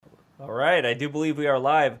All right, I do believe we are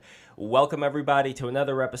live. Welcome, everybody, to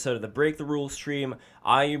another episode of the Break the Rules stream.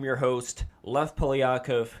 I am your host, Lev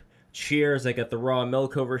Polyakov. Cheers, I got the raw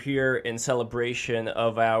milk over here in celebration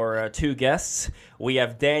of our two guests. We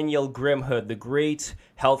have Daniel Grimhood, the great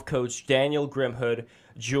health coach Daniel Grimhood,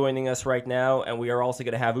 joining us right now, and we are also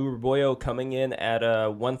going to have Uber Boyo coming in at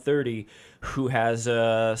 1:30, who has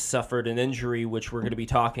suffered an injury, which we're going to be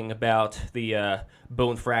talking about, the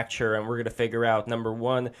bone fracture, and we're going to figure out, number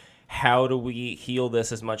one, how do we heal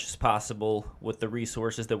this as much as possible with the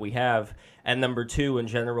resources that we have? And number two, in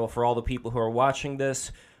general, for all the people who are watching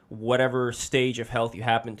this, whatever stage of health you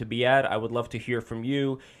happen to be at, I would love to hear from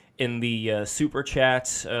you in the super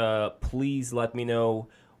chats. Please let me know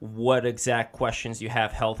what exact questions you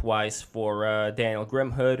have health-wise for Daniel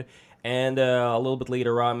Grimhood. And a little bit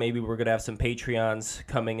later on, maybe we're going to have some Patreons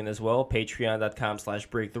coming in as well.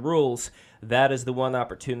 Patreon.com/breaktherules. That is the one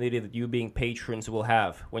opportunity that you being patrons will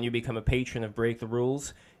have. When you become a patron of Break the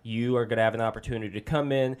Rules, you are going to have an opportunity to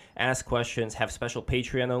come in, ask questions, have special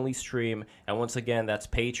Patreon-only stream. And once again, that's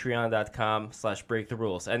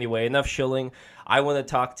patreon.com/breaktherules. Anyway, enough shilling. I want to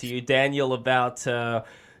talk to you, Daniel, about,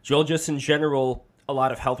 Joel, just in general, a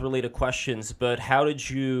lot of health-related questions. But how did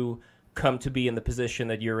you come to be in the position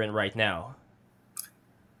that you're in right now?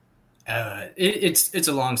 It's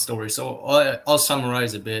a long story, so I'll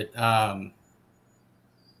summarize a bit.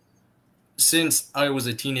 Since I was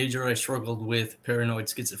a teenager, I struggled with paranoid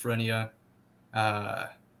schizophrenia.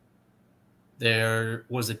 There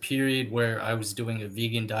was a period where I was doing a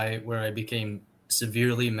vegan diet where I became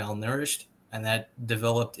severely malnourished, and that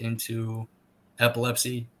developed into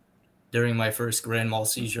epilepsy. During my first grand mal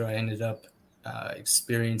seizure, I ended up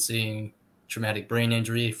experiencing traumatic brain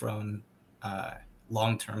injury from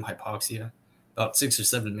long-term hypoxia, about 6 or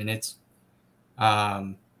 7 minutes.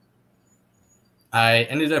 I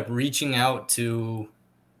ended up reaching out to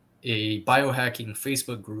a biohacking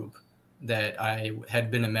Facebook group that I had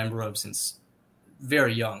been a member of since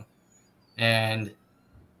very young. And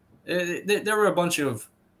there were a bunch of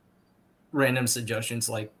random suggestions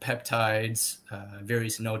like peptides,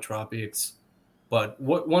 various nootropics. But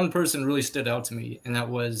what one person really stood out to me, and that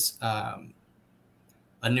was a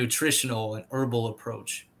nutritional and herbal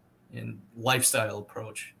approach and lifestyle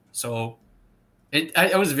approach. So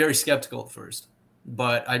I was very skeptical at first,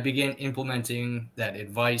 but I began implementing that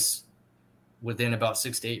advice. Within about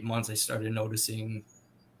 6 to 8 months, I started noticing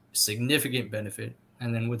significant benefit.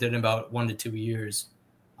 And then within about 1 to 2 years,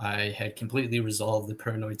 I had completely resolved the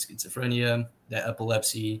paranoid schizophrenia, the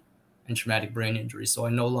epilepsy, and traumatic brain injury. So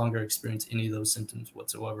I no longer experience any of those symptoms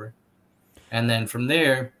whatsoever. And then from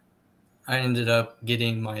there, I ended up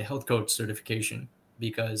getting my health coach certification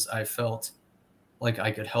because I felt like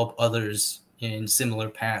I could help others in similar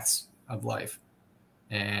paths of life.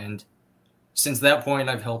 And since that point,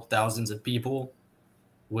 I've helped thousands of people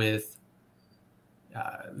with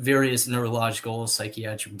various neurological,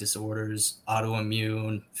 psychiatric disorders,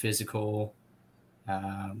 autoimmune, physical,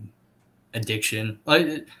 addiction.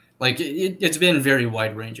 It's been very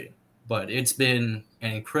wide ranging, but it's been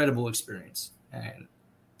an incredible experience. And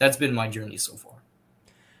that's been my journey so far.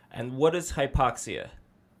 And what is hypoxia?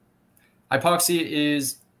 Hypoxia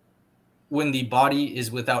is when the body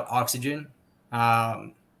is without oxygen.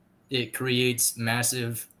 It creates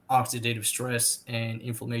massive oxidative stress and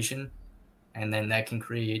inflammation, and then that can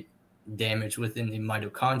create damage within the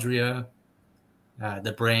mitochondria,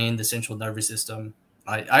 the brain, the central nervous system.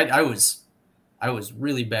 I was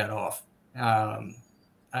really bad off.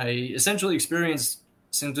 I essentially experienced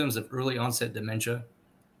symptoms of early onset dementia.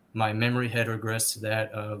 My memory had regressed to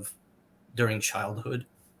that of during childhood.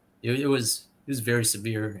 It was very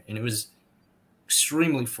severe, and it was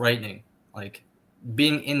extremely frightening. Like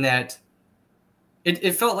being in that,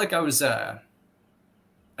 it felt like I was a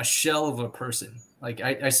shell of a person. Like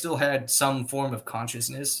I still had some form of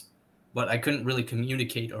consciousness, but I couldn't really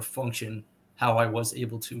communicate or function how I was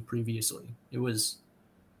able to previously. It was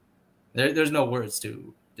there's no words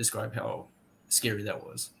to describe how scary that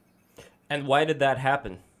was. And why did that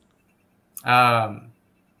happen? The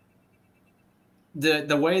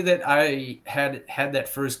way that I had that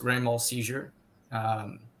first grand mal seizure,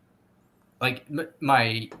 like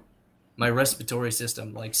my respiratory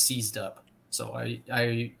system like seized up. So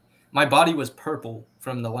I my body was purple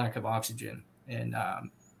from the lack of oxygen, and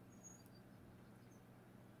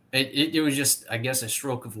it was just, I guess, a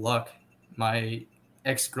stroke of luck. My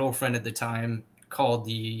ex-girlfriend at the time called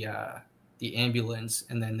the ambulance,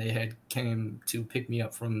 and then they had came to pick me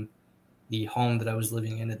up from the home that I was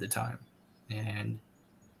living in at the time. And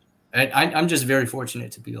I'm just very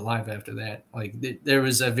fortunate to be alive after that. Like there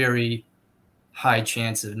was a very high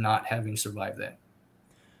chance of not having survived that.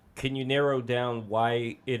 Can you narrow down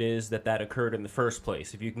why it is that that occurred in the first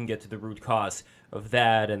place? If you can get to the root cause of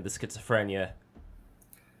that and the schizophrenia.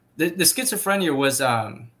 The schizophrenia was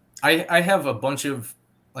I have a bunch of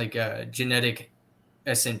like genetic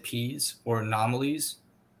SNPs or anomalies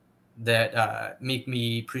that make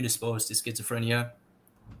me predisposed to schizophrenia.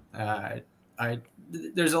 I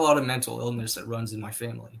There's a lot of mental illness that runs in my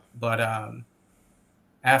family, but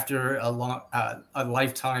after a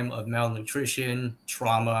lifetime of malnutrition,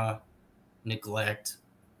 trauma, neglect,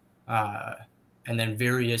 and then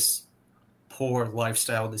various poor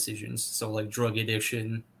lifestyle decisions, so like drug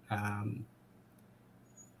addiction,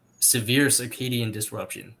 severe circadian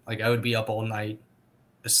disruption. Like I would be up all night,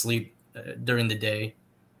 asleep during the day,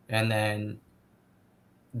 and then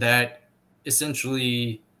that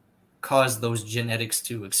essentially caused those genetics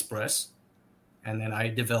to express. And then I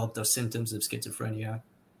developed those symptoms of schizophrenia.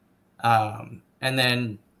 And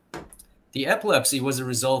then the epilepsy was a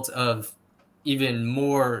result of even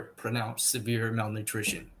more pronounced severe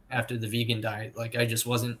malnutrition after the vegan diet. Like I just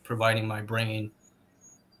wasn't providing my brain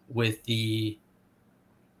with the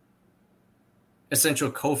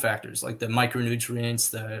essential cofactors, like the micronutrients,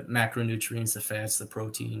 the macronutrients, the fats, the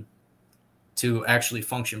protein, to actually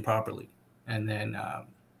function properly. And then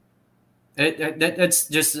that's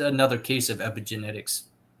just another case of epigenetics.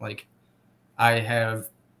 Like I have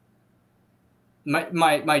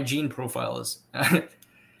my gene profile is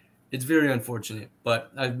it's very unfortunate,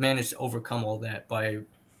 but I've managed to overcome all that by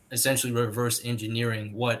essentially reverse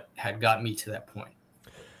engineering what had got me to that point.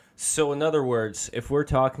 So, in other words, if we're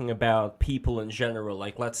talking about people in general,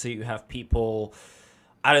 like let's say you have people,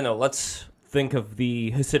 I don't know, let's think of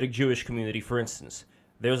the Hasidic Jewish community, for instance.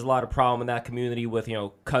 There's a lot of problem in that community with,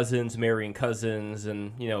 cousins marrying cousins,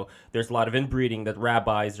 and, there's a lot of inbreeding that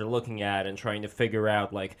rabbis are looking at and trying to figure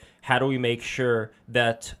out, like, how do we make sure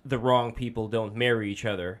that the wrong people don't marry each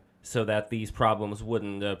other so that these problems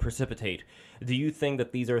wouldn't precipitate? Do you think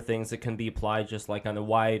that these are things that can be applied just like on a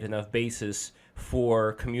wide enough basis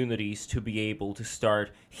for communities to be able to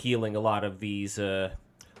start healing a lot of these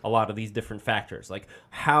different factors? Like,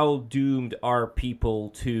 how doomed are people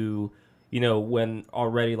to, when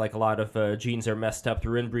already like a lot of genes are messed up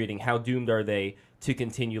through inbreeding, how doomed are they to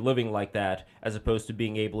continue living like that as opposed to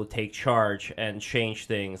being able to take charge and change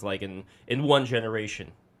things like in one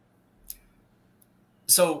generation?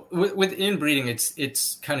 So with inbreeding,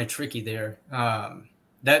 it's kind of tricky there.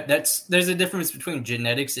 There's a difference between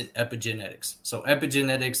genetics and epigenetics. So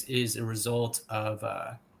epigenetics is a result of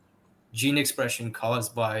gene expression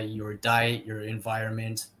caused by your diet, your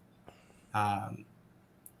environment,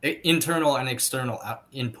 internal and external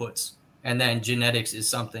inputs. And then genetics is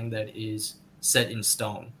something that is set in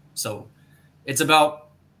stone. So it's about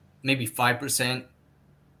maybe 5%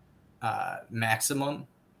 maximum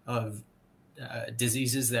of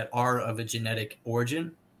diseases that are of a genetic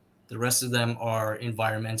origin. The rest of them are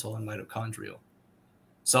environmental and mitochondrial.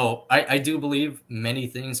 So I do believe many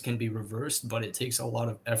things can be reversed, but it takes a lot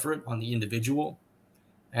of effort on the individual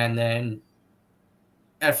and then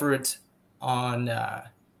effort on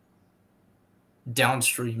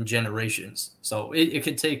downstream generations. So it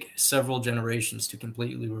could take several generations to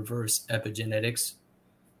completely reverse epigenetics,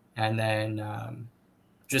 and then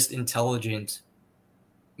just intelligent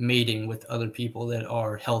mating with other people that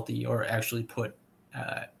are healthy or actually put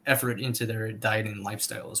effort into their diet and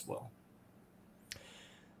lifestyle as well.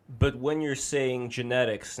 But when you're saying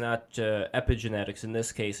genetics, not epigenetics in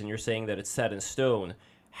this case, and you're saying that it's set in stone,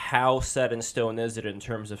 how set in stone is it in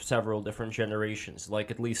terms of several different generations? Like,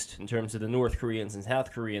 at least in terms of the North Koreans and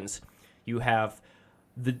South Koreans, you have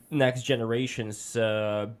the next generations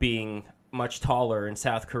being much taller in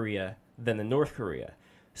South Korea than in North Korea.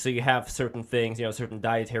 So you have certain things, certain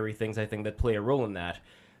dietary things, I think, that play a role in that.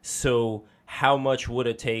 So how much would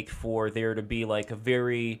it take for there to be like a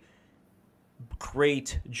very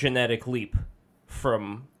great genetic leap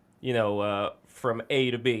from, from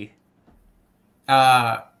A to B?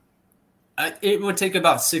 It would take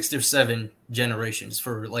about 6 or 7 generations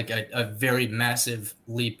for like a very massive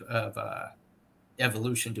leap of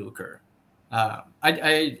evolution to occur.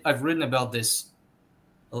 I've written about this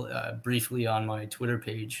briefly on my Twitter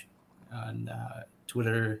page on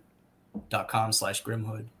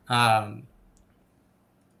twitter.com/Grimhood.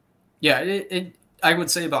 I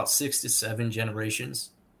would say about 6 to 7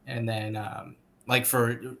 generations. And then like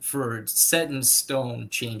for set in stone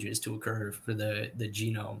changes to occur for the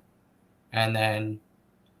genome. And then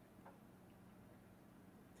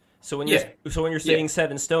So when you're saying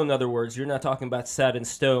set in stone, in other words, you're not talking about set in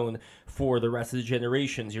stone for the rest of the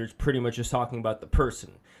generations. You're pretty much just talking about the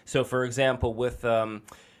person. So, for example, with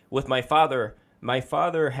my father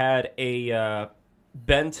had a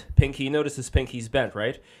bent pinky. Notice his pinky's bent,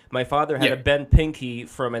 right? My father had Yeah. a bent pinky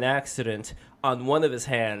from an accident on one of his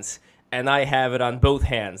hands, and I have it on both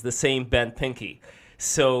hands, the same bent pinky.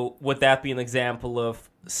 So would that be an example of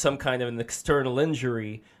some kind of an external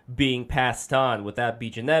injury being passed on? Would that be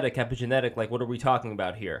genetic, epigenetic? Like, what are we talking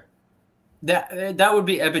about here? That would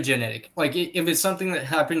be epigenetic. Like if it's something that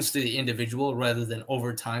happens to the individual rather than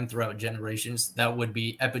over time throughout generations, that would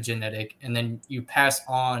be epigenetic, and then you pass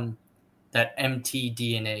on that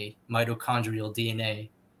mtDNA, mitochondrial DNA,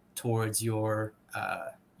 towards your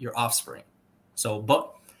offspring. So,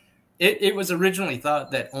 but it was originally thought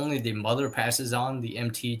that only the mother passes on the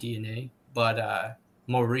mtDNA, but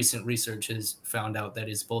more recent research has found out that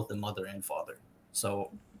it's both the mother and father. So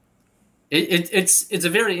it's a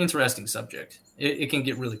very interesting subject. It can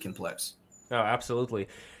get really complex. Oh, absolutely.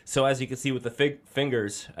 So as you can see with the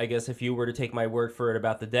fingers, I guess if you were to take my word for it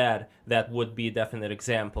about the dad, that would be a definite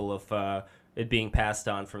example of it being passed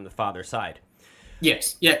on from the father's side.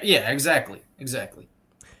 Yes. Yeah. Exactly.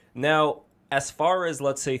 Now, as far as,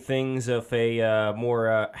 let's say, things of a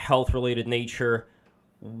more health-related nature,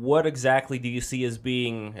 what exactly do you see as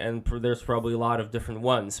being, and there's probably a lot of different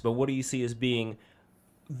ones, but what do you see as being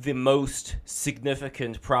the most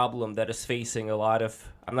significant problem that is facing a lot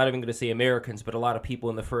of, I'm not even going to say Americans, but a lot of people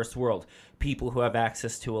in the first world, people who have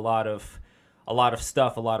access to a lot of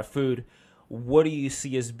stuff, a lot of food? What do you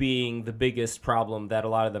see as being the biggest problem that a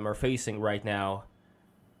lot of them are facing right now?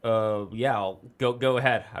 Yeah, go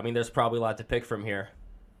ahead. I mean, there's probably a lot to pick from here.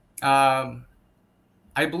 I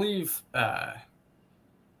believe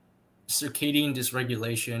circadian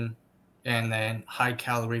dysregulation and then high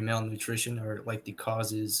calorie malnutrition are like the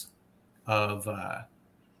causes of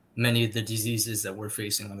many of the diseases that we're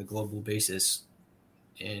facing on a global basis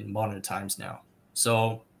in modern times now.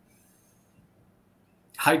 So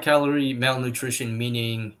high calorie malnutrition,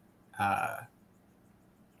 meaning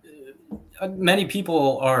many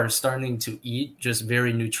people are starting to eat just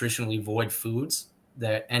very nutritionally void foods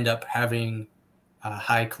that end up having a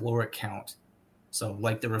high caloric count. So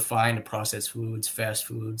like the refined processed foods, fast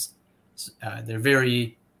foods, they're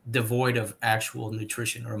very devoid of actual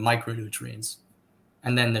nutrition or micronutrients.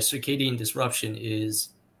 And then the circadian disruption is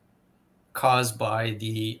caused by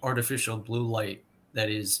the artificial blue light that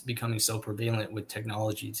is becoming so prevalent with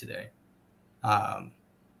technology today.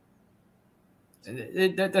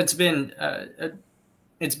 That's been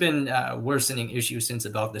it's been a worsening issue since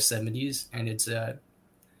about the 70s, and it's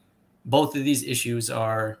both of these issues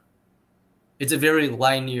are, it's a very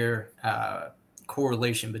linear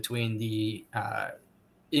correlation between the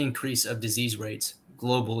increase of disease rates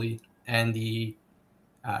globally and the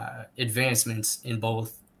advancements in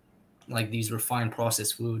both like these refined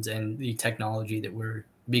processed foods and the technology that we're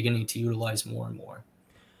beginning to utilize more and more.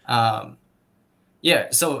 Yeah,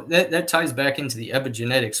 so that ties back into the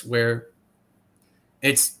epigenetics, where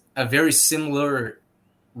it's a very similar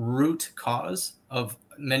root cause of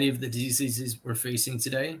many of the diseases we're facing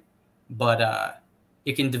today, but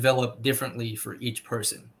it can develop differently for each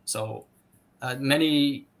person. So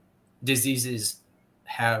many diseases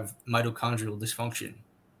have mitochondrial dysfunction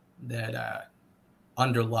that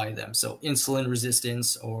underlie them. So insulin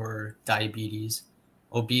resistance or diabetes,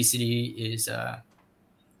 obesity is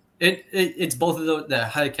it's both of the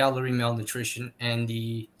high calorie malnutrition and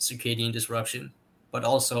the circadian disruption, but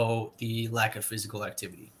also the lack of physical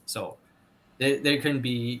activity. So there can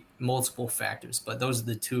be multiple factors, but those are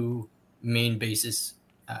the two main bases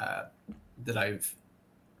that I've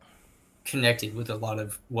connected with a lot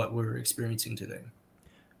of what we're experiencing today.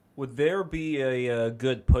 Would there be a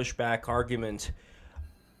good pushback argument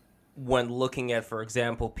when looking at, for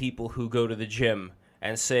example, people who go to the gym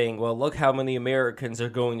and saying, well, look how many Americans are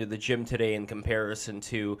going to the gym today in comparison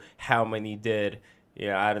to how many did,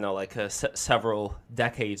 I don't know, like several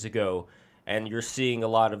decades ago. And you're seeing a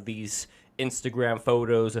lot of these Instagram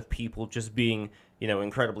photos of people just being,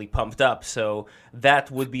 incredibly pumped up. So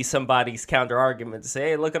that would be somebody's counter argument to say,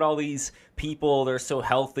 hey, look at all these people. They're so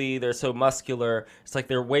healthy. They're so muscular. It's like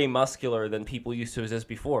they're way muscular than people used to exist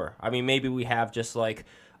before. I mean, maybe we have just like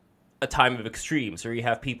a time of extremes, or you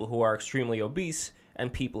have people who are extremely obese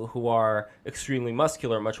and people who are extremely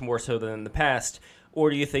muscular, much more so than in the past?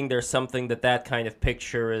 Or do you think there's something that kind of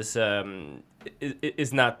picture is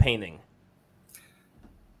not painting?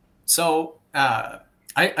 So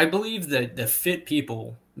I believe that the fit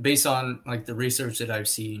people, based on like the research that I've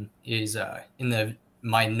seen, is in the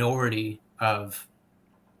minority of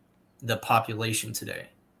the population today.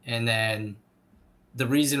 And then the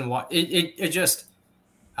reason why it just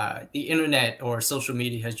the internet or social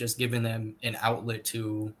media has just given them an outlet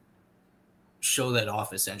to show that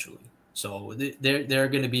off, essentially. So they're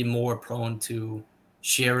going to be more prone to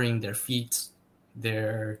sharing their feats,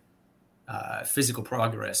 their physical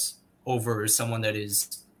progress over someone that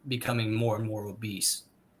is becoming more and more obese,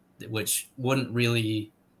 which wouldn't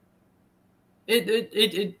really.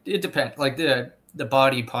 It depends. Like the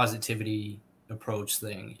body positivity approach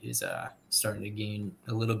thing is starting to gain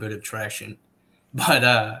a little bit of traction,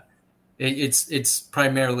 but it's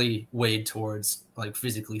primarily weighed towards like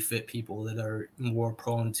physically fit people that are more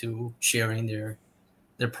prone to sharing their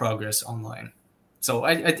progress online. So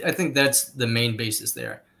I think that's the main basis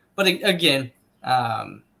there. But again,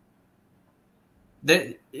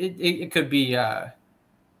 that it could be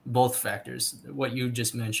both factors, what you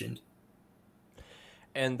just mentioned.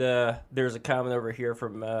 And there's a comment over here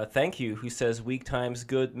from Thank You, who says, weak times,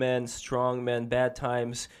 good men, strong men, bad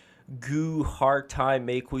times, goo, hard time,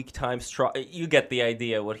 make weak times strong. You get the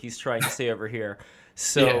idea what he's trying to say over here.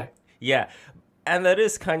 So, yeah. And that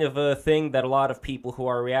is kind of a thing that a lot of people who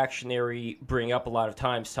are reactionary bring up a lot of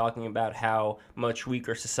times, talking about how much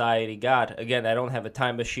weaker society got. Again, I don't have a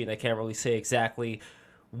time machine. I can't really say exactly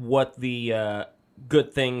what the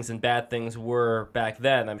good things and bad things were back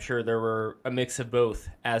then. I'm sure there were a mix of both,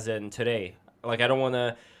 as in today. Like, I don't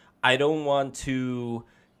want to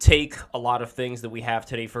take a lot of things that we have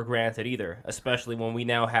today for granted either, especially when we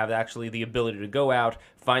now have actually the ability to go out,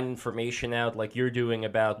 find information out like you're doing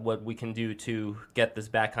about what we can do to get this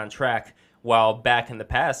back on track. While back in the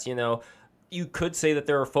past, you could say that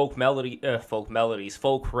there are folk remedies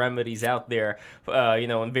out there,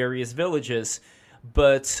 in various villages,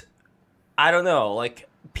 but I don't know, like,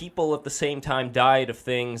 people at the same time died of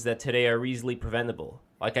things that today are easily preventable.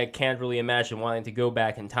 Like, I can't really imagine wanting to go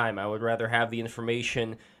back in time. I would rather have the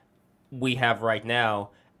information we have right now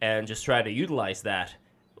and just try to utilize that,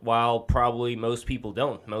 while probably most people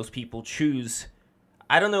don't. Most people choose,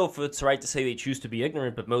 I don't know if it's right to say they choose to be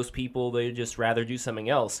ignorant, but most people, they just rather do something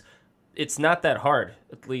else. It's not that hard,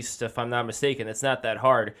 at least if I'm not mistaken, it's not that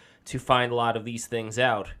hard to find a lot of these things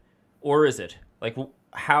out. Or is it? Like,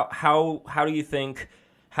 how do you think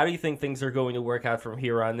things are going to work out from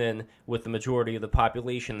here on in with the majority of the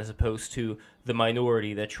population, as opposed to the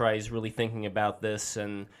minority that tries really thinking about this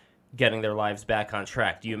and getting their lives back on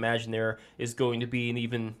track? Do you imagine there is going to be an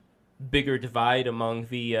even bigger divide among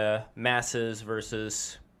the masses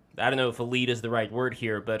versus, I don't know if elite is the right word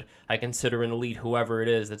here, but I consider an elite whoever it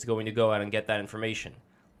is that's going to go out and get that information?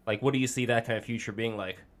 Like, what do you see that kind of future being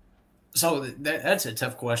like? So that's a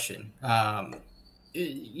tough question.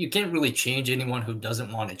 You can't really change anyone who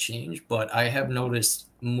doesn't want to change, but I have noticed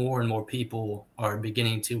more and more people are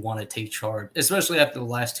beginning to want to take charge, especially after the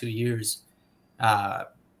last 2 years.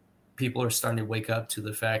 People are starting to wake up to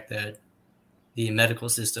the fact that the medical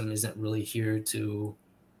system isn't really here to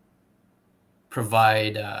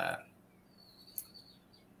provide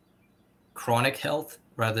chronic health.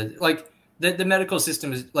 Rather, like the medical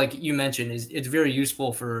system is, like you mentioned, it's very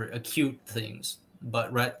useful for acute things,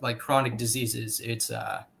 but like chronic diseases, it's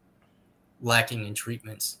lacking in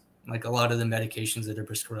treatments. Like a lot of the medications that are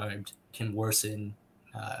prescribed can worsen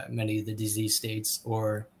many of the disease states,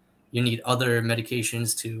 or you need other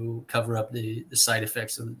medications to cover up the side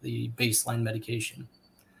effects of the baseline medication.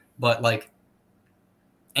 But like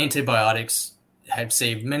antibiotics have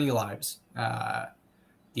saved many lives.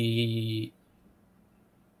 The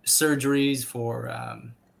surgeries for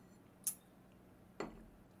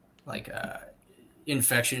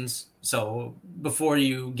infections. So before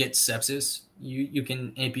you get sepsis, you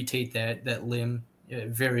can amputate that limb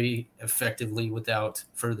very effectively without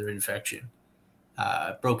further infection.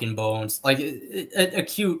 Broken bones, like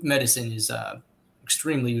acute medicine is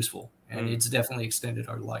extremely useful, and it's definitely extended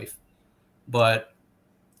our life. But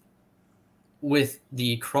with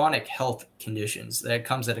the chronic health conditions, that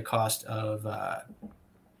comes at a cost of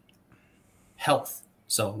health.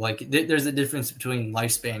 So like there's a difference between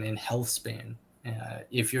lifespan and health span.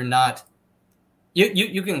 If you're not,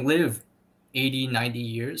 you can live 80, 90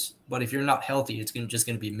 years, but if you're not healthy, it's just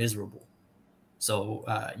going to be miserable. So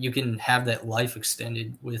you can have that life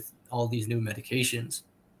extended with all these new medications.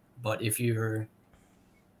 But if you're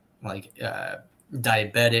like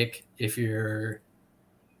diabetic, if your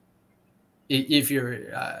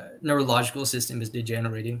neurological system is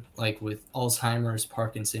degenerating, like with Alzheimer's,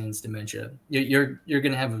 Parkinson's, dementia, you're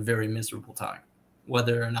going to have a very miserable time,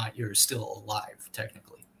 whether or not you're still alive,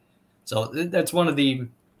 technically. So that's one of the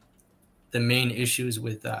main issues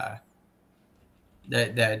with that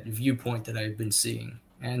viewpoint that I've been seeing.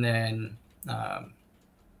 And then, I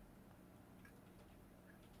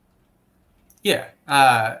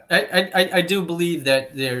do believe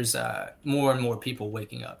that there's more and more people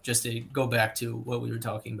waking up. Just to go back to what we were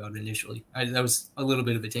talking about initially, that was a little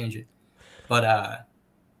bit of a tangent, but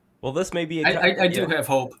Well, this may be I do yeah. have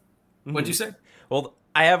hope. What'd Hmm. you say? Well,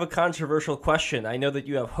 I have a controversial question. I know that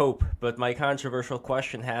you have hope, but my controversial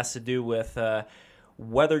question has to do with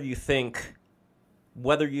whether you think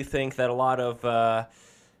whether you think that a lot of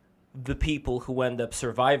the people who end up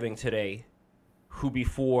surviving today, who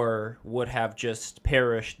before would have just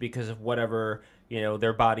perished because of whatever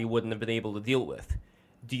their body wouldn't have been able to deal with,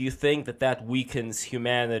 do you think that that weakens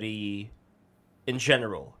humanity in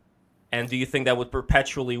general? And do you think that would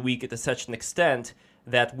perpetually weaken to such an extent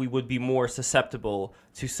that we would be more susceptible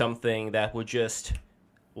to something that would just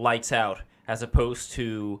lights out, as opposed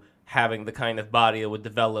to having the kind of body that would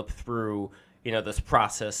develop through this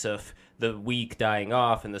process of the weak dying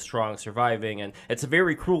off and the strong surviving? And it's a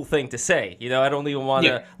very cruel thing to say. I don't even want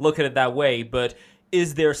Yeah. to look at it that way, but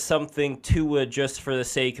is there something to it just for the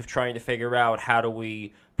sake of trying to figure out how do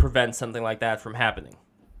we prevent something like that from happening?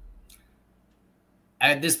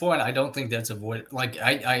 At this point, I don't think that's avoid. Like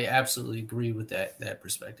I absolutely agree with that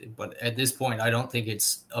perspective. But at this point, I don't think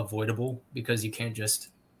it's avoidable because you can't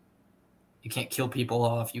kill people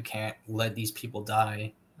off. You can't let these people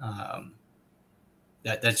die.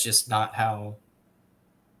 That's just not how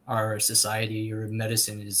our society or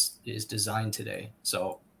medicine is designed today.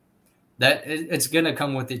 So it's gonna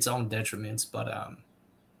come with its own detriments. But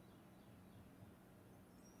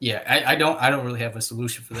yeah, I don't really have a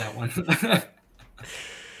solution for that one.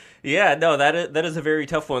 Yeah, no, that is a very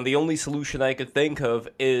tough one. The only solution I could think of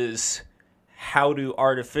is how to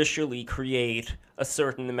artificially create a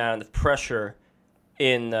certain amount of pressure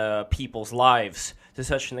in people's lives to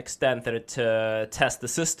such an extent that it test the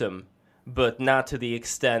system, but not to the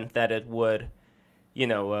extent that it would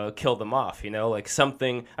kill them off, like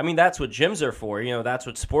something. I mean, that's what gyms are for, that's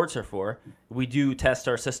what sports are for. We do test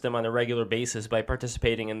our system on a regular basis by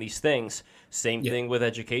participating in these things. Same Yeah. thing with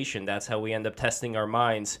education. That's how we end up testing our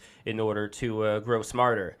minds in order to grow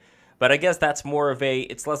smarter. But I guess that's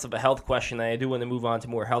it's less of a health question. I do want to move on to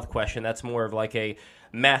more health question. That's more of like a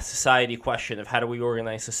mass society question of how do we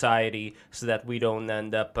organize society so that we don't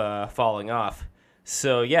end up falling off.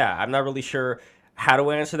 So yeah, I'm not really sure how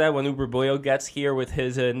to answer that. When Uber Boyo gets here with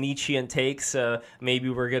his Nietzschean takes, maybe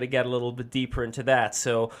we're going to get a little bit deeper into that.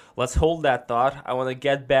 So let's hold that thought. I want to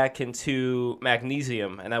get back into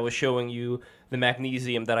magnesium, and I was showing you the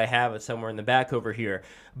magnesium that I have. It's somewhere in the back over here.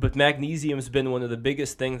 But magnesium's been one of the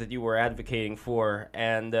biggest things that you were advocating for,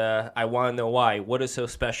 and I want to know why. What is so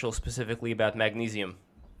special specifically about magnesium?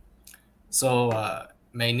 So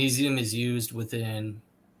magnesium is used within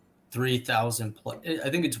 3,000 plus, I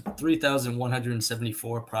think it's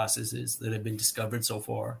 3,174 processes that have been discovered so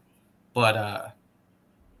far. But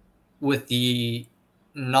with the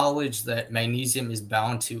knowledge that magnesium is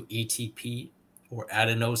bound to ATP or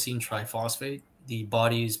adenosine triphosphate, the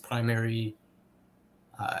body's primary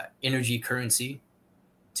energy currency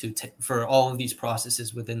for all of these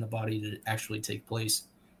processes within the body to actually take place,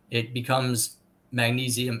 it becomes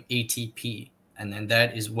magnesium ATP, and then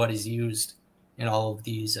that is what is used in all of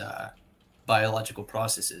these biological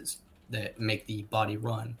processes that make the body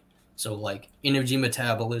run. So, like energy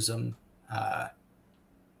metabolism,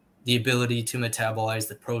 the ability to metabolize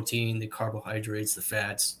the protein, the carbohydrates, the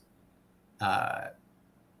fats, the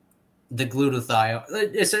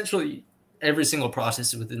glutathione. Essentially, every single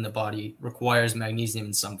process within the body requires magnesium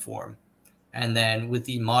in some form. And then with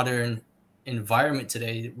the modern environment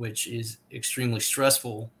today, which is extremely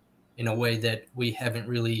stressful in a way that we haven't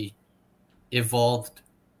really evolved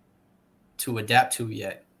to adapt to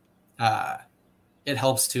yet, it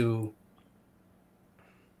helps to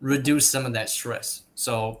reduce some of that stress.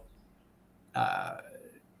 So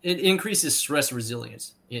it increases stress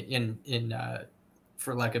resilience in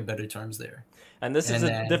for lack of better terms there. And this is And a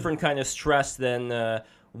then different kind of stress than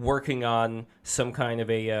working on some kind of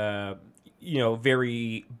a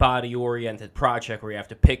very body oriented project where you have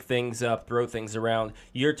to pick things up, throw things around.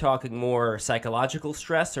 You're talking more psychological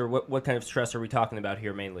stress, or what kind of stress are we talking about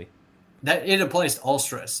here mainly? that it applies to all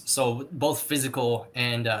stress, so both physical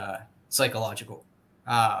and psychological.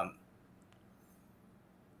 Um,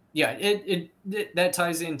 yeah, it that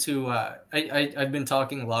ties into. I've been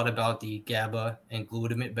talking a lot about the GABA and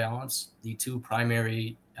glutamate balance, the two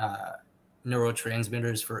primary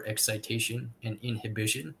neurotransmitters for excitation and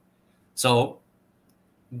inhibition. So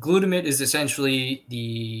glutamate is essentially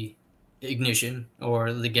the ignition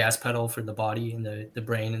or the gas pedal for the body and the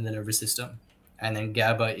brain and the nervous system. And then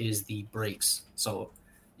GABA is the brakes. So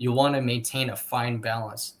you want to maintain a fine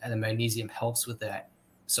balance, and the magnesium helps with that.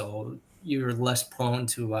 So you're less prone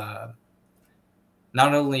to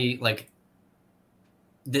not only like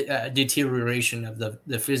the deterioration of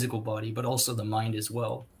the physical body, but also the mind as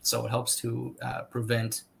well. So it helps to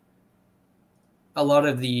prevent a lot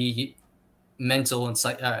of the mental and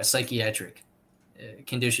psychiatric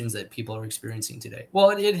conditions that people are experiencing today.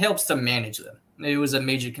 Well, it helps to manage them. It was a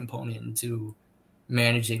major component to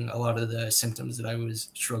managing a lot of the symptoms that I was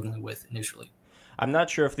struggling with initially. I'm not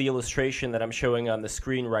sure if the illustration that I'm showing on the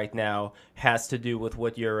screen right now has to do with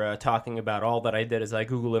what you're talking about. All that I did is I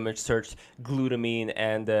Google image searched glutamine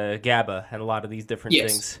and GABA, and a lot of these different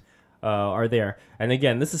things are there. And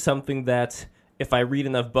again, this is something that if I read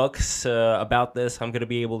enough books about this, I'm going to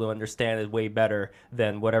be able to understand it way better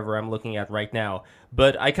than whatever I'm looking at right now.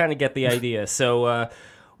 But I kind of get the idea. So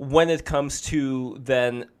when it comes to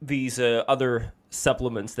then these other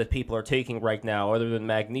supplements that people are taking right now, other than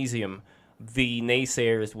magnesium, the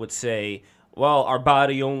naysayers would say, well, our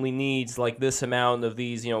body only needs like this amount of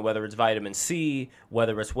these, whether it's vitamin C,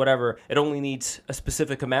 whether it's whatever, it only needs a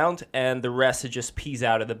specific amount, and the rest it just pees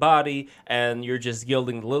out of the body, and you're just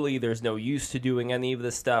gilding the lily. There's no use to doing any of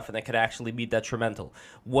this stuff, and it could actually be detrimental.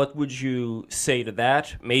 What would you say to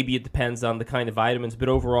that? Maybe it depends on the kind of vitamins, but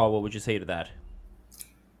overall, what would you say to that?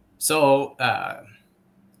 So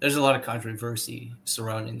there's a lot of controversy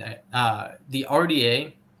surrounding that. The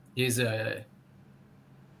RDA is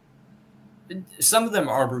some of them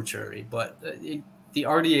are arbitrary, but the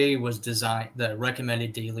RDA was designed, the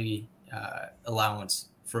recommended daily allowance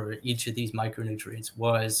for each of these micronutrients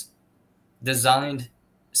was designed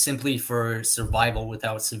simply for survival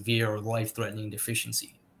without severe or life-threatening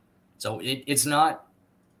deficiency. So it's not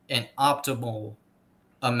an optimal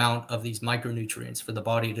amount of these micronutrients for the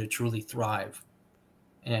body to truly thrive.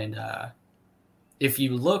 And if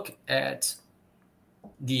you look at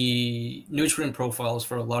the nutrient profiles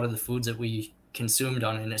for a lot of the foods that we consumed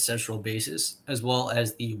on an ancestral basis, as well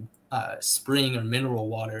as the spring or mineral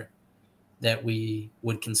water that we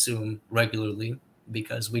would consume regularly,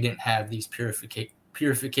 because we didn't have these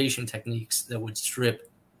purification techniques that would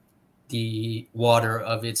strip the water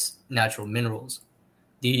of its natural minerals.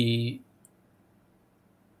 The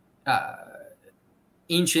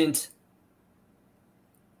ancient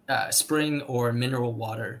spring or mineral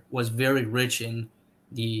water was very rich in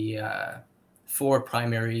the 4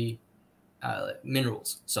 primary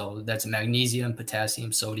minerals. So that's magnesium,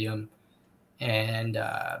 potassium, sodium, and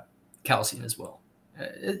calcium as well,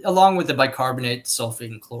 along with the bicarbonate,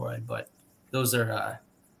 sulfate, and chloride. But those are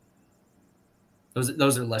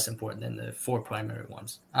less important than the 4 primary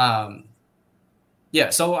ones.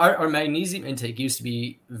 So our magnesium intake used to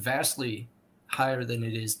be vastly higher than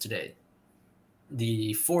it is today.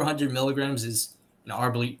 The 400 milligrams is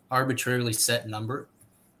an arbitrarily set number.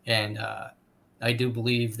 And I do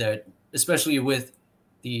believe that, especially with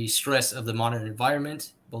the stress of the modern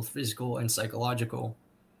environment, both physical and psychological,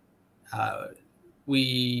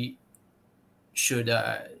 we should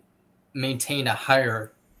maintain a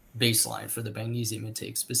higher baseline for the magnesium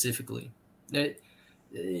intake specifically.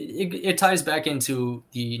 It ties back into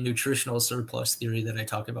the nutritional surplus theory that I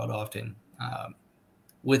talk about often.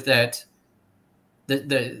 With that,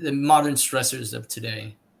 the modern stressors of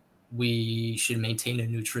today, we should maintain a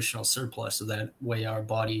nutritional surplus so that way our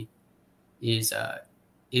body is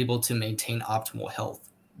able to maintain optimal health.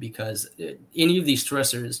 Because any of these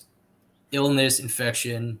stressors, illness,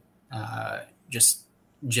 infection, just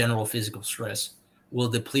general physical stress, will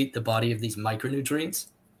deplete the body of these micronutrients,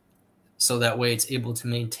 so that way it's able to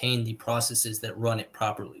maintain the processes that run it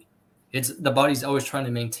properly. The body's always trying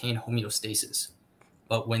to maintain homeostasis,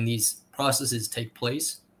 but when these processes take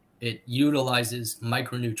place, it utilizes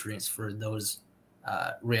micronutrients for those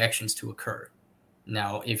reactions to occur.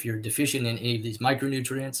 Now, if you're deficient in any of these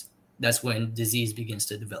micronutrients, that's when disease begins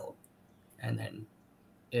to develop. And then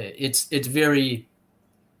it's a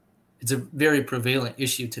very prevalent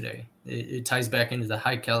issue today. It ties back into the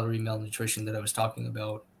high calorie malnutrition that I was talking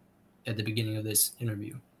about at the beginning of this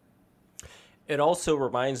interview. It also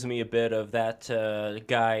reminds me a bit of that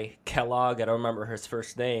guy, Kellogg, I don't remember his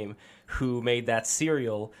first name, who made that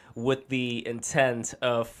cereal with the intent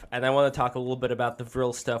of, and I want to talk a little bit about the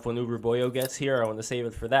Vril stuff when Uber Boyo gets here, I want to save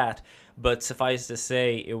it for that, but suffice to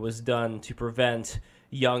say, it was done to prevent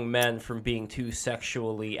young men from being too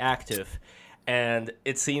sexually active. And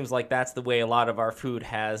it seems like that's the way a lot of our food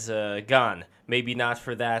has gone. Maybe not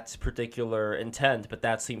for that particular intent, but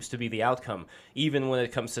that seems to be the outcome. Even when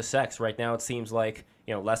it comes to sex, right now it seems like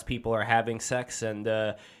less people are having sex.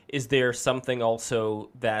 And is there something also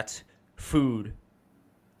that food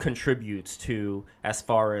contributes to as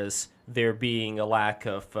far as there being a lack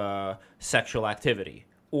of sexual activity?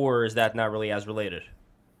 Or is that not really as related?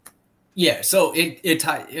 Yeah, so it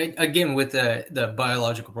again with the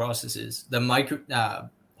biological processes, the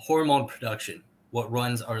hormone production, what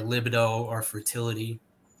runs our libido, our fertility,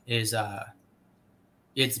 is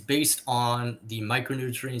it's based on the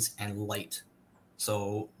micronutrients and light.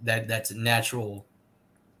 So that's the natural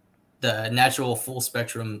full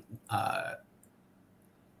spectrum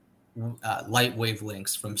light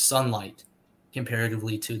wavelengths from sunlight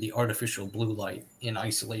comparatively to the artificial blue light in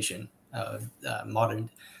isolation of modern.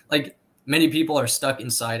 Like, many people are stuck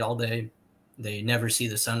inside all day. They never see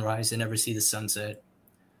the sunrise. They never see the sunset.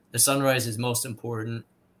 The sunrise is most important.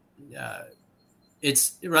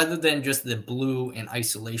 It's rather than just the blue in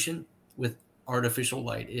isolation with artificial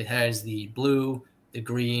light, it has the blue, the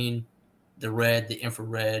green, the red, the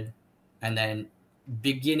infrared, and then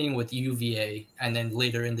beginning with UVA, and then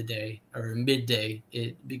later in the day or midday,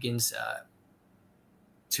 it begins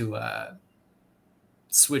to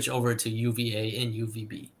switch over to UVA and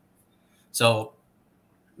UVB. So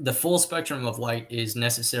the full spectrum of light is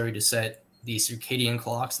necessary to set the circadian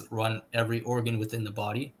clocks that run every organ within the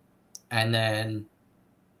body, and then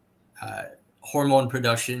hormone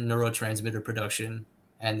production, neurotransmitter production,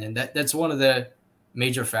 and then that's one of the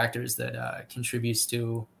major factors that contributes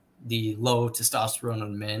to the low testosterone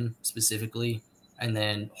in men specifically, and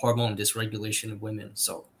then hormone dysregulation of women.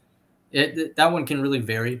 So that one can really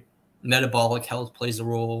vary. Metabolic health plays a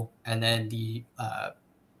role, and then the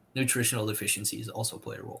nutritional deficiencies also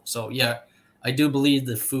play a role. So yeah, I do believe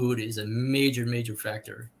the food is a major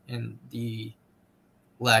factor in the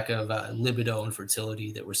lack of libido and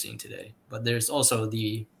fertility that we're seeing today. But there's also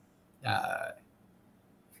the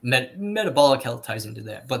metabolic health ties into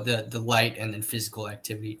that, but the light and then physical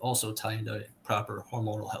activity also tie into proper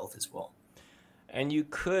hormonal health as well. And you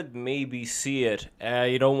could maybe see it.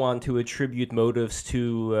 You don't want to attribute motives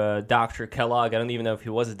to Dr. Kellogg. I don't even know if he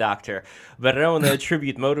was a doctor. But I don't want to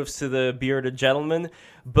attribute motives to the bearded gentleman.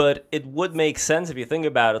 But it would make sense if you think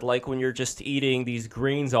about it. Like when you're just eating these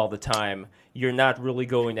greens all the time, you're not really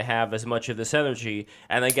going to have as much of this energy.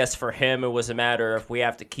 And I guess for him, it was a matter of we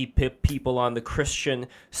have to keep people on the Christian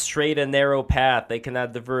straight and narrow path. They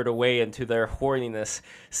cannot divert away into their horniness.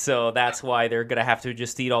 So that's why they're going to have to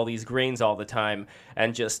just eat all these grains all the time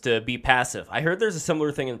and just be passive. I heard there's a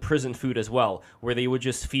similar thing in prison food as well, where they would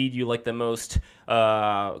just feed you like the most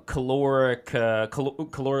calorically,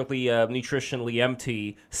 nutritionally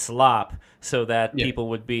empty slop, so that people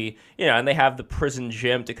would be, and they have the prison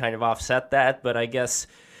gym to kind of offset that. But I guess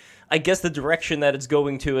the direction that it's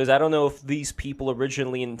going to is, I don't know if these people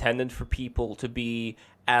originally intended for people to be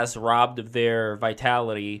as robbed of their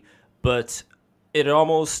vitality, but it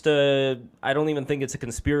almost, I don't even think it's a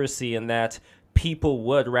conspiracy in that people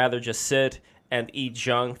would rather just sit and eat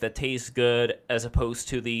junk that tastes good as opposed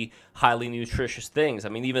to the highly nutritious things. I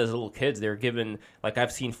mean, even as little kids, they're given, like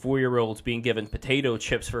I've seen 4-year-olds being given potato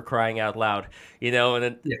chips for crying out loud,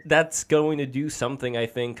 and that's going to do something, I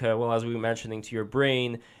think, as we were mentioning, to your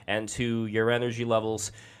brain and to your energy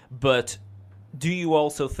levels. But do you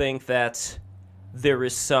also think that there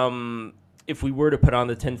is some, if we were to put on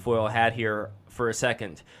the tinfoil hat here for a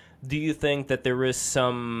second, do you think that there is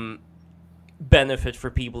some benefit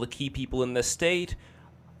for people to keep people in this state,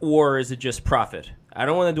 or is it just profit? I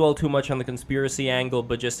don't want to dwell too much on the conspiracy angle,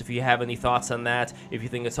 but just if you have any thoughts on that, if you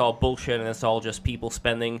think it's all bullshit and it's all just people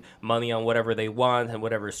spending money on whatever they want and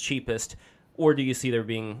whatever is cheapest, or do you see there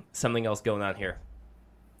being something else going on here?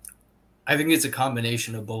 I think it's a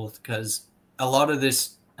combination of both, because a lot of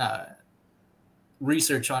this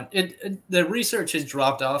research on it, the research has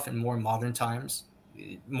dropped off in more modern times,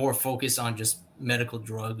 more focused on just medical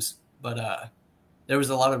drugs. But there was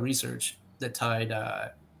a lot of research that tied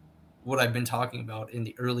what I've been talking about in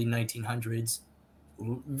the early 1900s,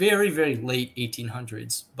 very, very late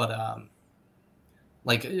 1800s. But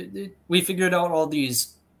we figured out all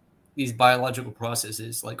these biological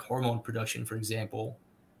processes, like hormone production, for example,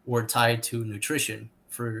 were tied to nutrition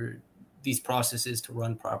for these processes to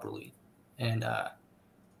run properly. And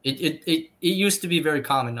it used to be very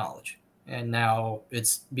common knowledge, and now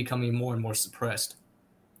it's becoming more and more suppressed.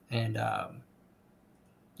 And I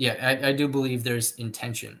do believe there's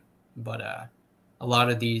intention, but a lot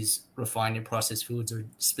of these refined and processed foods are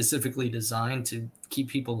specifically designed to keep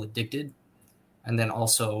people addicted, and then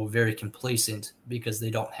also very complacent because they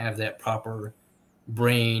don't have that proper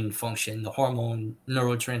brain function, the hormone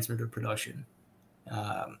neurotransmitter production.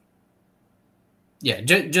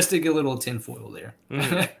 Just to get a little tinfoil there.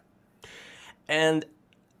 And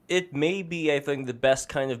it may be, I think, the best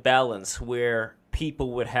kind of balance where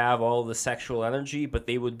people would have all the sexual energy, but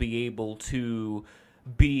they would be able to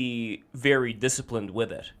be very disciplined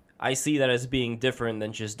with it. I see that as being different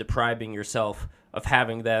than just depriving yourself of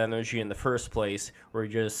having that energy in the first place, or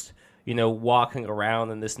just, walking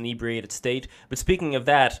around in this inebriated state. But speaking of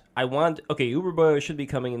that, Uberboy should be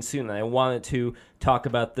coming in soon, and I wanted to talk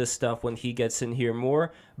about this stuff when he gets in here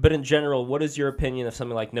more. But in general, what is your opinion of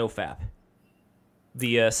something like NoFap?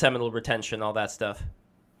 The seminal retention, all that stuff.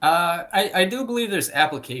 I do believe there's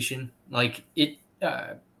application. Like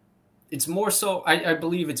it's more so. I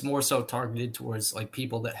believe it's more so targeted towards like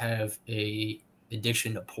people that have a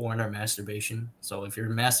addiction to porn or masturbation. So if you're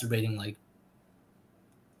masturbating, like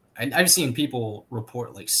I've seen people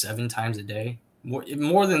report like 7 times a day.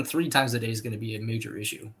 More than 3 times a day is going to be a major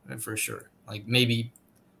issue for sure. Like maybe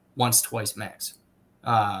once, twice max.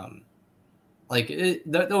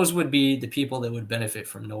 Those would be the people that would benefit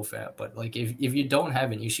from NoFap. But like if you don't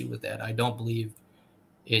have an issue with that, I don't believe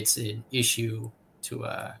it's an issue to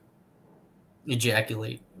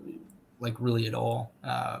ejaculate like really at all.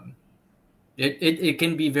 It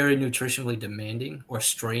can be very nutritionally demanding or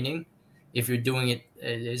straining if you're doing it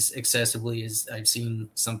as excessively as I've seen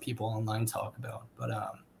some people online talk about. But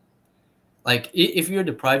like if you're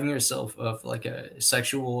depriving yourself of like a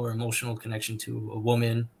sexual or emotional connection to a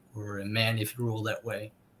woman or a man, if you rule that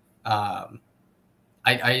way, I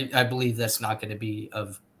believe that's not going to be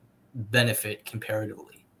of benefit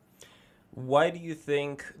comparatively. Why do you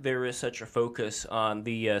think there is such a focus on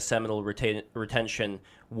the seminal retention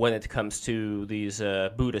when it comes to these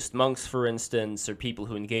Buddhist monks, for instance, or people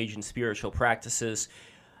who engage in spiritual practices?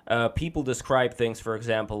 People describe things, for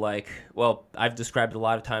example, like, well, I've described a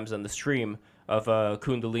lot of times on the stream of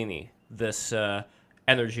Kundalini, this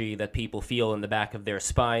energy that people feel in the back of their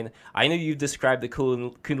spine. I know you've described the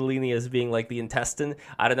Kundalini as being like the intestine.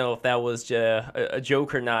 I don't know if that was a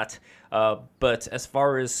joke or not, but as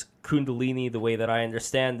far as Kundalini, the way that I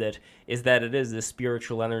understand it, is that it is this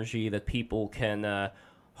spiritual energy that people can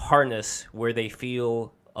harness, where they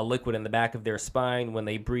feel a liquid in the back of their spine when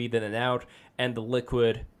they breathe in and out, and the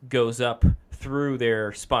liquid goes up through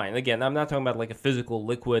their spine. Again, I'm not talking about like a physical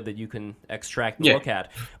liquid that you can extract and look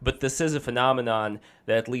at, but this is a phenomenon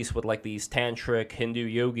that, at least with like these tantric Hindu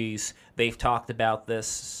yogis, they've talked about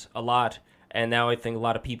this a lot, and now I think a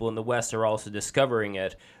lot of people in the West are also discovering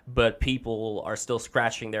it, but people are still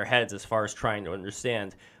scratching their heads as far as trying to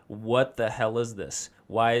understand, what the hell is this?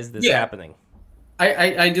 Why is this happening?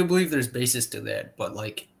 I do believe there's basis to that, but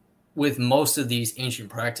like with most of these ancient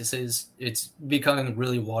practices, it's becoming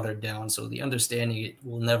really watered down. So the understanding it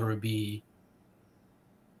will never be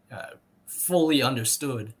fully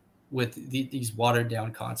understood with these watered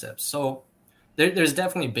down concepts. So there's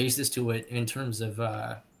definitely basis to it in terms of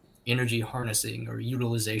energy harnessing or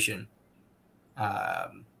utilization,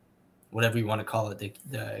 whatever you want to call it,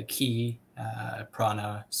 the ki,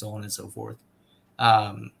 prana, so on and so forth.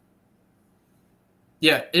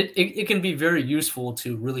 It can be very useful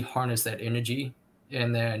to really harness that energy.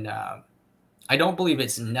 And then I don't believe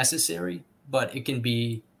it's necessary, but it can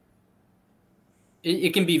be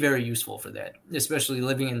very useful for that, especially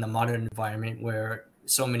living in the modern environment where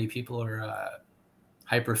so many people are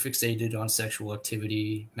hyper fixated on sexual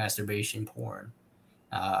activity, masturbation, porn.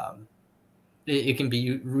 It can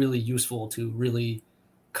be really useful to really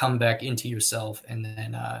come back into yourself and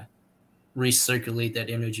then recirculate that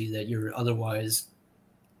energy that you're otherwise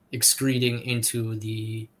excreting into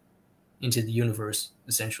the universe,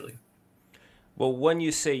 essentially. Well, when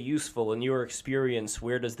you say useful, in your experience,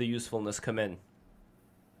 where does the usefulness come in?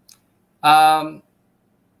 When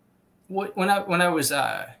I was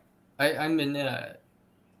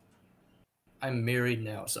I'm married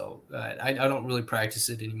now, so I don't really practice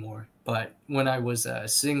it anymore. But when I was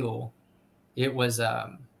single, it was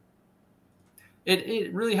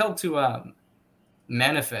it really helped to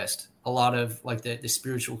manifest a lot of like the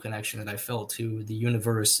spiritual connection that I felt to the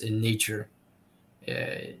universe and nature.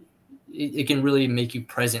 It can really make you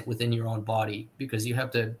present within your own body, because you have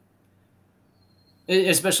to,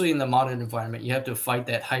 especially in the modern environment, you have to fight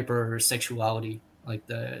that hypersexuality, like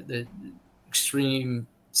the extreme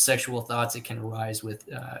sexual thoughts that can arise with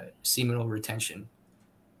seminal retention,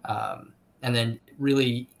 and then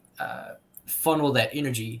really funnel that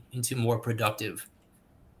energy into more productive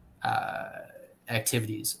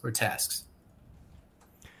activities or tasks.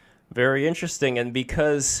 Very interesting. And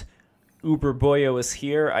because Uberboyo is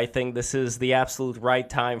here, I think this is the absolute right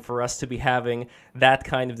time for us to be having that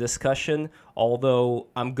kind of discussion, although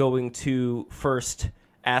I'm going to first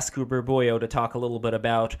ask Uberboyo to talk a little bit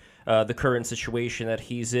about the current situation that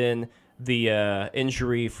he's in, the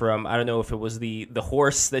injury from, I don't know if it was the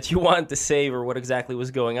horse that you wanted to save or what exactly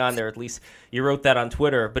was going on there. At least you wrote that on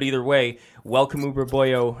Twitter. But either way, welcome,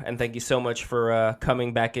 Uberboyo, and thank you so much for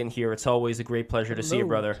coming back in here. It's always a great pleasure to see you,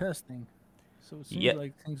 brother. Testing. So it seems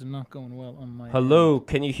like things are not going well on my Hello, end.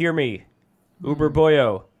 Can you hear me?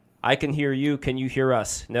 Uberboyo. I can hear you. Can you hear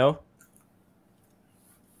us? No?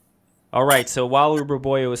 All right, so while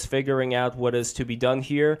Uberboyo is figuring out what is to be done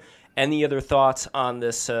here, any other thoughts on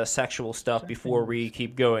this sexual stuff before we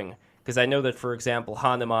keep going? Because I know that, for example,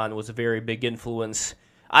 Hanuman was a very big influence.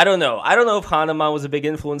 I don't know. I don't know if Hanuman was a big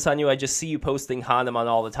influence on you. I just see you posting Hanuman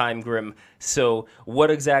all the time, Grim. So what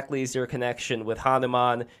exactly is your connection with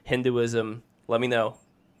Hanuman, Hinduism? Let me know.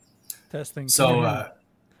 Testing. So,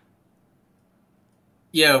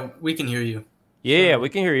 yeah, we can hear you. Yeah, we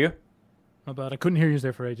can hear you. My bad. I couldn't hear you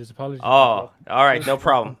there for ages. Apologies. Oh, all right. No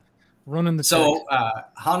problem. Running the So,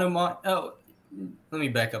 Hanuman, let me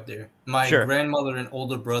back up there. My grandmother and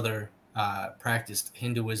older brother practiced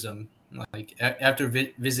Hinduism. Like after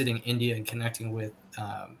visiting India and connecting with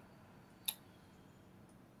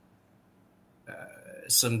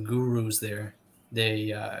some gurus there,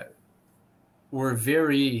 they were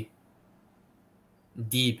very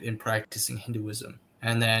deep in practicing Hinduism.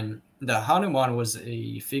 And then the Hanuman was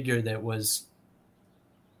a figure that was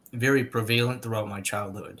very prevalent throughout my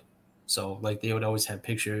childhood. So like they would always have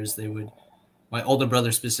pictures. My older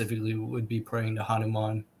brother specifically would be praying to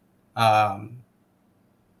Hanuman.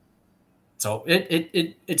 So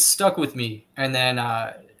it stuck with me. And then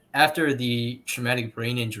after the traumatic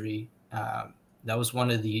brain injury, that was one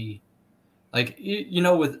of the, like,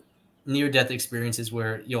 with near-death experiences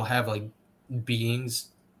where you'll have like beings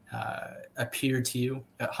appear to you.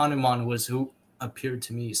 Hanuman was who appeared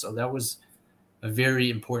to me. So that was a very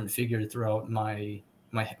important figure throughout my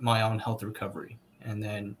own health recovery. And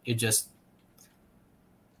then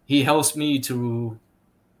he helps me to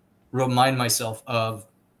remind myself of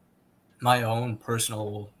my own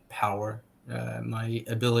personal power, my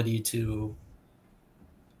ability to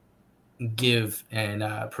give and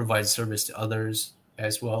provide service to others,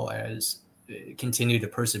 as well as continue to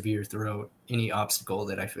persevere throughout any obstacle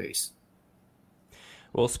that I face.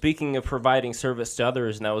 Well, speaking of providing service to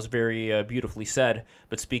others, and that was very beautifully said,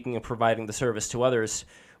 but speaking of providing the service to others,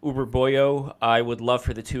 Uberboyo, I would love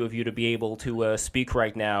for the two of you to be able to speak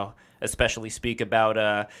right now, especially speak about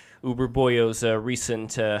Uberboyo's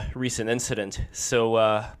recent incident. So,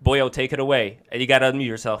 Boyo, take it away. You got to unmute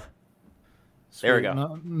yourself. Sweet. There we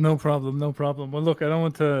go. No problem. Well, look, I don't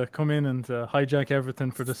want to come in and hijack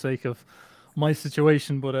everything for the sake of my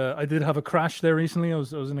situation, but I did have a crash there recently. I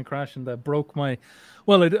was in a crash and that broke my,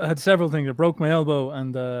 well, I had several things. I broke my elbow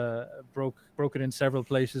and broke it in several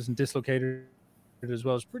places and dislocated it as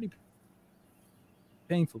well. It's pretty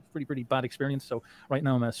painful, pretty bad experience. So right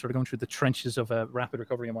now I'm sort of going through the trenches of rapid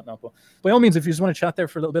recovery and whatnot. But by all means, if you just want to chat there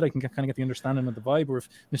for a little bit, I can kind of get the understanding of the vibe. Or if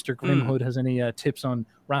Mr. Grimhood has any tips on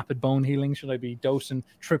rapid bone healing, should I be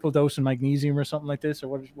triple dosing magnesium or something like this,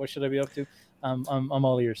 or what should I be up to? I'm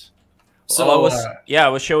all ears. So I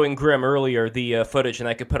was showing Grim earlier the footage, and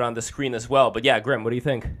I could put on the screen as well. But yeah, Grim, what do you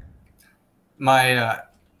think? My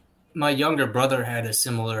younger brother had a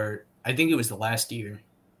similar. I think it was the last year,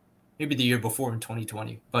 maybe the year before in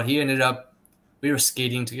 2020. But we were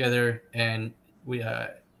skating together, and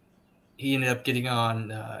he ended up getting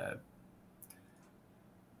on.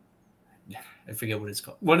 I forget what it's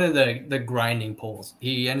called. One of the grinding poles.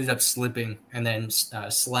 He ended up slipping and then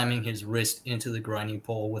slamming his wrist into the grinding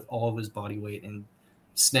pole with all of his body weight and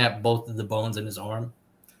snapped both of the bones in his arm.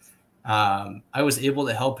 I was able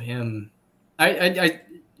to help him.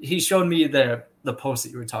 He showed me the post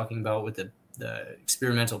that you were talking about with the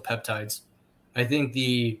experimental peptides. I think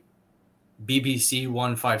the BBC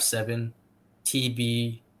 157,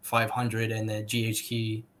 TB 500, and the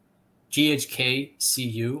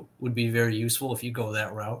GHK-Cu would be very useful if you go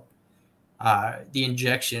that route. The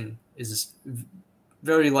injection is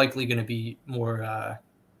very likely going to be more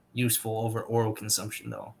useful over oral consumption,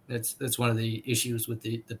 though. That's one of the issues with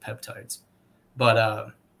the peptides.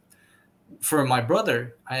 But for my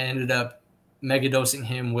brother, I ended up megadosing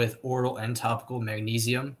him with oral and topical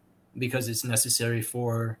magnesium because it's necessary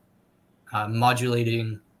for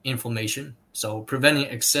modulating inflammation, so preventing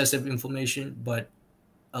excessive inflammation, but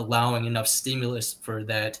allowing enough stimulus for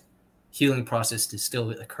that healing process to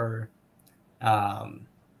still occur. And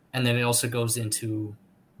then it also goes into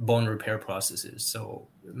bone repair processes, so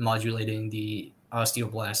modulating the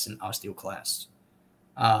osteoblasts and osteoclasts.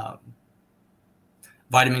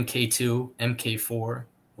 Vitamin K2, MK4,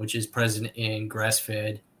 which is present in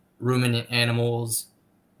grass-fed ruminant animals,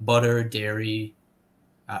 butter, dairy,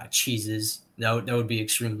 cheeses. That would be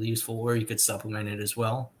extremely useful, or you could supplement it as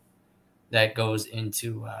well. That goes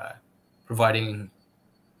into providing.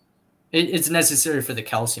 It's necessary for the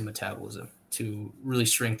calcium metabolism to really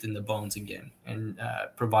strengthen the bones again and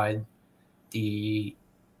provide the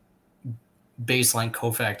baseline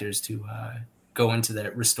cofactors to go into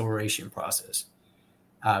that restoration process.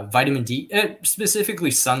 Vitamin D,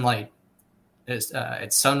 specifically sunlight,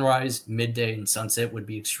 at sunrise, midday, and sunset would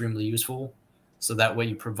be extremely useful. So that way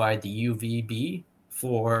you provide the UVB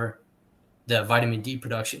for the vitamin D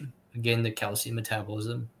production, again, the calcium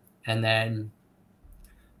metabolism, and then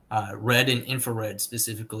red and infrared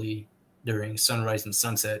specifically during sunrise and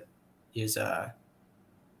sunset is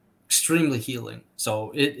extremely healing.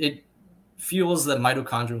 So it fuels the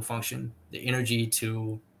mitochondrial function, the energy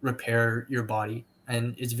to repair your body,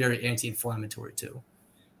 and it's very anti-inflammatory too.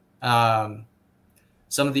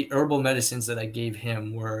 Some of the herbal medicines that I gave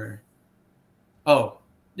him were,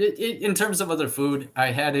 in terms of other food, I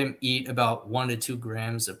had him eat about 1 to 2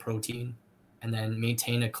 grams of protein and then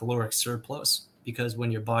maintain a caloric surplus, because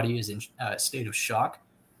when your body is in a state of shock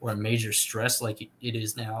or a major stress like it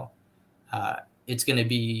is now, it's going to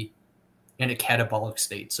be in a catabolic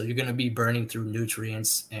state. So you're going to be burning through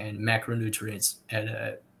nutrients and macronutrients at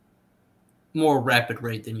a more rapid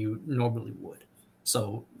rate than you normally would.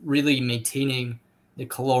 So really maintaining the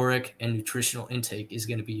caloric and nutritional intake is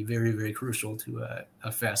going to be very, very crucial to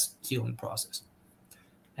a fast healing process.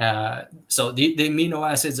 So the amino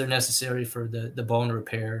acids are necessary for the bone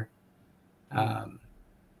repair.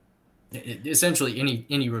 Essentially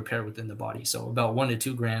any repair within the body. So about 1 to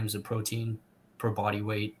 2 grams of protein per body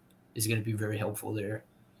weight is going to be very helpful there.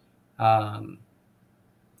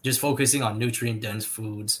 Just focusing on nutrient dense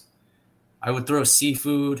foods. I would throw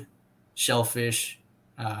seafood, shellfish,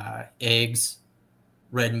 eggs,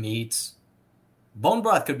 red meats. Bone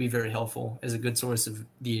broth could be very helpful as a good source of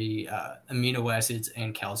the amino acids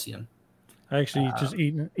and calcium. I actually just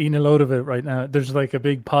eating a load of it right now. There's like a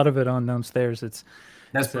big pot of it on downstairs. It's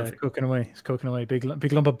cooking away. It's cooking away. Big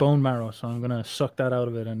lump of bone marrow. So I'm gonna suck that out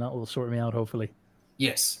of it, and that will sort me out hopefully.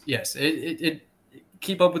 Yes. It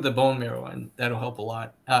keep up with the bone marrow, and that'll help a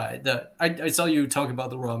lot. I saw you talk about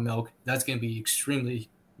the raw milk. That's gonna be extremely,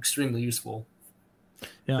 extremely useful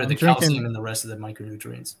for the calcium and the rest of the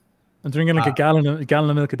micronutrients. I'm drinking like a gallon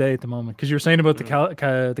of milk a day at the moment, because you were saying about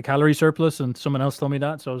the calorie surplus, and someone else told me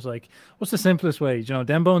that. So I was like, what's the simplest way? You know,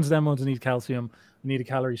 them bones need calcium. We need a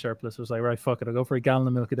calorie surplus. I was like, right, fuck it. I'll go for a gallon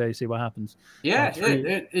of milk a day, see what happens. Yeah,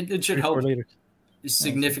 it should help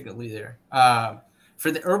significantly there. For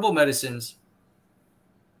the herbal medicines,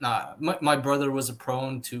 my brother was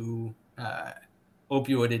prone to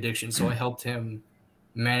opioid addiction, so I helped him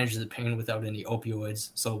manage the pain without any opioids.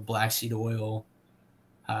 So black seed oil.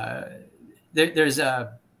 There's an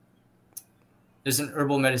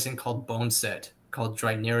herbal medicine called Bone Set, called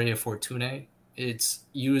Drineria fortunae. It's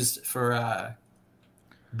used for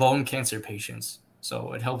bone cancer patients,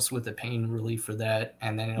 so it helps with the pain relief for that,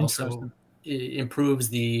 and then it improves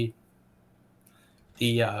the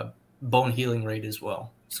bone healing rate as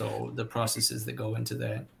well. So the processes that go into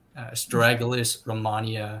that, astragalus,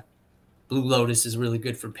 Rehmannia, blue lotus is really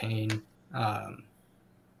good for pain.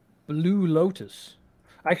 Blue lotus.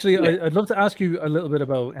 Actually, yeah. I'd love to ask you a little bit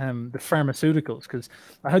about the pharmaceuticals, because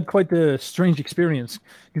I had quite the strange experience.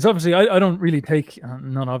 Because obviously, I don't really take,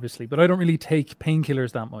 not obviously, but I don't really take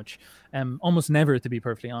painkillers that much. Almost never, to be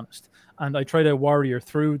perfectly honest. And I try to warrior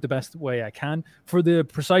through the best way I can, for the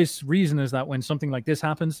precise reason is that when something like this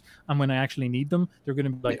happens and when I actually need them, they're going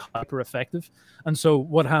to be like hyper effective. And so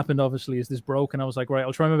what happened, obviously, is this broke, and I was like, right,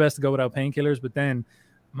 I'll try my best to go without painkillers, but then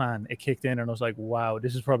man, it kicked in, and I was like, wow,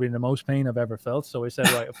 this is probably the most pain I've ever felt. So I said,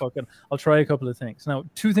 right, fucking, I'll try a couple of things. Now,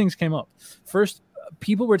 2 things came up. First,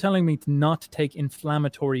 people were telling me to not take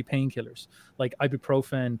inflammatory painkillers like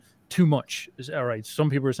ibuprofen too much. All right, some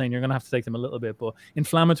people are saying you're going to have to take them a little bit, but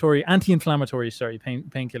anti-inflammatory,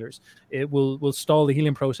 painkillers, it will stall the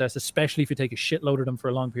healing process, especially if you take a shitload of them for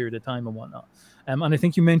a long period of time and whatnot. And I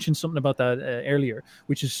think you mentioned something about that earlier,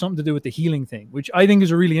 which is something to do with the healing thing, which I think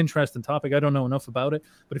is a really interesting topic. I don't know enough about it,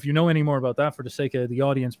 but if you know any more about that, for the sake of the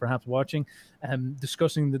audience perhaps watching,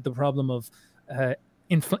 discussing the problem of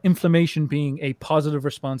inflammation being a positive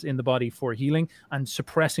response in the body for healing, and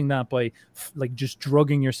suppressing that by like just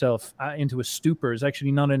drugging yourself into a stupor is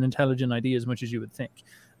actually not an intelligent idea as much as you would think.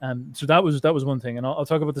 So that was one thing, and I'll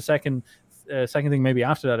talk about the second thing maybe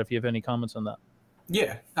after that, if you have any comments on that.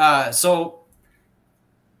 Yeah. So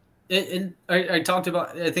I talked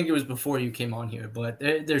about, I think it was before you came on here, but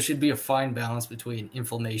there should be a fine balance between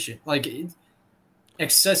inflammation, like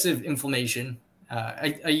excessive inflammation.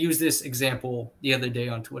 I used this example the other day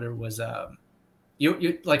on Twitter, was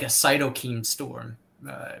you like a cytokine storm.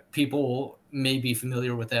 People may be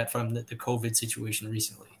familiar with that from the COVID situation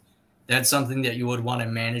recently. That's something that you would want to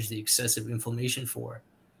manage the excessive inflammation for,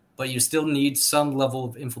 but you still need some level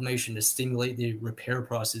of inflammation to stimulate the repair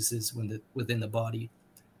processes within the body.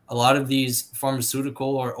 A lot of these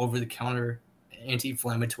pharmaceutical or over-the-counter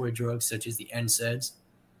anti-inflammatory drugs, such as the NSAIDs,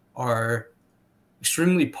 are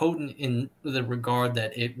extremely potent in the regard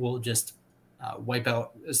that it will just wipe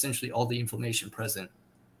out essentially all the inflammation present,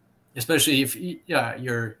 especially if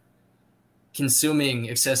you're consuming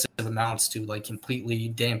excessive amounts to like completely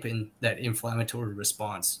dampen that inflammatory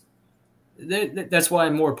response. That's why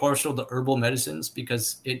I'm more partial to herbal medicines,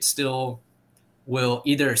 because it still will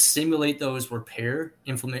either simulate those repair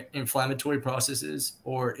inflammatory processes,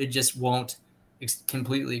 or it just won't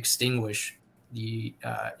completely extinguish the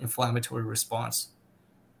inflammatory response.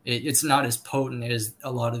 It's not as potent as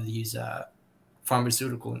a lot of these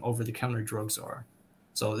pharmaceutical and over-the-counter drugs are.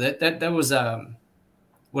 So that was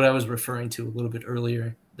what I was referring to a little bit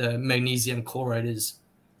earlier. The magnesium chloride is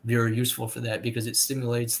very useful for that because it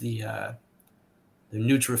stimulates the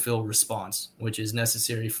neutrophil response, which is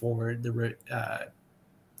necessary for the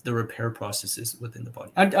repair processes within the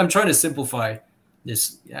body. I'm trying to simplify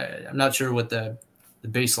this. I'm not sure what the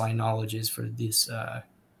baseline knowledge is for this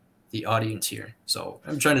the audience here, so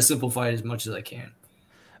I'm trying to simplify it as much as I can.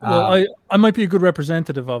 Well, I might be a good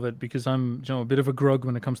representative of it because I'm a bit of a grug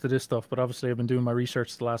when it comes to this stuff, but obviously I've been doing my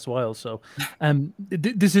research the last while. So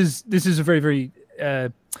this is a very, very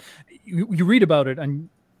you read about it and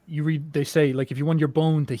they say, like, if you want your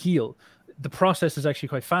bone to heal, the process is actually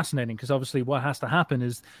quite fascinating, because obviously what has to happen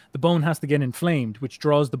is the bone has to get inflamed, which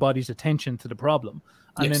draws the body's attention to the problem.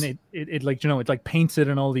 And then it like, it like paints it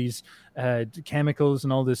in all these chemicals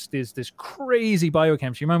and all this crazy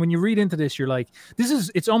biochemistry. Man, when you read into this, you're like,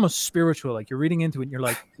 it's almost spiritual. Like, you're reading into it and you're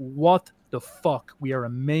like, what the fuck? We are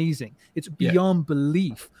amazing. It's beyond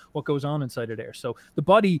belief what goes on inside of there. So the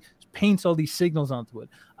body paints all these signals onto it,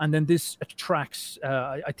 and then this attracts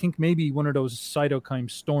I think maybe one of those cytokine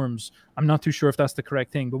storms. I'm not too sure if that's the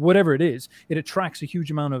correct thing, but whatever it is, it attracts a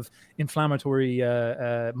huge amount of inflammatory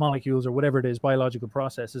molecules or whatever it is, biological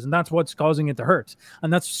processes, and that's what's causing it to hurt.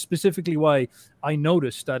 And that's specifically why I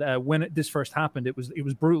noticed that when this first happened, it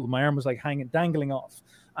was brutal. My arm was like dangling off,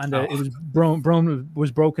 and it was bone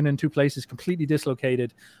was broken in two places, completely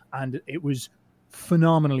dislocated, and it was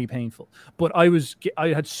phenomenally painful. But I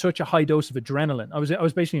had such a high dose of adrenaline. I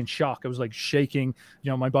was basically in shock. I was like shaking,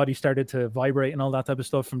 my body started to vibrate and all that type of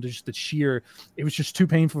stuff from just the sheer, it was just too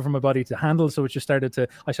painful for my body to handle. So it just I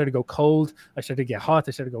started to go cold, I started to get hot,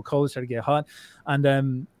 I started to go cold, I started to get hot,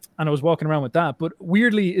 and I was walking around with that. But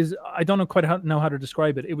weirdly, I don't know quite know how to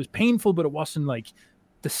describe it. It was painful, but it wasn't like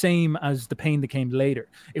the same as the pain that came later.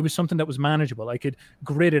 It was something that was manageable. I could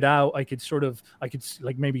grit it out. I could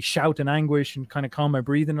like maybe shout in anguish and kind of calm my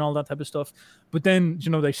breathing and all that type of stuff. But then,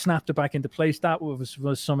 they snapped it back into place. That was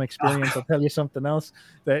some experience. I'll tell you something else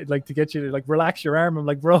that, like, to get you to like relax your arm. I'm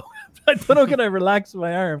like, bro, I don't know, can I relax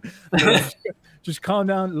my arm? Just calm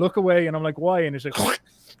down, look away. And I'm like, why? And it's like,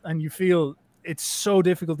 and you feel, it's so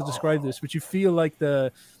difficult to describe this, but you feel like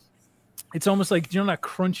it's almost like, that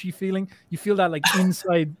crunchy feeling? You feel that like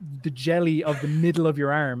inside the jelly of the middle of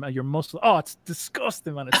your arm, your muscle. Oh, it's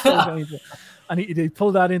disgusting, man. It's so painful. And they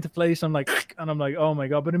pull that into place. I'm like, oh my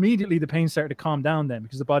God. But immediately the pain started to calm down then,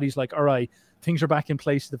 because the body's like, all right, things are back in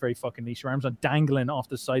place at the very fucking least. Your arms are dangling off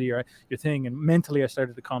the side of your thing. And mentally I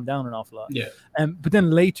started to calm down an awful lot. Yeah. But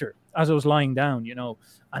then later, as I was lying down,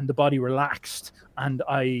 and the body relaxed, and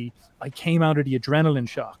I came out of the adrenaline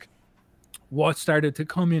shock, what started to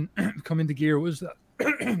come into gear was that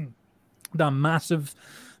that massive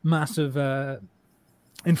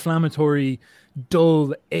inflammatory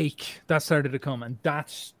dull ache that started to come, and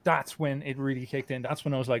that's when it really kicked in. That's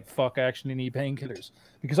when I was like, fuck, I actually need painkillers,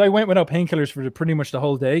 because I went without painkillers for pretty much the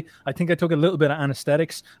whole day. I think I took a little bit of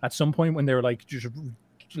anesthetics at some point when they were like just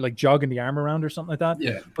like jogging the arm around or something like that.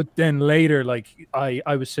 Yeah. But then later, like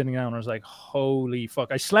I was sitting down and I was like, holy fuck.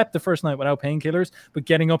 I slept the first night without painkillers, but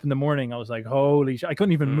getting up in the morning, I was like, holy shit. I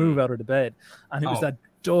couldn't even move out of the bed. And it was that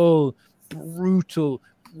dull, brutal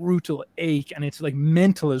ache. And it's like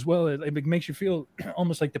mental as well. It makes you feel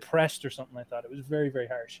almost like depressed or something like that. It was very, very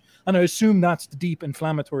harsh. And I assume that's the deep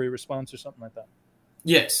inflammatory response or something like that.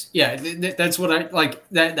 Yes. Yeah. That's what I like.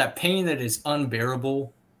 That pain that is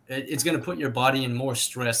unbearable, it's going to put your body in more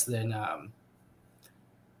stress than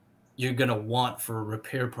you're going to want for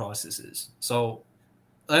repair processes. So,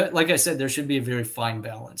 like I said, there should be a very fine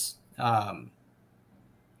balance. As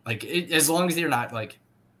long as you're not like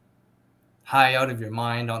high out of your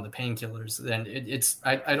mind on the painkillers, then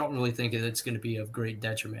I don't really think it's going to be of great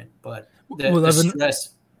detriment. But the stress,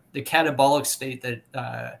 the catabolic state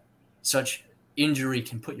that such injury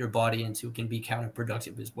can put your body into can be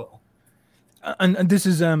counterproductive as well. And this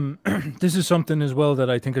is this is something as well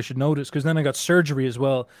that I think I should notice, because then I got surgery as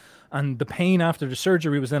well, and the pain after the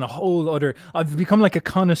surgery was then a whole other. I've become like a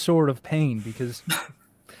connoisseur of pain, because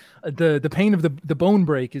the pain of the bone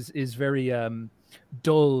break is very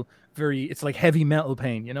dull, it's like heavy metal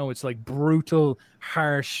pain, you know. It's like brutal,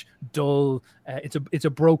 harsh, dull. It's a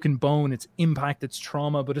broken bone. It's impact. It's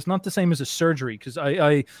trauma, but it's not the same as a surgery, because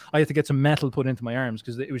I had to get some metal put into my arms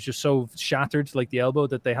because it was just so shattered, like the elbow,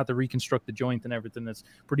 that they had to reconstruct the joint and everything. It's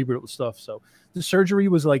pretty brutal stuff. So the surgery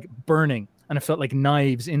was like burning, and it felt like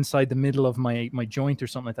knives inside the middle of my joint or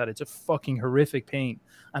something like that. It's a fucking horrific pain,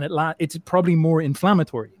 and it's probably more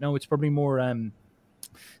inflammatory. You know, it's probably more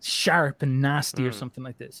sharp and nasty or something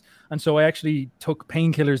like this. And so I actually took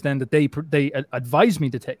painkillers then that they advised me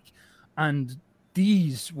to take, and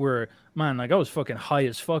these were, man, like I was fucking high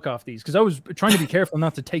as fuck off these, because I was trying to be careful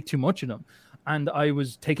not to take too much of them. And I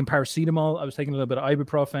was taking paracetamol, I was taking a little bit of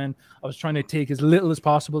ibuprofen, I was trying to take as little as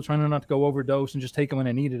possible, trying not to go overdose, and just take it when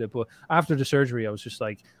I needed it. But after the surgery, I was just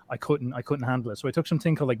like, I couldn't handle it. So I took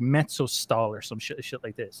something called like Metsostal or some shit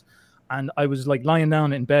like this. And I was like lying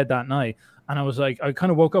down in bed that night, and I was like, I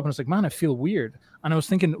kind of woke up and I was like, man, I feel weird. And I was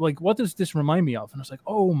thinking, like, what does this remind me of? And I was like,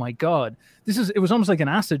 oh my God, it was almost like an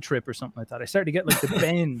acid trip or something like that. I started to get like the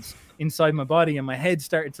bends inside my body, and my head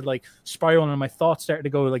started to like spiral, and my thoughts started to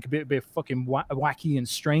go like a bit fucking wacky and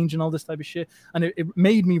strange and all this type of shit. And it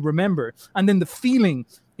made me remember. And then the feeling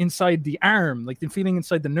inside the arm, like the feeling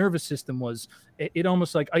inside the nervous system was, it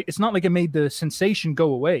almost like, it's not like it made the sensation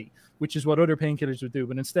go away, which is what other painkillers would do.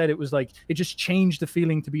 But instead it was like, it just changed the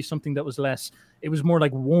feeling to be something that was less, it was more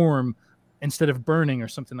like warm instead of burning or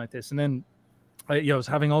something like this. And then I was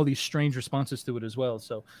having all these strange responses to it as well.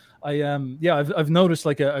 So I've noticed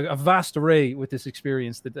like a vast array with this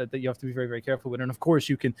experience that you have to be very, very careful with. And of course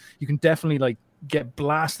you can definitely like get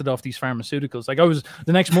blasted off these pharmaceuticals. Like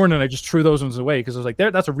the next morning I just threw those ones away, because I was like,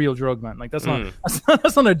 that's a real drug, man. Like that's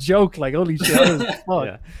not a joke. Like, holy shit,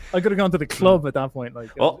 yeah. I could have gone to the club at that point. Like,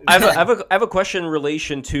 well, I have a question in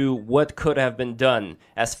relation to what could have been done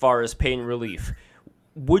as far as pain relief.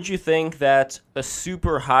 Would you think that a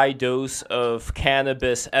super high dose of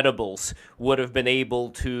cannabis edibles would have been able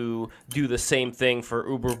to do the same thing for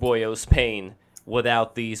Uber Boyo's pain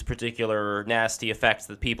without these particular nasty effects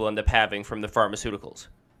that people end up having from the pharmaceuticals?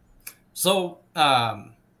 So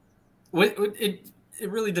it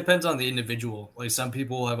really depends on the individual. Like, some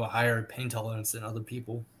people have a higher pain tolerance than other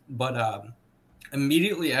people. But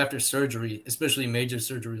immediately after surgery, especially major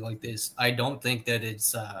surgery like this, I don't think that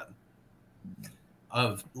it's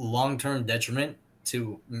of long-term detriment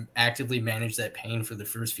to actively manage that pain for the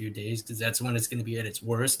first few days, because that's when it's going to be at its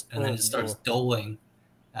worst, and then it starts dulling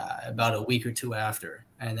about a week or two after,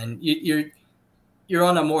 and then you're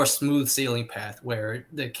on a more smooth sailing path where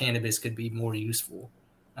the cannabis could be more useful.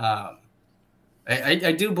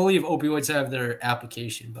 I do believe opioids have their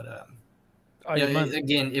application, but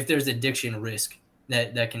again, if there's addiction risk,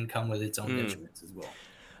 that can come with its own detriments as well.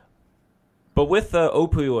 But with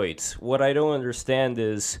opioids, what I don't understand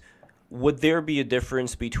is, would there be a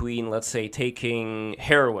difference between, let's say, taking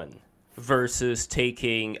heroin versus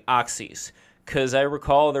taking oxys? Because I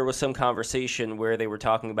recall there was some conversation where they were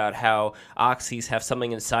talking about how oxys have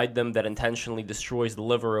something inside them that intentionally destroys the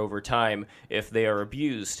liver over time if they are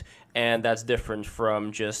abused. And that's different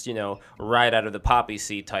from just, right out of the poppy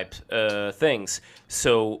seed type things.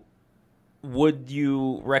 So would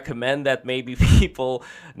you recommend that maybe people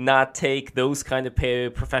not take those kind of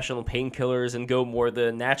professional painkillers and go more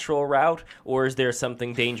the natural route? Or is there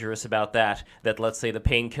something dangerous about that let's say the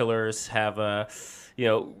painkillers have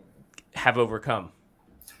overcome?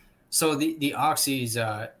 So the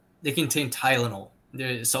oxys, they contain Tylenol.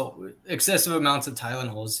 So excessive amounts of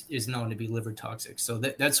Tylenol is known to be liver toxic. So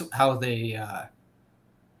that's how they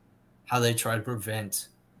try to prevent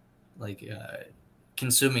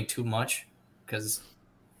consuming too much, because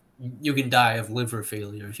you can die of liver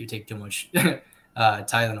failure if you take too much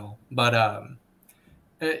Tylenol. But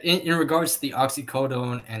in regards to the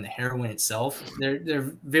oxycodone and the heroin itself,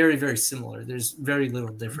 they're very, very similar. There's very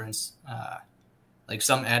little difference. Like,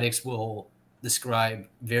 some addicts will describe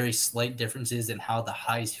very slight differences in how the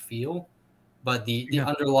highs feel, but the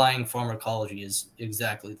underlying pharmacology is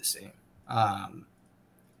exactly the same.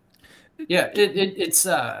 It's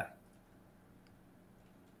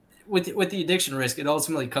with the addiction risk, it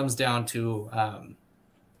ultimately comes down to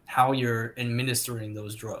how you're administering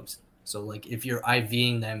those drugs. So, like, if you're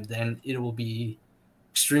IVing them, then it will be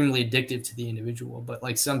extremely addictive to the individual. But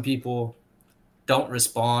like, some people don't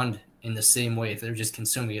respond in the same way if they're just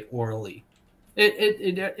consuming it orally.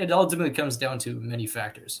 It ultimately comes down to many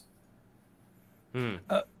factors.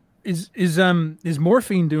 Is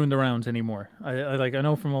morphine doing the rounds anymore? I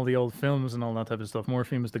know from all the old films and all that type of stuff,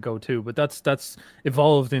 morphine was the go-to, but that's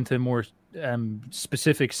evolved into more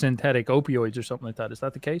specific synthetic opioids or something like that. Is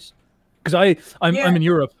that the case? Because I'm in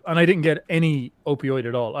Europe and I didn't get any opioid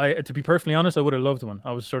at all. To be perfectly honest, I would have loved one.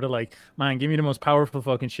 I was sort of like, man, give me the most powerful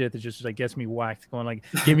fucking shit that just like gets me whacked. Going like,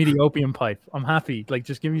 give me the opium pipe. I'm happy. Like,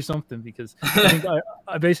 just give me something, because I think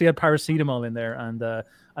I basically had paracetamol in there, and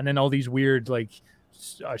then all these weird like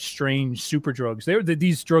strange super drugs.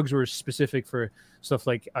 These drugs were specific for stuff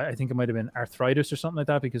like, I think it might have been arthritis or something like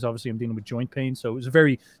that, because obviously I'm dealing with joint pain. So it was a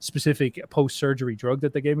very specific post-surgery drug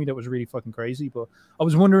that they gave me that was really fucking crazy. But I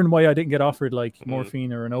was wondering why I didn't get offered like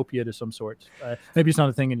morphine or an opiate of some sort. Maybe it's not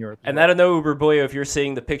a thing in Europe. And I don't know, Uber Boyo, if you're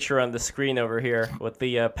seeing the picture on the screen over here with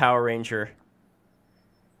the Power Ranger.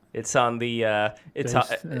 It's on the it's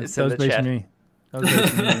in the chat. Me. That was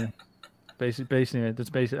basically me.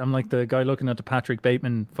 Basically, I'm like the guy looking at the Patrick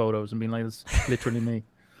Bateman photos and being like, "That's literally me."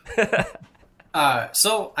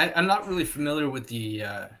 So I'm not really familiar with the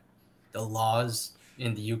laws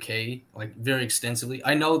in the UK like very extensively.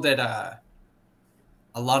 I know that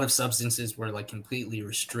a lot of substances were like completely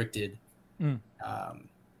restricted, and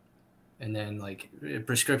then like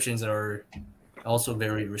prescriptions are also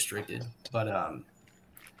very restricted. But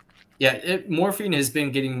morphine has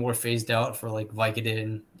been getting more phased out for like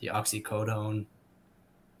Vicodin, the oxycodone,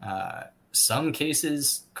 some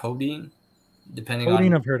cases codeine, depending on.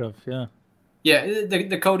 Codeine I've heard of, yeah. Yeah,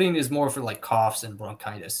 the codeine is more for like coughs and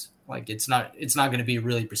bronchitis. Like it's not going to be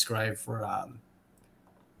really prescribed for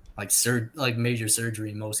like major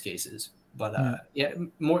surgery in most cases. But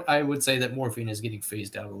I would say that morphine is getting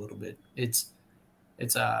phased out a little bit. It's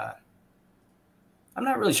I'm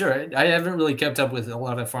not really sure. I haven't really kept up with a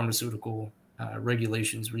lot of pharmaceutical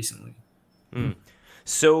regulations recently.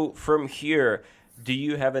 So from here, do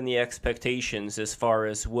you have any expectations as far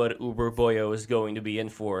as what Uber Boyo is going to be in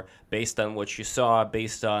for, based on what you saw,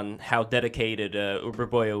 based on how dedicated Uber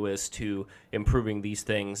Boyo is to improving these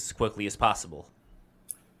things as quickly as possible?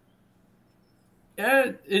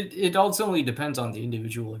 Yeah, it ultimately depends on the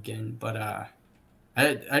individual again, but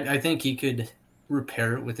I think he could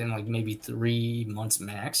repair it within like maybe 3 months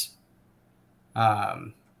max.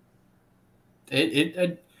 I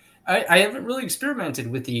haven't really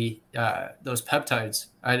experimented with the those peptides.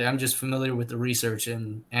 I'm just familiar with the research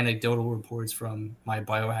and anecdotal reports from my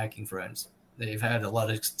biohacking friends. They've had a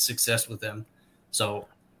lot of success with them. So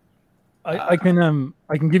I can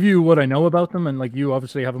give you what I know about them, and like you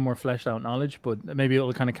obviously have a more fleshed out knowledge, but maybe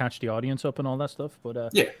it'll kind of catch the audience up and all that stuff.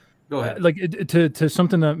 But yeah. Go ahead. Like to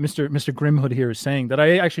something that Mr. Grimhood here is saying that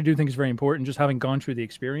I actually do think is very important, just having gone through the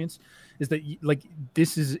experience, is that like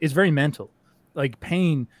this is very mental. Like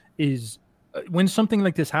pain is when something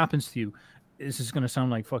like this happens to you. This is going to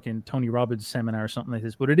sound like fucking Tony Robbins seminar or something like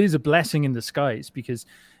this, but it is a blessing in disguise, because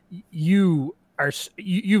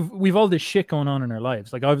we've all this shit going on in our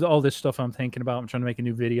lives. Like I've all this stuff I'm thinking about. I'm trying to make a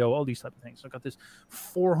new video, all these type of things. So I've got this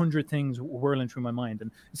 400 things whirling through my mind. And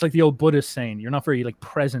it's like the old Buddhist saying, you're not very like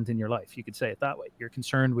present in your life. You could say it that way. You're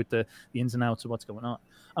concerned with the ins and outs of what's going on.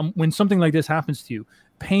 When something like this happens to you,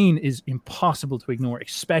 pain is impossible to ignore,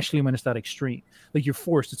 especially when it's that extreme. Like you're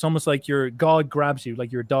forced. It's almost like your God grabs you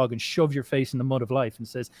like you're a dog and shoves your face in the mud of life and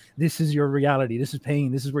says, this is your reality. This is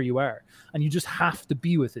pain. This is where you are. And you just have to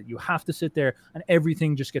be with it. You have to sit there, and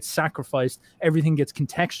everything just gets sacrificed. Everything gets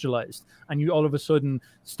contextualized. And you all of a sudden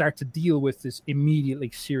start to deal with this immediately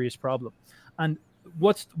serious problem. And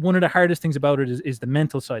what's one of the hardest things about it is the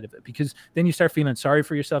mental side of it, because then you start feeling sorry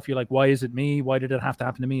for yourself. You're like, why is it me? Why did it have to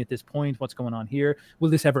happen to me at this point? What's going on here? Will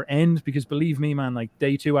this ever end? Because believe me, man, like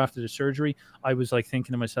day 2 after the surgery, I was like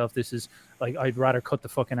thinking to myself, this is like, I'd rather cut the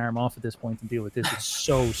fucking arm off at this point and deal with this. It's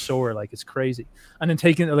so sore, like it's crazy. And then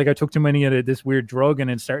I took too many of this weird drug,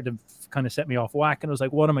 and it started to kind of set me off whack. And I was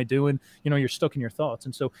like, what am I doing? You're stuck in your thoughts.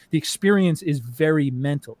 And so the experience is very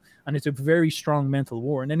mental, and it's a very strong mental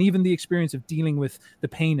war. And then even the experience of dealing with the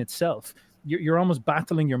pain itself, you're almost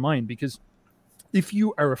battling your mind, because if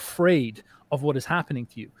you are afraid of what is happening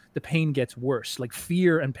to you, the pain gets worse. Like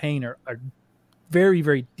fear and pain are very,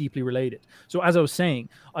 very deeply related. So as I was saying,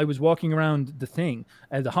 I was walking around the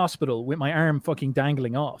hospital with my arm fucking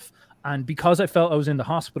dangling off. And because I felt I was in the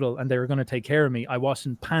hospital and they were going to take care of me, I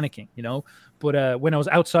wasn't panicking, But when I was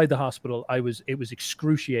outside the hospital, it was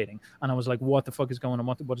excruciating, and I was like, "What the fuck is going on?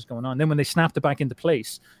 What is going on?" Then when they snapped it back into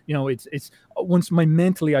place, it's once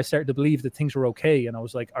mentally I started to believe that things were okay, and I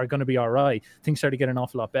was like, "Are going to be all right." Things started to get an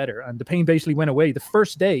awful lot better, and the pain basically went away. The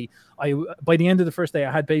first day, by the end of the first day,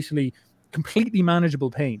 I had basically completely manageable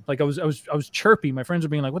pain. Like I was chirpy. My friends were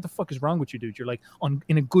being like, "What the fuck is wrong with you, dude? You're like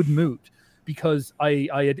in a good mood." because I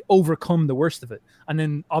had overcome the worst of it. And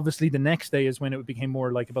then obviously the next day is when it became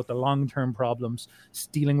more like about the long-term problems,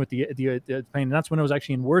 dealing with the pain. And that's when I was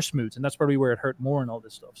actually in worse moods. And that's probably where it hurt more and all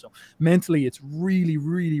this stuff. So mentally, it's really,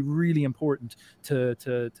 really, really important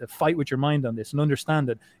to fight with your mind on this and understand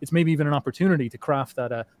that it's maybe even an opportunity to craft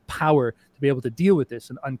that power to be able to deal with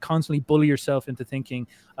this and constantly bully yourself into thinking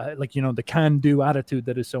like, you know, the can-do attitude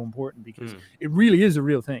that is so important, because it really is a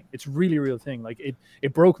real thing. It's really a real thing. Like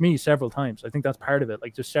it broke me several times. I think that's part of it.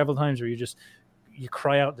 Like just several times where you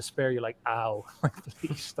cry out in despair. You're like, ow, like,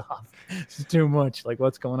 please stop. It's too much. Like,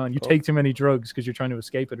 what's going on? You take too many drugs because you're trying to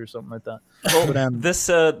escape it or something like that. Well, but,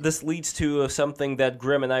 this leads to something that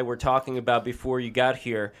Grim and I were talking about before you got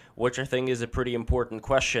here, which I think is a pretty important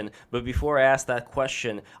question. But before I ask that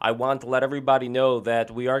question, I want to let everybody know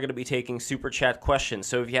that we are going to be taking Super Chat questions.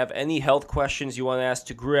 So if you have any health questions you want to ask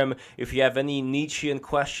to Grim, if you have any Nietzschean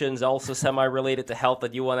questions, also semi-related to health,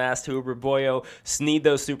 that you want to ask to Uber Boyo, sneed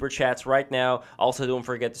those Super Chats right now. Also, don't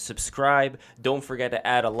forget to subscribe. Don't forget to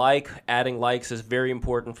add a like. Adding likes is very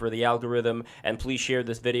important for the algorithm. And please share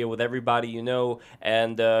this video with everybody you know.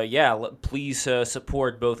 And please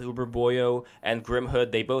support both Uber Boyo and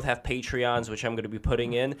Grimhood. They both have Patreons, which I'm going to be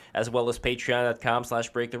putting in, as well as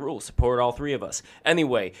patreon.com/breaktherules. Support all three of us.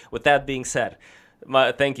 Anyway, with that being said,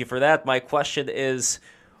 thank you for that. My question is,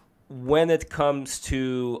 when it comes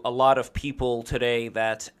to a lot of people today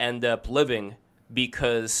that end up living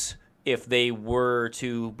because if they were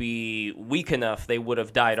to be weak enough, they would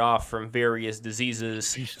have died off from various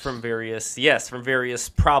diseases, from various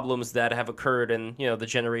problems that have occurred in, you know, the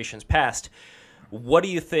generations past. What do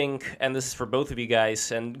you think, and this is for both of you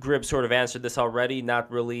guys, and Grib sort of answered this already, not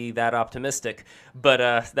really that optimistic,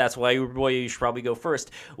 but that's why, boy, you should probably go first.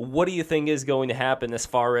 What do you think is going to happen as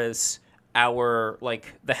far as our,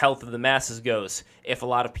 like, the health of the masses goes, if a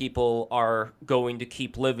lot of people are going to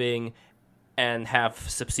keep living and have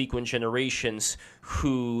subsequent generations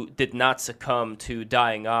who did not succumb to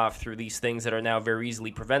dying off through these things that are now very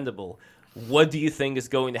easily preventable? What do you think is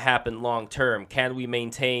going to happen long term? Can we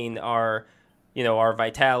maintain our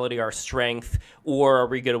vitality, our strength, or are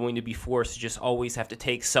we going to be forced to just always have to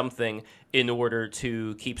take something in order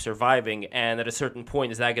to keep surviving? And at a certain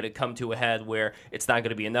point, is that going to come to a head where it's not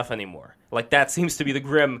going to be enough anymore? Like, that seems to be the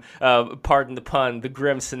grim, pardon the pun, the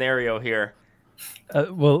grim scenario here.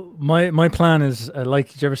 Well, my plan is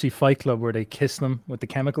like, did you ever see Fight Club where they kiss them with the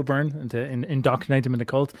chemical burn and to indoctrinate them in the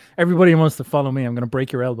cult? Everybody who wants to follow me, I'm going to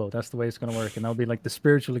break your elbow. That's the way it's going to work, and that'll be like the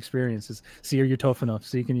spiritual experiences. See, are you tough enough?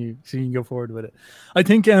 See, you can go forward with it. I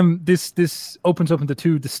think this opens up into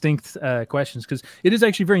two distinct questions, because it is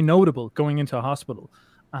actually very notable going into a hospital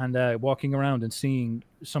and walking around and seeing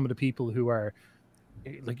some of the people who are,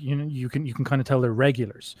 like, you know, you can kind of tell they're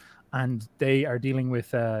regulars. And they are dealing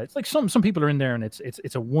with it's like some people are in there, and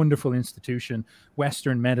it's a wonderful institution.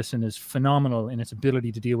 Western medicine is phenomenal in its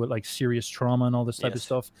ability to deal with like serious trauma and all this type of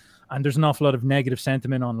stuff. And there's an awful lot of negative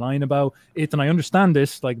sentiment online about it, and I understand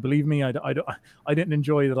this. Like, believe me, I didn't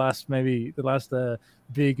enjoy the last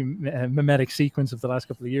big mimetic sequence of the last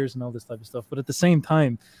couple of years and all this type of stuff. But at the same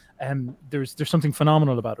time, there's something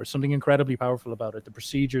phenomenal about it, something incredibly powerful about it. The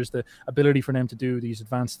procedures, the ability for them to do these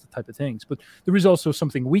advanced type of things. But there is also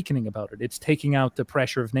something weakening about it. It's taking out the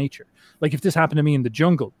pressure of nature. Like, if this happened to me in the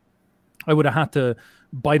jungle, I would have had to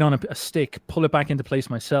bite on a stick, pull it back into place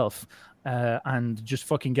myself, and just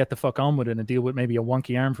fucking get the fuck on with it and deal with maybe a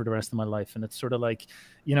wonky arm for the rest of my life. And it's sort of like,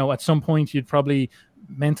 you know, at some point you'd probably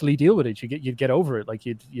mentally deal with it. You'd get over it. Like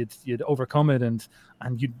you'd overcome it, and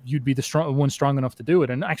you'd be the strong enough to do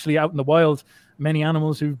it. And actually, out in the wild, many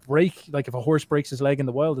animals who break, like if a horse breaks his leg in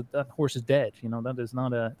the wild, that horse is dead. You know, that is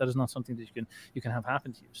not something that you can have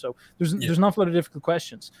happen to you. So there's an awful lot of difficult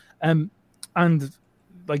questions. And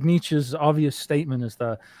like Nietzsche's obvious statement is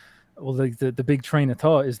that, well, the big train of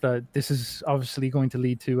thought is that this is obviously going to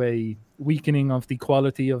lead to a weakening of the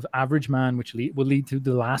quality of average man, which will lead to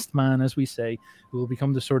the last man, as we say, who will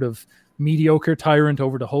become the sort of mediocre tyrant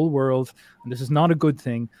over the whole world. And this is not a good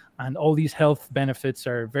thing. And all these health benefits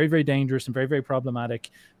are very, very dangerous and very, very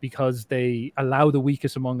problematic, because they allow the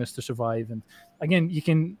weakest among us to survive. And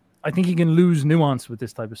again, I think you can lose nuance with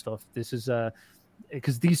this type of stuff. This is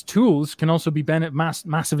because these tools can also be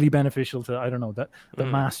massively beneficial to, I don't know, the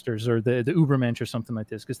masters or the Ubermensch or something like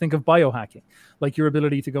this. Because think of biohacking, like your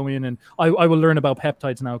ability to go in and I will learn about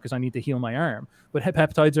peptides now because I need to heal my arm. But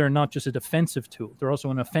peptides are not just a defensive tool; they're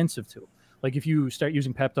also an offensive tool. Like if you start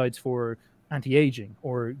using peptides for anti-aging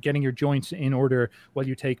or getting your joints in order while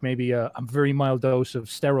you take maybe a very mild dose of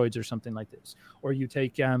steroids or something like this, or you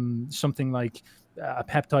take something like a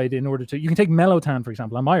peptide in order to. You can take Mellotan, for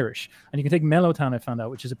example. I'm Irish, and you can take Mellotan. I found out,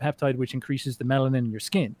 which is a peptide which increases the melanin in your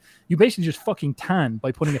skin. You basically just fucking tan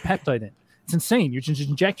by putting a peptide in. It's insane. You just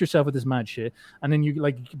inject yourself with this mad shit, and then you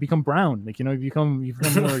like become brown. Like, you know, you become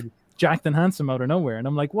more jacked and handsome out of nowhere. And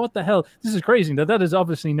I'm like, what the hell? This is crazy. That is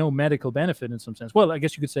obviously no medical benefit in some sense. Well, I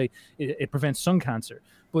guess you could say it prevents sun cancer,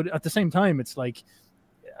 but at the same time, it's like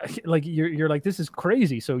you're like, this is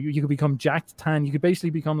crazy. So you could become jacked, tan. You could basically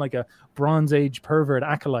become like a Bronze Age pervert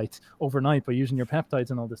acolyte overnight by using your peptides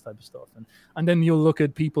and all this type of stuff. And then you'll look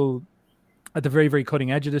at people at the very, very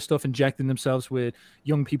cutting edge of this stuff, injecting themselves with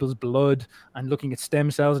young people's blood and looking at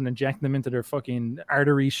stem cells and injecting them into their fucking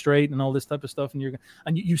arteries straight and all this type of stuff.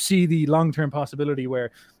 And you see the long-term possibility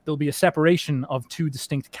where there'll be a separation of two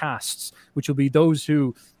distinct castes, which will be those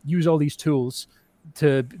who use all these tools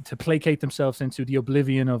to placate themselves into the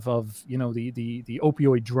oblivion of you know, the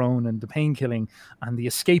opioid drone and the pain killing and the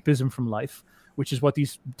escapism from life, which is what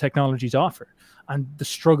these technologies offer. And the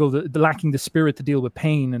struggle, the lacking the spirit to deal with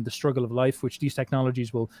pain and the struggle of life, which these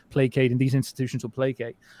technologies will placate and these institutions will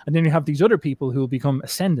placate. And then you have these other people who will become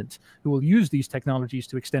ascendant, who will use these technologies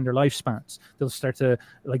to extend their lifespans. They'll start to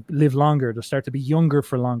like live longer. They'll start to be younger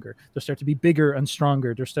for longer. They'll start to be bigger and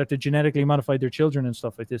stronger. They'll start to genetically modify their children and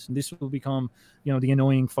stuff like this. And this will become, you know, the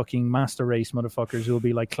annoying fucking master race motherfuckers who will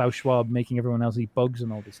be like Klaus Schwab making everyone else eat bugs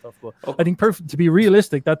and all this stuff. But I think to be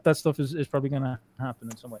realistic, that stuff is probably going to happen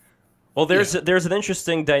in some way. Well, there's an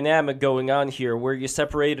interesting dynamic going on here where you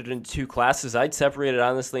separate it into two classes. I'd separate it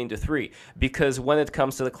honestly into three, because when it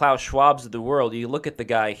comes to the Klaus Schwabs of the world, you look at the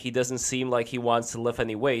guy, he doesn't seem like he wants to lift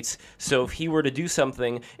any weights. So if he were to do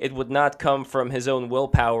something, it would not come from his own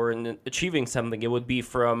willpower and achieving something. It would be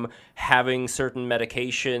from having certain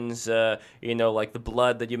medications, you know, like the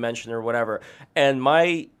blood that you mentioned or whatever. And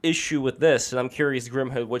my issue with this, and I'm curious,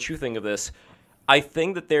 Grimhood, what you think of this, I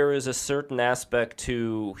think that there is a certain aspect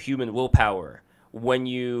to human willpower when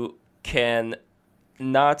you can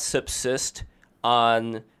not subsist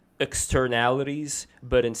on externalities,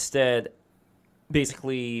 but instead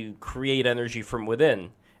basically create energy from within.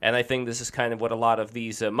 And I think this is kind of what a lot of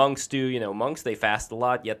these monks do. You know, monks, they fast a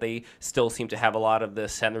lot, yet they still seem to have a lot of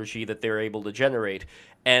this energy that they're able to generate.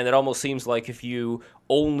 And it almost seems like if you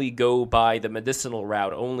only go by the medicinal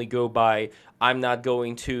route, only go by, I'm not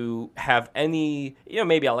going to have any, you know,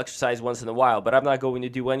 maybe I'll exercise once in a while, but I'm not going to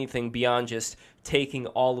do anything beyond just taking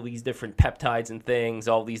all of these different peptides and things,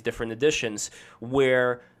 all these different additions,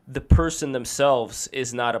 where the person themselves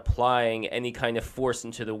is not applying any kind of force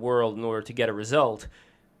into the world in order to get a result.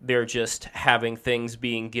 They're just having things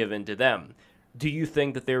being given to them. Do you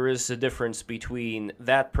think that there is a difference between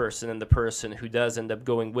that person and the person who does end up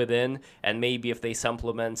going within, and maybe if they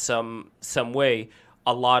supplement some way,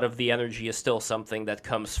 a lot of the energy is still something that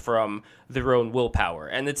comes from their own willpower?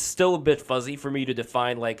 And it's still a bit fuzzy for me to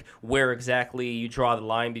define like where exactly you draw the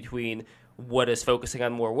line between what is focusing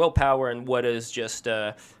on more willpower and what is just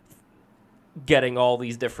getting all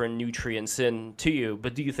these different nutrients into you.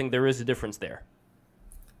 But do you think there is a difference there?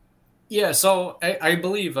 Yeah, so I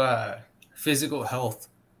believe physical health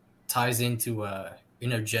ties into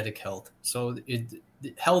energetic health. So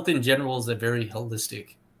health in general is a very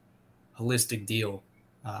holistic deal.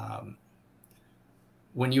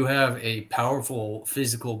 When you have a powerful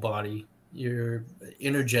physical body, your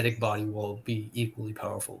energetic body will be equally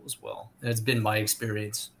powerful as well. That's been my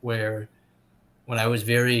experience, where when I was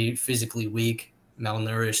very physically weak,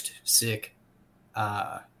 malnourished, sick,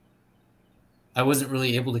 I wasn't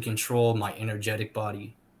really able to control my energetic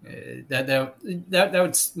body.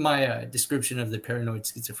 That's my description of the paranoid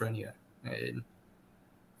schizophrenia in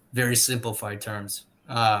very simplified terms.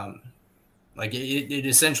 Like it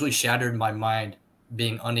essentially shattered my mind,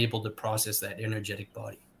 being unable to process that energetic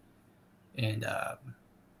body. And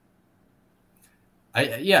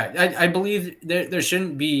I believe there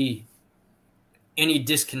shouldn't be any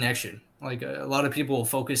disconnection. Like a lot of people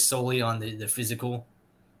focus solely on the physical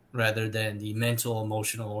rather than the mental,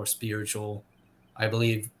 emotional, or spiritual. I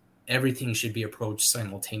believe everything should be approached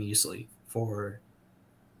simultaneously for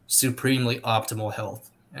supremely optimal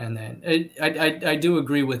health. And then I do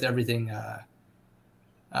agree with everything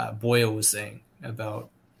Boyle was saying about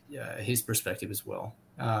his perspective as well.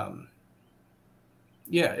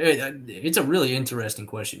 It's a really interesting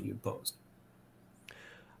question you posed.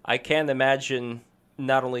 I can't imagine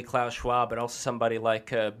not only Klaus Schwab, but also somebody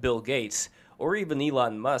like Bill Gates or even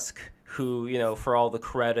Elon Musk, who, you know, for all the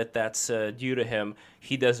credit that's due to him,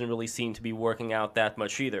 he doesn't really seem to be working out that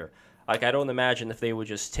much either. Like, I don't imagine if they would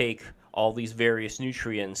just take all these various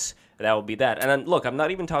nutrients, that would be that. And then, look, I'm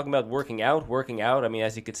not even talking about working out. I mean,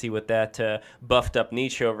 as you can see with that buffed up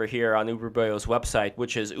Nietzsche over here on Uberboyo's website,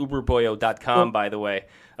 which is uberboyo.com, by the way.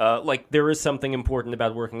 Like, there is something important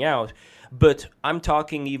about working out. But I'm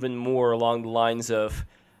talking even more along the lines of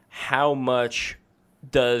how much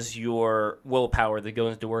does your willpower that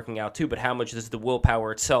goes into working out too, but how much does the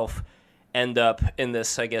willpower itself end up in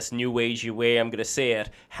this, I guess, new agey way I'm going to say it,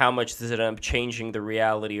 how much does it end up changing the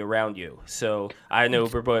reality around you? So I know,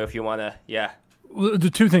 Uberboy, if you want to, yeah. Well, the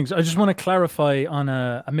two things. I just want to clarify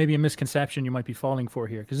on maybe a misconception you might be falling for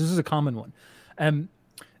here, because this is a common one.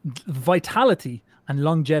 Vitality and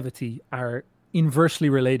longevity are inversely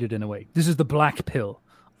related in a way. This is the black pill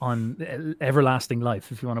on everlasting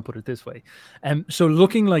life, if you want to put it this way. So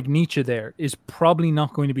looking like Nietzsche there is probably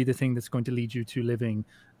not going to be the thing that's going to lead you to living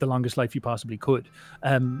the longest life you possibly could.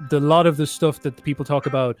 The lot of the stuff that people talk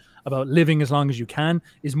about living as long as you can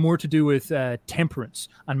is more to do with temperance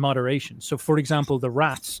and moderation. So for example, the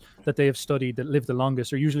rats that they have studied that live the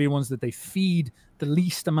longest are usually ones that they feed the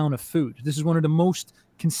least amount of food. This is one of the most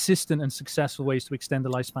consistent and successful ways to extend the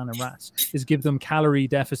lifespan of rats, is give them calorie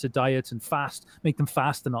deficit diets and make them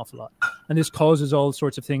fast an awful lot. And this causes all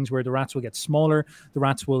sorts of things where the rats will get smaller. The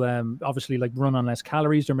rats will obviously like run on less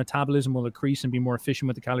calories. Their metabolism will increase and be more efficient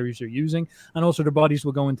with the calories they're using. And also their bodies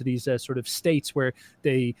will go into these sort of states where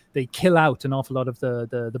they kill out an awful lot of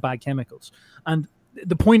the bad chemicals. And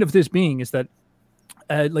the point of this being is that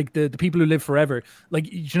like the people who live forever, like,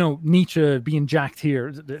 you know, Nietzsche being jacked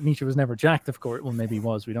here. Nietzsche was never jacked, of course. Well, maybe he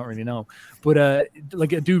was. We don't really know. But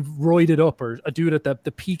like a dude roided up, or a dude at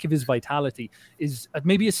the peak of his vitality, is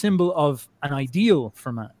maybe a symbol of an ideal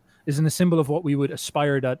for man. Isn't a symbol of what we would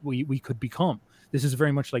aspire that we could become. This is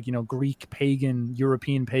very much like, you know, Greek pagan,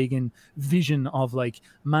 European pagan vision of like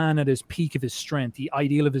man at his peak of his strength, the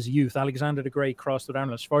ideal of his youth. Alexander the Great crossed with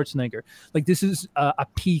Arnold Schwarzenegger. Like, this is a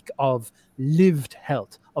peak of lived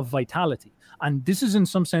health, of vitality. And this is in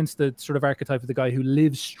some sense the sort of archetype of the guy who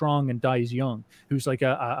lives strong and dies young, who's like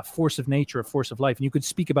a force of nature, a force of life. And you could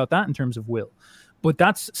speak about that in terms of will. But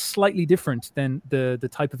that's slightly different than the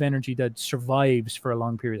type of energy that survives for a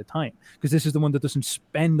long period of time, because this is the one that doesn't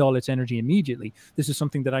spend all its energy immediately. This is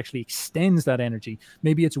something that actually extends that energy.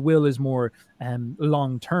 Maybe its will is more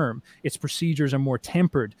long term. Its procedures are more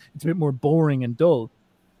tempered. It's a bit more boring and dull,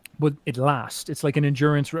 but it lasts. It's like an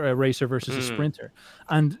endurance racer versus a sprinter.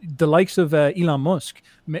 And the likes of Elon Musk,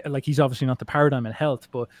 like, he's obviously not the paradigm in health,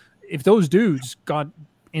 but if those dudes got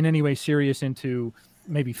in any way serious into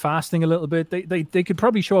maybe fasting a little bit, they could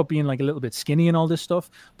probably show up being like a little bit skinny and all this stuff.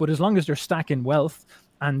 But as long as they're stacking wealth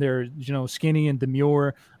and they're, you know, skinny and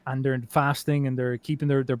demure, and they're fasting and they're keeping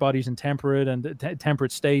their bodies in temperate and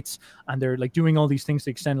temperate states, and they're like doing all these things to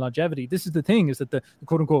extend longevity. This is the thing, is that the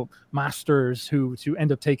quote unquote masters who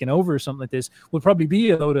end up taking over something like this will probably be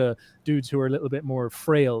a load of dudes who are a little bit more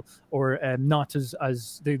frail, or not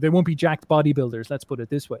as they won't be jacked bodybuilders, let's put it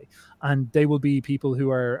this way. And they will be people who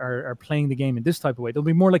are playing the game in this type of way. They'll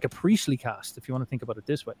be more like a priestly caste, if you want to think about it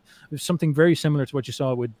this way. There's something very similar to what you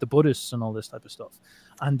saw with the Buddhists and all this type of stuff.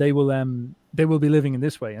 And they will be living in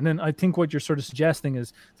this way. And then I think what you're sort of suggesting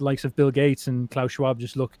is the likes of Bill Gates and Klaus Schwab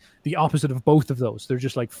just look the opposite of both of those. They're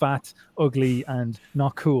just like fat, ugly, and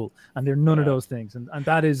not cool. And they're none of those things. And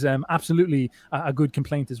that is absolutely a good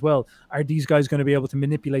complaint as well. Are these guys going to be able to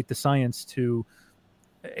manipulate the science to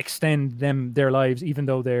extend their lives, even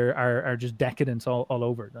though they are just decadents all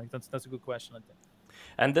over? Like, that's a good question, I think.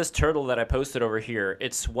 And this turtle that I posted over here,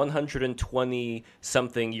 it's 120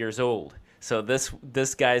 something years old. So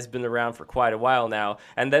this guy's been around for quite a while now,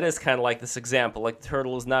 and that is kind of like this example. Like, the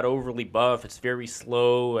turtle is not overly buff; it's very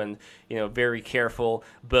slow and, you know, very careful.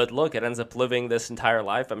 But look, it ends up living this entire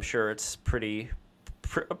life. I'm sure it's a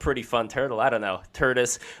pretty fun turtle. I don't know,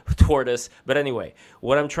 tortoise. But anyway,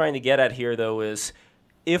 what I'm trying to get at here, though, is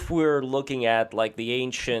if we're looking at like the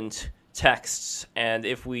ancient texts, and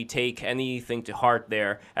if we take anything to heart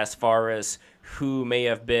there as far as who may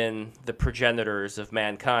have been the progenitors of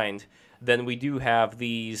mankind, then we do have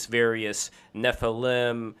these various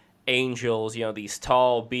Nephilim, angels, you know, these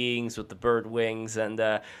tall beings with the bird wings. And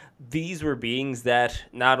these were beings that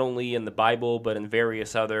not only in the Bible, but in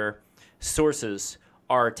various other sources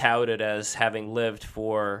are touted as having lived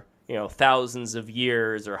for, you know, thousands of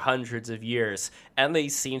years or hundreds of years. And they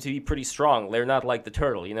seem to be pretty strong. They're not like the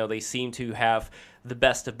turtle, you know, they seem to have the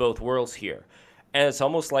best of both worlds here. And it's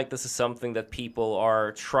almost like this is something that people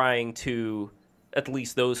are trying to at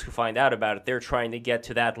least those who find out about it, they're trying to get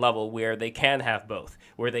to that level where they can have both,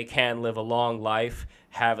 where they can live a long life,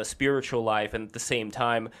 have a spiritual life, and at the same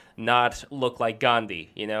time not look like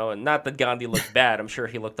Gandhi, and not that Gandhi looked bad. I'm sure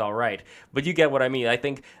he looked all right, but you get what I mean. I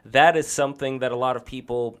think that is something that a lot of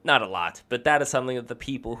people, not a lot, but that is something that the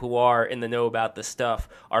people who are in the know about this stuff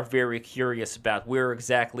are very curious about, where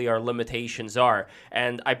exactly our limitations are.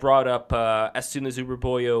 And I brought up, as soon as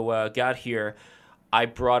Uberboyo got here, I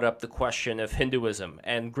brought up the question of Hinduism.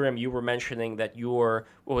 And Grim, you were mentioning that your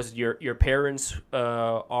parents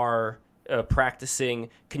are practicing.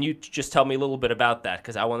 Can you just tell me a little bit about that?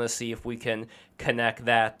 Because I want to see if we can connect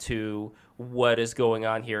that to what is going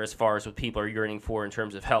on here as far as what people are yearning for in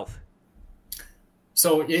terms of health.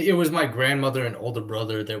 So it was my grandmother and older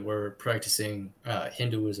brother that were practicing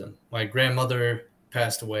Hinduism. My grandmother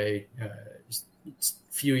passed away a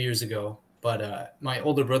few years ago, but my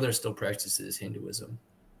older brother still practices Hinduism.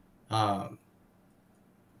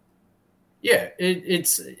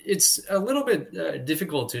 It's a little bit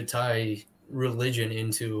difficult to tie religion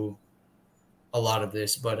into a lot of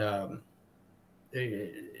this, but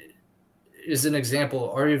as an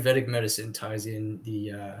example, Ayurvedic medicine ties in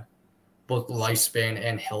the both lifespan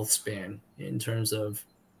and health span in terms of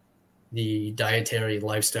the dietary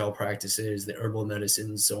lifestyle practices, the herbal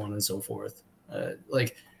medicines, so on and so forth.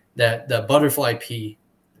 Like that, the butterfly pea,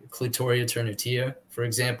 Clitoria ternatia, for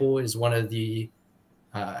example, is one of the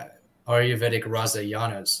Ayurvedic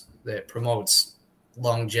rasayanas that promotes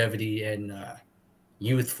longevity and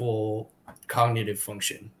youthful cognitive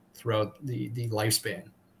function throughout the lifespan.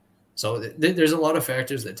 So there's a lot of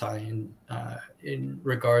factors that tie in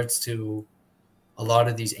regards to a lot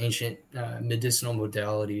of these ancient medicinal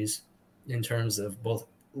modalities in terms of both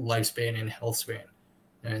lifespan and health span.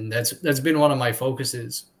 And that's been one of my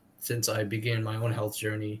focuses since I began my own health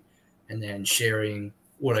journey, and then sharing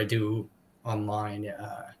what I do online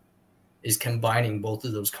is combining both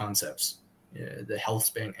of those concepts, the health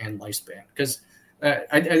span and lifespan. Because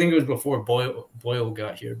I think it was before Boyle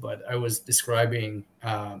got here, but I was describing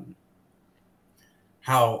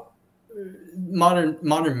how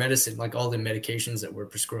modern medicine, like all the medications that were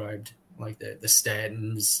prescribed, like the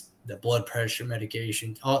statins, the blood pressure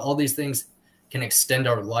medication, all these things can extend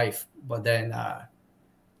our life, but then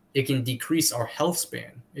it can decrease our health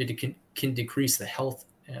span. It can decrease the health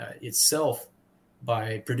itself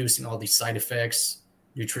by producing all these side effects,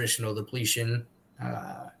 nutritional depletion,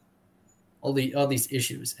 all these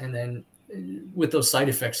issues. And then with those side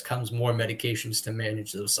effects comes more medications to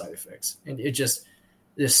manage those side effects. And it just,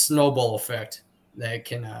 this snowball effect that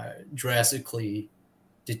can drastically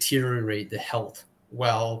deteriorate the health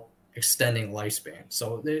while extending lifespan.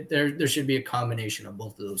 So there should be a combination of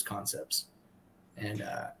both of those concepts. And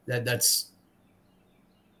that's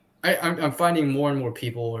I'm finding more and more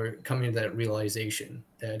people are coming to that realization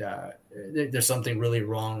that there's something really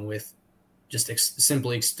wrong with just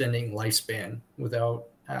simply extending lifespan without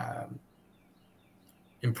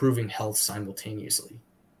improving health simultaneously.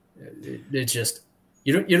 It's just,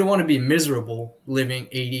 you don't want to be miserable living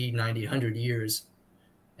 80, 90, 100 years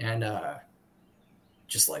and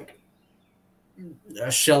just like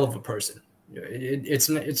a shell of a person.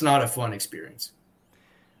 It's not a fun experience.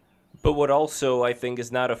 But what also I think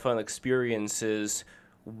is not a fun experience is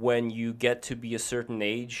when you get to be a certain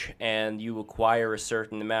age and you acquire a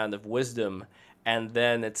certain amount of wisdom and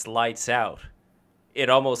then it's lights out. It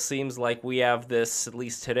almost seems like we have this, at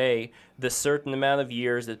least today, this certain amount of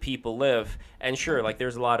years that people live. And sure, like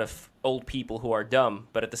there's a lot of old people who are dumb,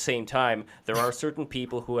 but at the same time, there are certain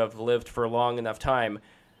people who have lived for a long enough time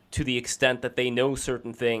to the extent that they know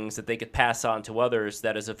certain things that they could pass on to others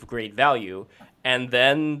that is of great value, and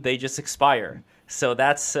then they just expire. So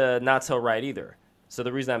that's not so right either. So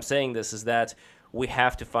the reason I'm saying this is that we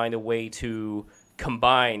have to find a way to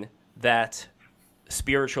combine that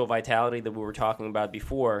spiritual vitality that we were talking about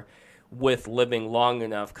before with living long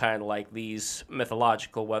enough, kind of like these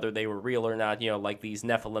mythological, whether they were real or not, like these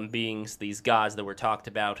Nephilim beings, these gods that were talked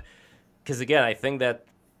about. Because again, I think that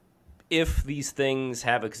if these things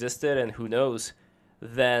have existed, and who knows,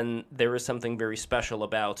 then there is something very special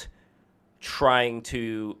about trying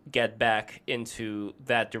to get back into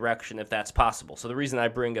that direction if that's possible. So the reason I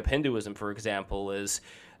bring up Hinduism, for example, is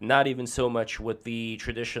not even so much with the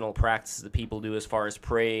traditional practices that people do as far as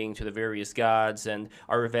praying to the various gods and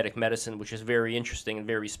Ayurvedic medicine, which is very interesting and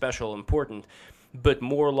very special and important, but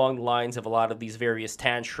more along the lines of a lot of these various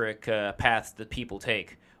tantric paths that people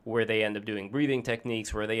take, where they end up doing breathing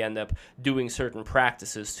techniques, where they end up doing certain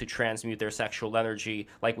practices to transmute their sexual energy,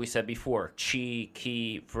 like we said before, chi,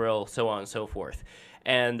 ki, vril, so on and so forth.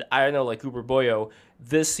 And I don't know, like Uber Boyo,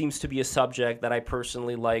 this seems to be a subject that I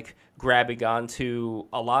personally like grabbing onto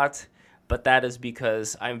a lot, but that is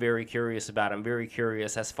because I'm very curious about it. I'm very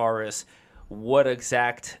curious as far as what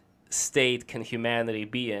exact state can humanity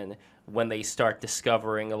be in when they start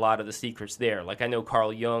discovering a lot of the secrets there. Like I know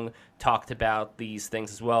Carl Jung talked about these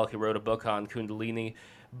things as well. He wrote a book on Kundalini.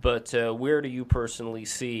 But where do you personally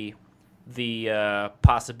see the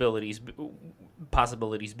possibilities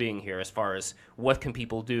being here as far as what can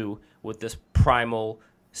people do with this primal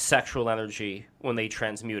sexual energy when they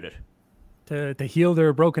transmute it? To heal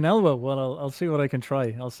their broken elbow? Well, I'll see what I can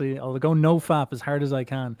try. I'll go no fap as hard as I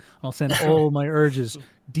can. I'll send all my urges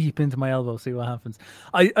deep into my elbow, see what happens.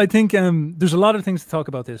 I think there's a lot of things to talk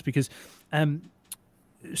about this, because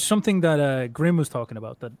something that Grim was talking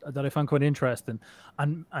about that I found quite interesting,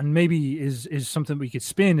 and maybe is something we could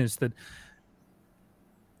spin, is that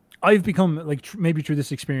I've become, like, maybe through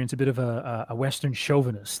this experience, a bit of a Western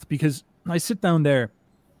chauvinist, because I sit down there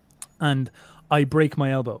and I break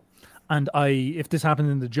my elbow. And if this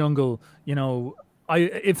happened in the jungle, you know,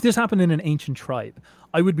 if this happened in an ancient tribe,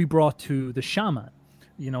 I would be brought to the shaman.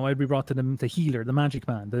 You know, I'd be brought to the healer, the magic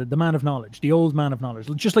man, the man of knowledge, the old man of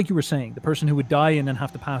knowledge. Just like you were saying, the person who would die and then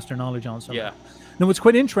have to pass their knowledge on someone. Yeah. Now, what's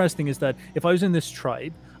quite interesting is that if I was in this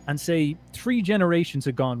tribe and say 3 generations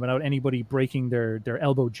had gone without anybody breaking their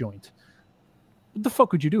elbow joint, what the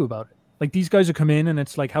fuck would you do about it? Like, these guys would come in and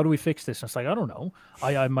it's like, how do we fix this? And it's like, I don't know.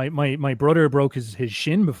 My brother broke his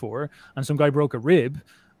shin before, and some guy broke a rib,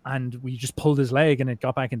 and we just pulled his leg and it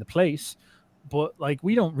got back into place. But, like,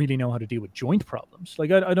 we don't really know how to deal with joint problems.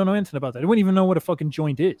 Like, I don't know anything about that. I wouldn't even know what a fucking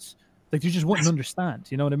joint is. Like, they just wouldn't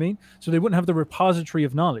understand. You know what I mean? So they wouldn't have the repository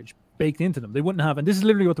of knowledge baked into them. They wouldn't have, and this is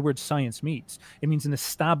literally what the word science means. It means an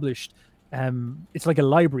established, it's like a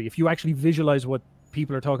library. If you actually visualize what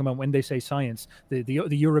people are talking about when they say science, the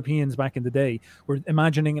Europeans back in the day were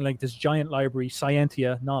imagining like this giant library,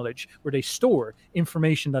 scientia knowledge, where they store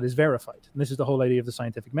information that is verified. And this is the whole idea of the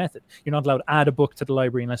scientific method. You're not allowed to add a book to the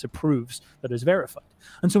library unless it proves that it's verified.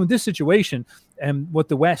 And so in this situation, what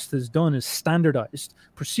the West has done is standardized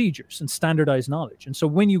procedures and standardized knowledge. And so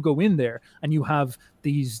when you go in there and you have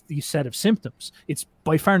these set of symptoms, it's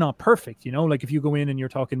by far not perfect. You know, like if you go in and you're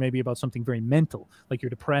talking maybe about something very mental, like you're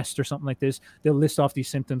depressed or something like this, they'll list off these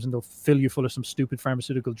symptoms and they'll fill you full of some stupid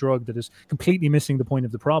pharmaceutical drug that is completely missing the point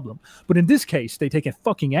of the problem. But in this case, they take a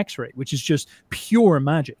fucking x-ray, which is just pure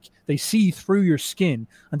magic. They see through your skin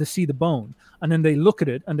and they see the bone, and then they look at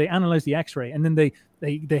it and they analyze the x-ray, and then they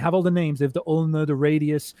have all the names. They have the ulna, the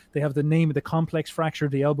radius, they have the name of the complex fracture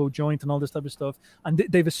of the elbow joint and all this type of stuff. And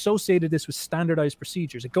they've associated this with standardized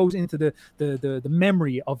procedures. It goes into the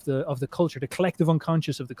memory of the culture, the collective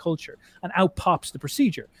unconscious of the culture, and out pops the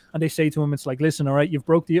procedure. And they say to him, it's like, listen, all right, you've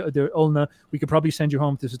broke the ulna. We could probably send you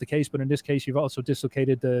home if this is the case, but in this case, you've also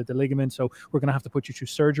dislocated the ligament, so we're going to have to put you through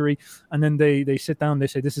surgery. And then they sit down, they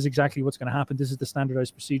say, this is exactly what's going to happen. This is the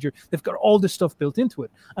standardized procedure. They've got all this stuff built into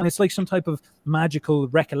it. And it's like some type of magical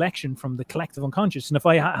recollection from the collective unconscious. And if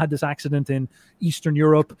I had this accident in Eastern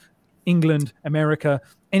Europe, England, America,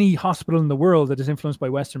 any hospital in the world that is influenced by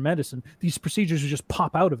Western medicine, these procedures would just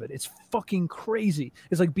pop out of it. It's fucking crazy.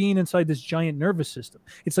 It's like being inside this giant nervous system.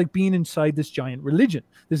 It's like being inside this giant religion.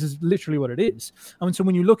 This is literally what it is. And so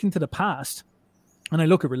when you look into the past, and I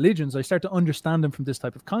look at religions, I start to understand them from this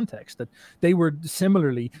type of context, that they were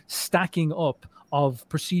similarly stacking up of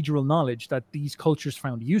procedural knowledge that these cultures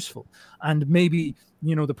found useful. And maybe,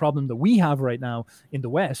 you know, the problem that we have right now in the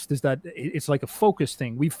West is that it's like a focus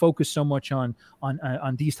thing. We've focused so much on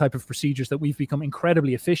these type of procedures that we've become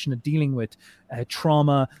incredibly efficient at dealing with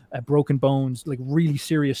trauma, broken bones, like really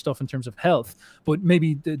serious stuff in terms of health. But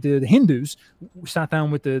maybe the Hindus sat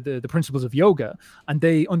down with the principles of yoga, and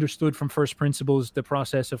they understood from first principles the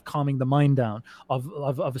process of calming the mind down,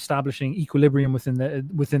 of establishing equilibrium within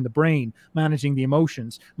the brain, managing the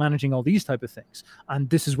emotions, managing all these type of things. And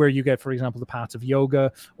this is where you get, for example, the paths of yoga,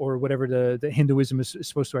 or whatever the Hinduism is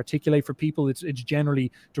supposed to articulate for people. It's generally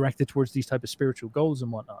directed towards these type of spiritual goals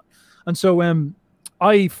and whatnot. And so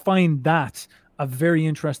I find that a very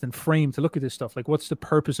interesting frame to look at this stuff. Like, what's the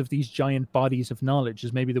purpose of these giant bodies of knowledge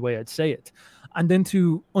is maybe the way I'd say it. And then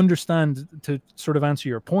to understand, to sort of answer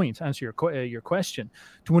your point, answer your question,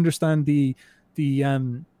 to understand the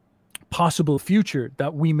possible future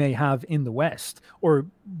that we may have in the West, or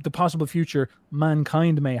the possible future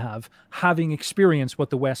mankind may have, having experienced what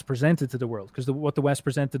the West presented to the world. Because what the West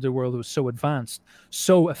presented to the world was so advanced,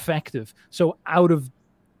 so effective, so out of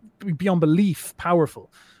beyond belief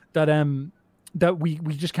powerful, that that we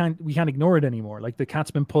just can't ignore it anymore. Like the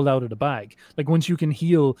cat's been pulled out of the bag. Like once you can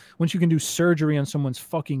do surgery on someone's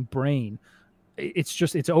fucking brain,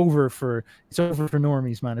 it's over for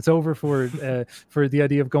normies, man. It's over for the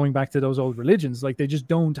idea of going back to those old religions. Like they just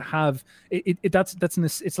don't have it.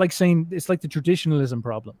 It's like saying it's like the traditionalism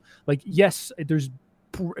problem. Like yes, there's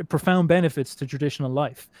profound benefits to traditional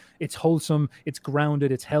life. It's wholesome, it's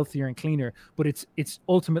grounded, it's healthier and cleaner, but it's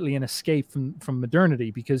ultimately an escape from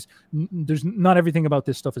modernity, because there's not everything about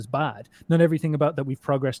this stuff is bad. Not everything about that we've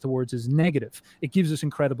progressed towards is negative. It gives us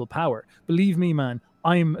incredible power. Believe me, man,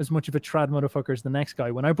 I'm as much of a trad motherfucker as the next guy.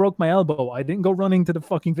 When I broke my elbow, I didn't go running to the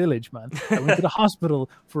fucking village, man. I went to the hospital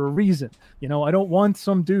for a reason. You know, I don't want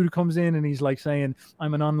some dude who comes in and he's like saying,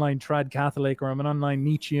 I'm an online trad Catholic, or I'm an online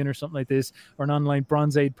Nietzschean or something like this, or an online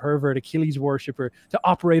Bronze Age pervert, Achilles worshiper, to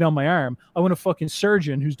operate on my arm. I want a fucking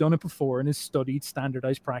surgeon who's done it before and has studied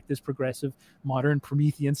standardized practice, progressive, modern,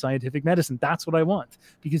 Promethean scientific medicine. That's what I want,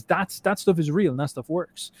 because that stuff is real and that stuff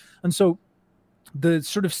works. And so the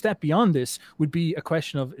sort of step beyond this would be a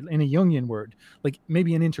question of, in a Jungian word, like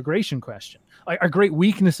maybe an integration question. Our great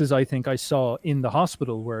weaknesses, I think I saw in the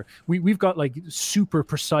hospital, where we've got like super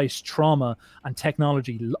precise trauma and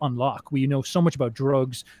technology on lock. We know so much about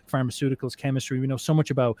drugs, pharmaceuticals, chemistry. We know so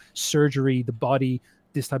much about surgery, the body,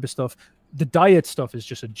 this type of stuff. The diet stuff is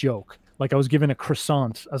just a joke. Like I was given a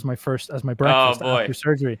croissant as my breakfast after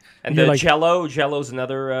surgery. And the like, Jello's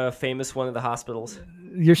another famous one of the hospitals.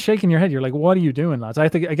 You're shaking your head. You're like, what are you doing, lads? I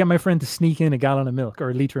get my friend to sneak in a gallon of milk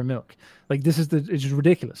or a liter of milk. Like it's just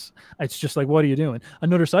ridiculous. It's just like, what are you doing?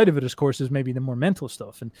 Another side of it, of course, is maybe the more mental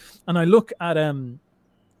stuff. And I look at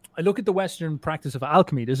the Western practice of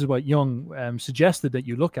alchemy. This is what Jung suggested that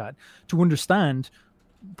you look at to understand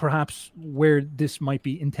perhaps where this might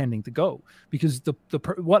be intending to go, because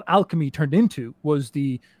what alchemy turned into was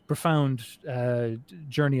the profound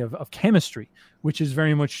journey of chemistry, which is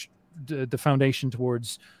very much the foundation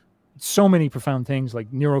towards so many profound things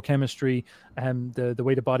like neurochemistry and the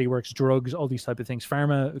way the body works, drugs, all these type of things.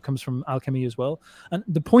 Pharma comes from alchemy as well. And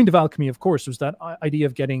the point of alchemy, of course, was that idea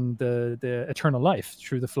of getting the eternal life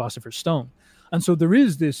through the Philosopher's Stone. And so there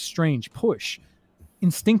is this strange push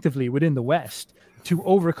instinctively within the West to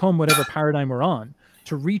overcome whatever paradigm we're on,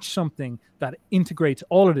 to reach something that integrates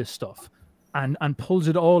all of this stuff and pulls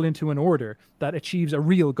it all into an order that achieves a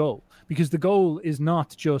real goal. Because the goal is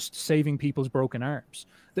not just saving people's broken arms.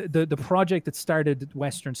 The project that started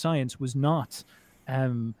Western science was not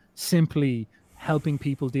simply helping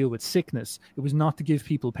people deal with sickness. It was not to give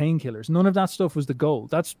people painkillers. None of that stuff was the goal.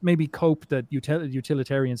 That's maybe cope that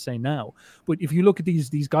utilitarians say now. But if you look at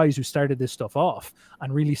these guys who started this stuff off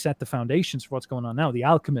and really set the foundations for what's going on now, the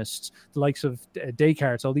alchemists, the likes of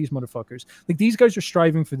Descartes, all these motherfuckers, like these guys are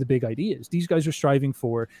striving for the big ideas. These guys are striving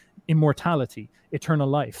for immortality, eternal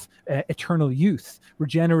life, eternal youth,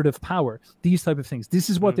 regenerative power, these type of things. This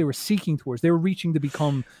is what they were seeking towards. They were reaching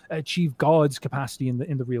to achieve God's capacity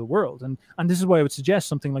in the real world. And this is why I would suggest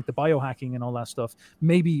something like the biohacking and all that stuff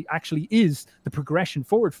maybe actually is the progression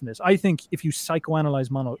forward from this. I think if you psychoanalyze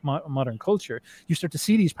modern culture, you start to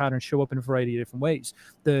see these patterns show up in a variety of different ways.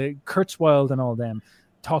 The Kurzweil and all them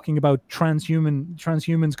talking about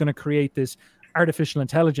transhumans going to create this artificial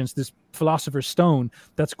intelligence, this philosopher's stone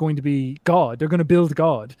that's going to be God. They're going to build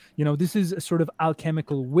God. You know, this is a sort of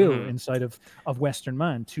alchemical will inside of Western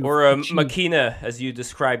man to machina, as you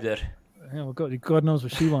described it. Oh God knows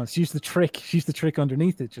what she wants. She's the trick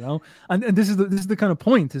underneath it, you know. And this is the kind of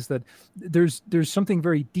point, is that there's something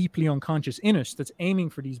very deeply unconscious in us that's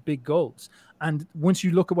aiming for these big goals. And once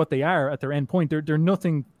you look at what they are at their end point, they're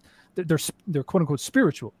nothing. They're quote unquote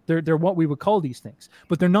spiritual. They're what we would call these things,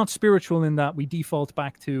 but they're not spiritual in that we default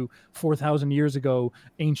back to 4,000 years ago,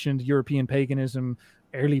 ancient European paganism,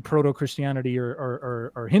 early proto-Christianity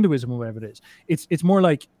or Hinduism or whatever it is. It's more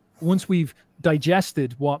like once we've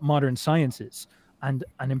digested what modern science is and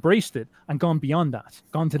embraced it and gone beyond that,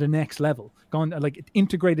 gone to the next level,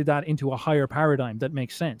 integrated that into a higher paradigm that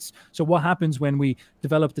makes sense. So what happens when we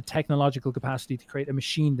develop the technological capacity to create a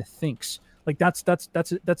machine that thinks? Like that's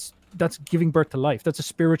giving birth to life. That's a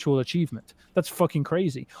spiritual achievement. That's fucking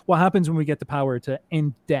crazy. What happens when we get the power to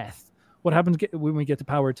end death? What happens when we get the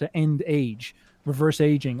power to end age, reverse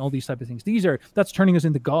aging, all these type of things? That's turning us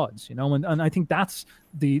into gods, you know. And I think that's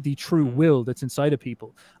the true will that's inside of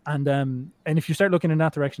people. And if you start looking in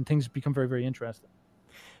that direction, things become very, very interesting.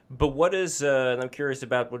 But what is, and I'm curious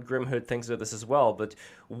about what Grimhood thinks of this as well, but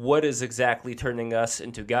what is exactly turning us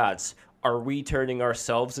into gods? Are we turning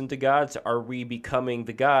ourselves into gods? Are we becoming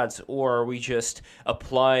the gods? Or are we just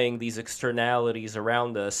applying these externalities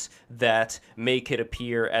around us that make it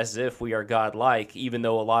appear as if we are godlike, even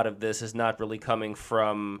though a lot of this is not really coming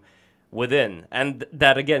from within. And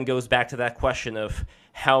that again goes back to that question of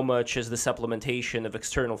how much is the supplementation of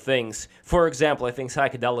external things. For example, I think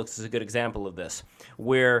psychedelics is a good example of this,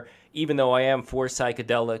 where even though I am for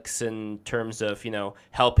psychedelics in terms of,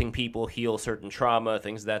 helping people heal certain trauma,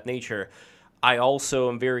 things of that nature, I also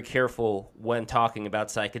am very careful when talking about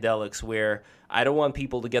psychedelics, where I don't want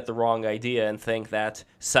people to get the wrong idea and think that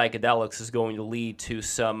psychedelics is going to lead to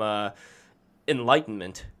some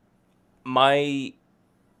enlightenment. My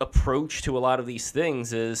approach to a lot of these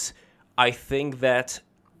things is I think that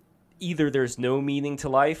either there's no meaning to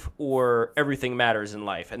life or everything matters in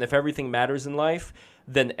life. And if everything matters in life,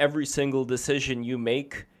 then every single decision you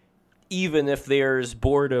make, even if there's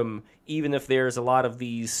boredom, even if there's a lot of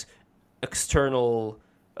these external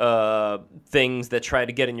things that try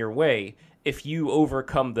to get in your way, if you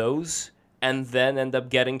overcome those and then end up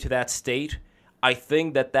getting to that state, I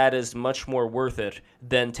think that is much more worth it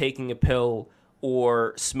than taking a pill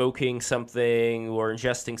or smoking something or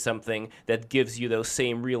ingesting something that gives you those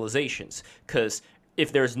same realizations. Because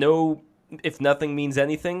if nothing means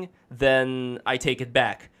anything, then I take it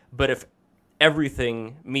back. But if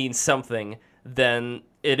everything means something, then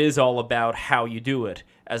it is all about how you do it,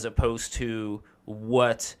 as opposed to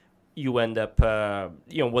what you end up,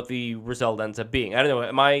 what the result ends up being. I don't know.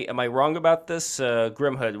 Am I wrong about this,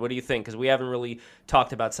 Grimhood? What do you think? Because we haven't really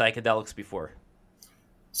talked about psychedelics before.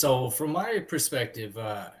 So from my perspective,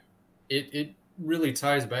 it really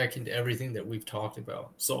ties back into everything that we've talked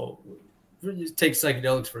about. So take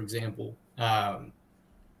psychedelics, for example. I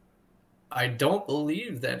don't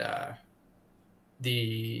believe that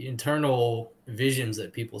the internal visions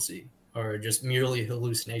that people see are just merely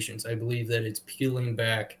hallucinations. I believe that it's peeling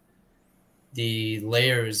back the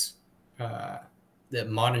layers that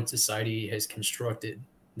modern society has constructed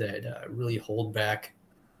that really hold back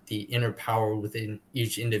the inner power within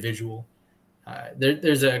each individual.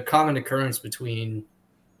 There's a common occurrence between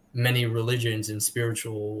many religions and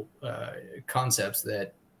spiritual concepts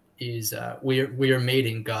that is we are made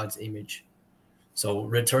in God's image. So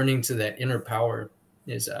returning to that inner power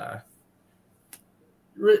is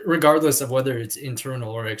regardless of whether it's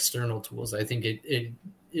internal or external tools. I think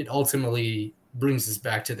it ultimately brings us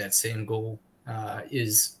back to that same goal.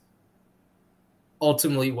 Is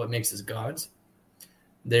ultimately what makes us gods.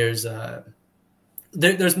 There's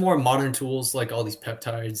more modern tools like all these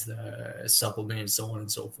peptides, the supplements, so on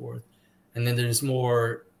and so forth. And then there's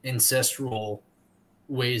more ancestral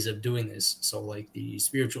ways of doing this. So like the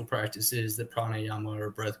spiritual practices, the pranayama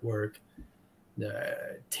or breath work,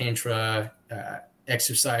 the tantra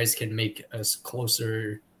exercise can make us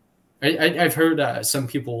closer. I've heard some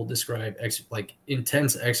people describe like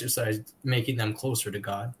intense exercise making them closer to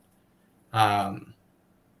God.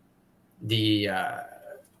 The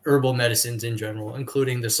herbal medicines in general,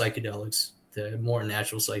 including the psychedelics, the more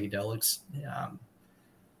natural psychedelics.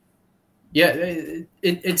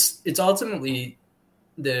 It's ultimately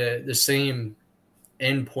the same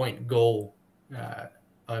endpoint goal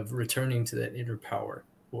of returning to that inner power,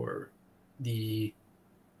 or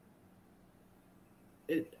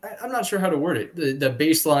I'm not sure how to word it. The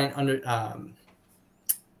baseline under,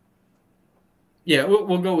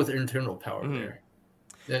 we'll go with internal power there.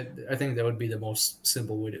 I think that would be the most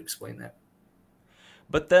simple way to explain that.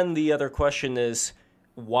 But then the other question is,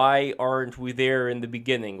 why aren't we there in the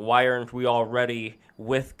beginning? Why aren't we already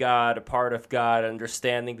with God, a part of God,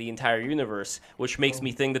 understanding the entire universe? Which makes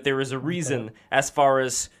me think that there is a reason as far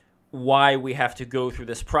as why we have to go through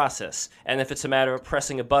this process. And if it's a matter of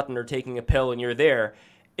pressing a button or taking a pill and you're there,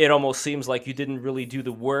 it almost seems like you didn't really do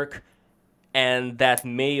the work, and that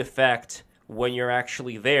may affect when you're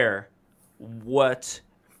actually there what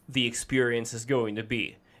the experience is going to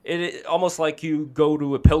be. It almost like you go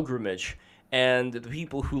to a pilgrimage, and the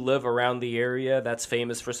people who live around the area that's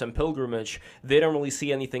famous for some pilgrimage, they don't really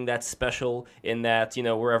see anything that special in that,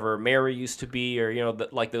 wherever Mary used to be, or,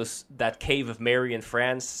 like that Cave of Mary in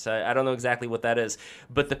France. I don't know exactly what that is.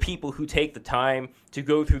 But the people who take the time to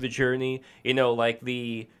go through the journey, like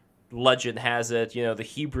the legend has it, the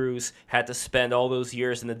Hebrews had to spend all those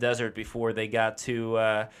years in the desert before they got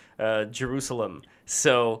to Jerusalem.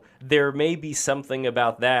 So there may be something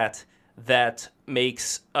about that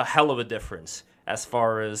makes a hell of a difference as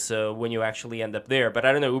far as when you actually end up there. But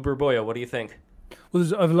I don't know, Uber Boya, what do you think?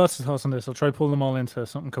 Well, I have lots of thoughts on this. I'll try to pull them all into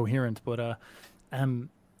something coherent. But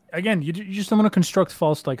again, you just don't want to construct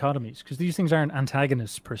false dichotomies, because these things aren't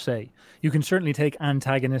antagonists per se. You can certainly take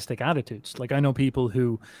antagonistic attitudes. Like, I know people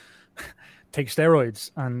who take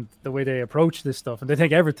steroids, and the way they approach this stuff, and they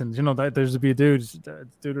take everything. There's a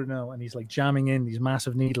dude I know, and he's like jamming in these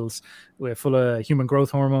massive needles full of human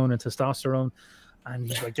growth hormone and testosterone, and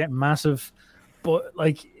he's like getting massive. But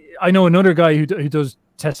like, I know another guy who does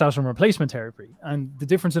testosterone replacement therapy, and the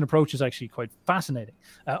difference in approach is actually quite fascinating.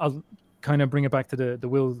 I'll kind of bring it back to the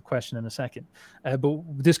will question in a second. But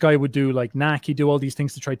this guy would do like NAC. He'd do all these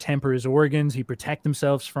things to try to temper his organs. He'd protect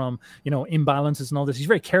himself from, imbalances and all this. He's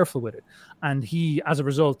very careful with it. And he, as a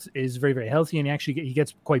result, is very, very healthy. And he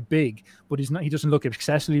gets quite big, but he doesn't look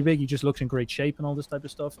excessively big. He just looks in great shape and all this type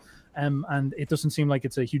of stuff. And it doesn't seem like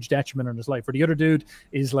it's a huge detriment on his life. Or the other dude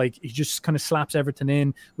is like, he just kind of slaps everything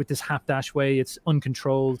in with this hapdash way. It's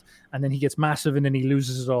uncontrolled. And then he gets massive and then he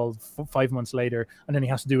loses it all 5 months later. And then he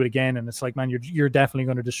has to do it again. And it's like, man, you're definitely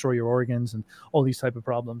going to destroy your organs and all these type of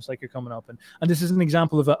problems like you're coming up. And this is an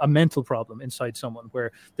example of a mental problem inside someone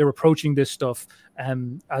where they're approaching this stuff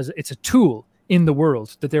as it's a tool in the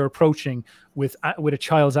world that they're approaching with a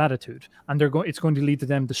child's attitude, and it's going to lead to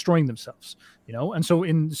them destroying themselves, And so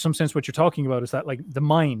in some sense, what you're talking about is that like the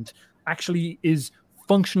mind actually is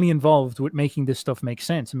functionally involved with making this stuff make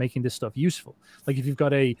sense and making this stuff useful. Like if you've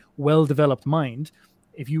got a well-developed mind,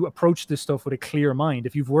 if you approach this stuff with a clear mind,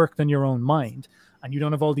 if you've worked on your own mind and you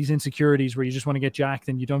don't have all these insecurities where you just want to get jacked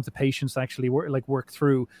and you don't have the patience to actually work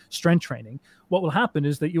through strength training, what will happen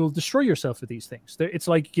is that you'll destroy yourself with these things. It's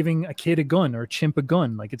like giving a kid a gun or a chimp a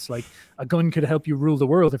gun. Like it's like a gun could help you rule the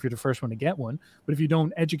world if you're the first one to get one. But if you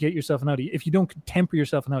don't educate yourself on if you don't temper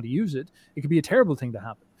yourself on how to use it, it could be a terrible thing to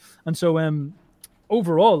happen. And so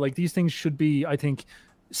overall, like these things should be, I think,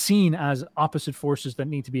 seen as opposite forces that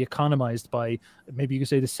need to be economized by, maybe you could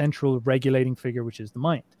say, the central regulating figure, which is the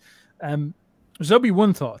mind. So that'd be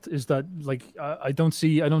one thought, is that like I don't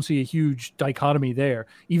see a huge dichotomy there,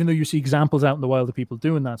 even though you see examples out in the wild of people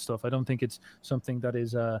doing that stuff. I don't think it's something that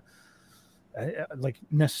is like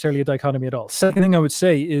necessarily a dichotomy at all. Second thing I would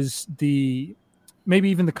say is maybe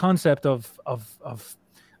even the concept of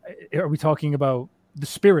are we talking about the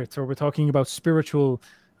spirit, or we're talking about spiritual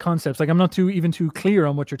concepts? Like I'm not too clear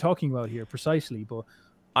on what you're talking about here precisely, but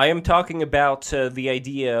I am talking about the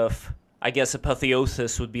idea of, I guess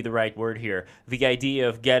apotheosis would be the right word here, the idea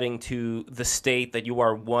of getting to the state that you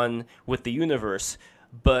are one with the universe.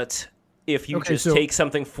 But if you take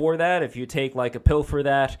something for that, if you take like a pill for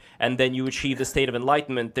that, and then you achieve the state of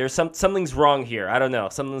enlightenment, there's something's wrong here. I don't know.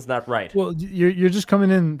 Something's not right. Well, you're just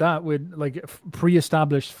coming in that with like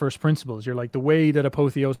pre-established first principles. You're like, the way that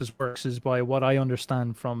apotheosis works is by what I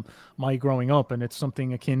understand from my growing up, and it's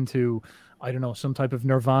something akin to, I don't know, some type of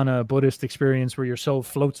nirvana Buddhist experience where your soul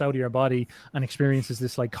floats out of your body and experiences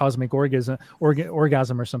this like cosmic orgasm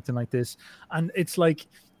or something like this. And it's like,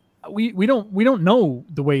 we don't know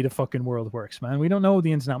the way the fucking world works, man. We don't know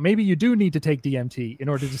the ins and outs. Maybe you do need to take DMT in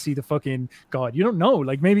order to see the fucking God. You don't know.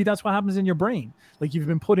 Like maybe that's what happens in your brain. Like you've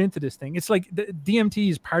been put into this thing. It's like the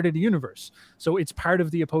DMT is part of the universe, so it's part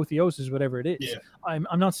of the apotheosis, whatever it is. Yeah.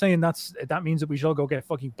 I'm not saying that means that we should all go get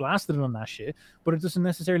fucking blasted on that shit, but it doesn't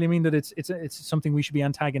necessarily mean that it's something we should be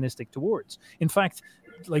antagonistic towards. In fact,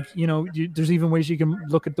 like there's even ways you can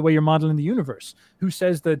look at the way you're modeling the universe. Who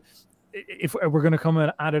says that if we're going to come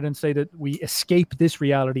at it and say that we escape this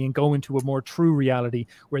reality and go into a more true reality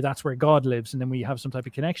where that's where God lives, and then we have some type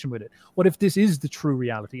of connection with it? What if this is the true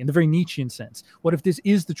reality in the very Nietzschean sense? What if this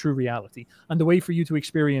is the true reality, and the way for you to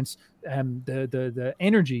experience the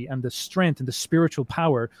energy and the strength and the spiritual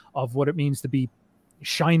power of what it means to be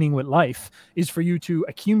shining with life is for you to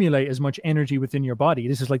accumulate as much energy within your body?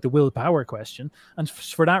 This is like the willpower question, and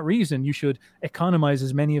for that reason you should economize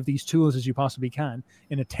as many of these tools as you possibly can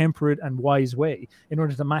in a temperate and wise way in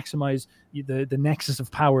order to maximize the nexus of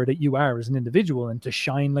power that you are as an individual, and to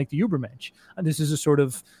shine like the Ubermensch. And this is a sort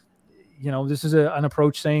of, this is an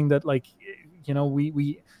approach saying that, like,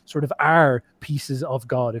 we sort of are pieces of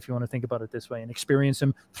God, if you want to think about it this way, and experience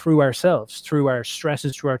him through ourselves, through our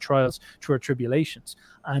stresses, through our trials, through our tribulations.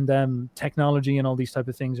 And technology and all these type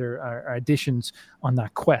of things are additions on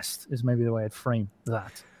that quest, is maybe the way I'd frame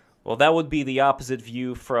that. Well, that would be the opposite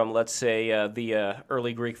view from, let's say, the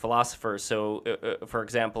early Greek philosophers. So, for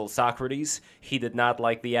example, Socrates, he did not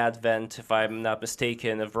like the advent, if I'm not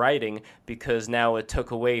mistaken, of writing, because now it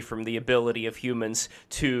took away from the ability of humans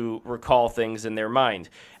to recall things in their mind.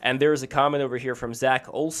 And there's a comment over here from Zach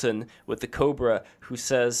Olson with the Cobra, who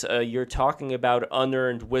says, you're talking about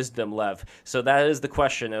unearned wisdom, Lev. So that is the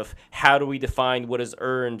question of, how do we define what is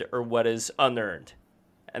earned or what is unearned?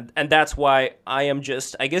 And that's why I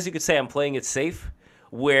guess you could say I'm playing it safe,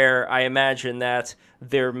 where I imagine that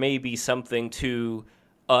there may be something to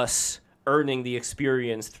us earning the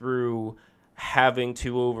experience through having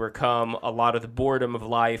to overcome a lot of the boredom of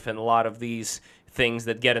life and a lot of these things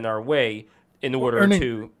that get in our way in order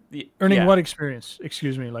to Earning Yeah. what experience?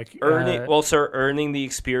 Excuse me, like Earning the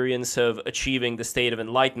experience of achieving the state of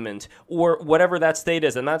enlightenment, or whatever that state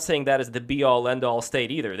is. I'm not saying that is the be-all, end-all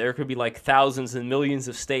state either. There could be like thousands and millions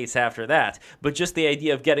of states after that, but just the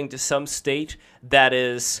idea of getting to some state that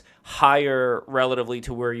is higher relatively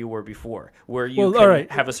to where you were before, where you can all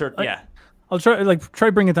right. have a certain, I'll try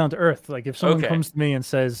bring it down to earth. Like if someone Okay. comes to me and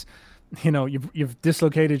says, you've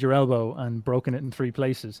dislocated your elbow and broken it in 3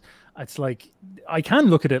 places, it's like I can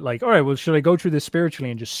look at it like, all right, well, should I go through this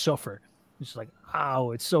spiritually and just suffer? It's like,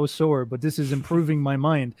 ow, it's so sore, but this is improving my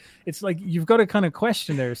mind. It's like you've got to kind of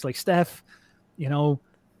question there. It's like, Steph,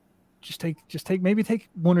 just take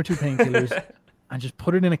 1 or 2 painkillers and just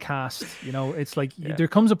put it in a cast. It's like there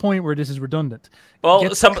comes a point where this is redundant.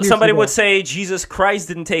 Well, somebody would say Jesus Christ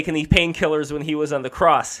didn't take any painkillers when he was on the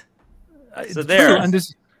cross. So there.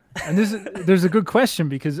 And there's a good question,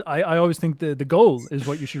 because I always think the goal is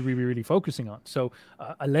what you should really focusing on. So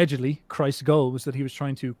allegedly, Christ's goal was that he was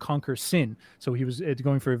trying to conquer sin. So he was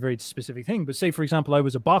going for a very specific thing. But say, for example, I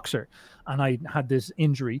was a boxer and I had this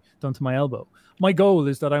injury done to my elbow. My goal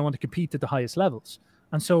is that I want to compete at the highest levels.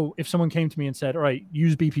 And so if someone came to me and said, all right,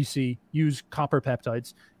 use BPC, use copper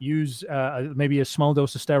peptides, use maybe a small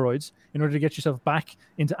dose of steroids in order to get yourself back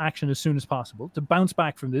into action as soon as possible, to bounce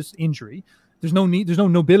back from this injury, there's no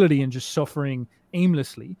nobility in just suffering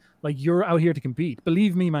aimlessly. Like, you're out here to compete.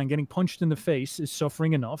 Believe me, man, getting punched in the face is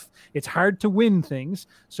suffering enough. It's hard to win things.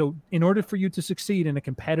 So in order for you to succeed in a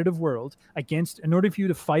competitive world, in order for you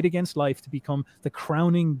to fight against life, to become the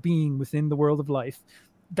crowning being within the world of life,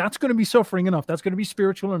 that's going to be suffering enough. That's going to be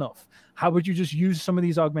spiritual enough. How would you just use some of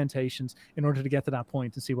these augmentations in order to get to that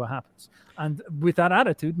point and see what happens? And with that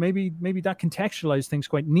attitude, maybe that contextualizes things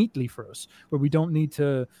quite neatly for us, where we don't need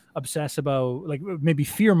to obsess about, like, maybe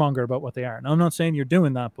fearmonger about what they are. Now, I'm not saying you're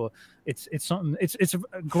doing that, but it's something. It's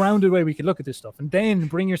a grounded way we could look at this stuff, and then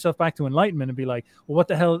bring yourself back to enlightenment and be like, well, what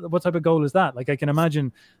the hell? What type of goal is that? Like, I can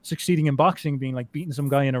imagine succeeding in boxing being like beating some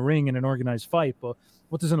guy in a ring in an organized fight, but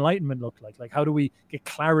what does enlightenment look like? Like, how do we get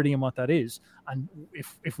clarity on what that is? And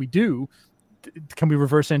if we do, can we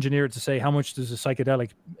reverse engineer it to say how much does a psychedelic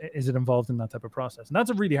is it involved in that type of process? And that's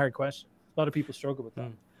a really hard question. A lot of people struggle with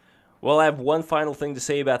that. Well, I have one final thing to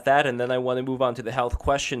say about that, and then I want to move on to the health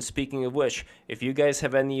questions. Speaking of which, if you guys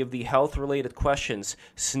have any of the health-related questions,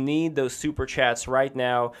 sneed those super chats right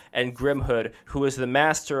now, and Grimhood, who is the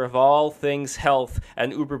master of all things health,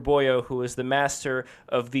 and Uberboyo, who is the master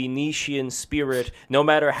of the Nishian spirit. No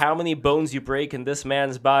matter how many bones you break in this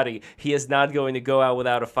man's body, he is not going to go out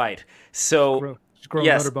without a fight. So, Just grow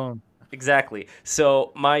yes, another bone. Exactly.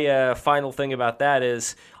 So my final thing about that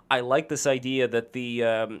is, I like this idea that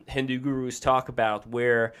the Hindu gurus talk about,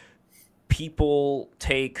 where people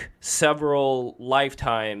take several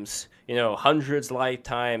lifetimes, hundreds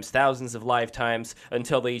lifetimes, thousands of lifetimes,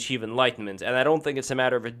 until they achieve enlightenment. And I don't think it's a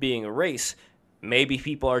matter of it being a race. Maybe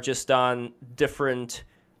people are just on different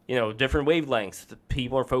wavelengths.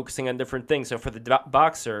 People are focusing on different things. So for the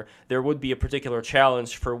boxer, there would be a particular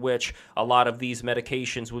challenge for which a lot of these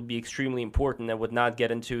medications would be extremely important and would not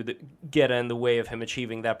get in the way of him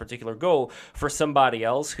achieving that particular goal. For somebody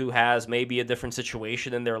else who has maybe a different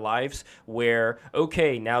situation in their lives, where,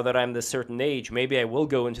 okay, now that I'm this certain age, maybe I will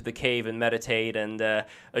go into the cave and meditate and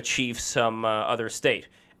achieve some other state.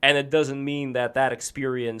 And it doesn't mean that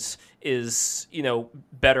experience is,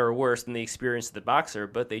 better or worse than the experience of the boxer,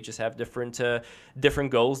 but they just have different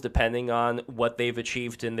goals depending on what they've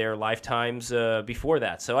achieved in their lifetimes before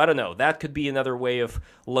that. So I don't know. That could be another way of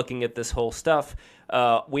looking at this whole stuff.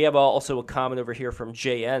 We have also a comment over here from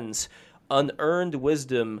JN's. Unearned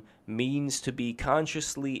wisdom means to be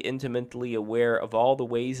consciously, intimately aware of all the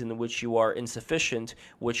ways in which you are insufficient,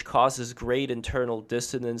 which causes great internal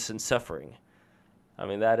dissonance and suffering. I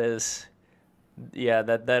mean, that is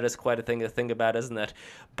quite a thing to think about, isn't it?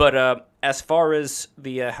 But as far as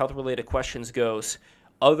the health-related questions goes,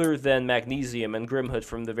 other than magnesium, and Grimhood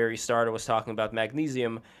from the very start was talking about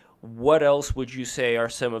magnesium, what else would you say are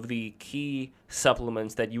some of the key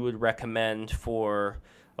supplements that you would recommend for,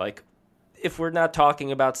 like, if we're not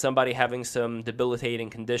talking about somebody having some debilitating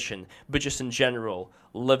condition, but just in general,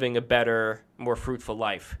 living a better, more fruitful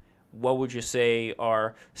life? What would you say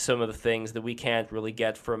are some of the things that we can't really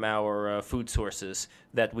get from our food sources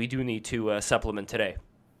that we do need to supplement today?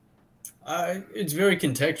 It's very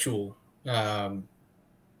contextual.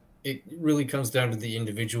 It really comes down to the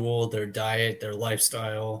individual, their diet, their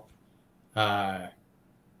lifestyle, their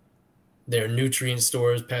nutrient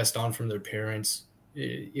stores passed on from their parents.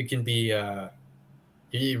 It can be,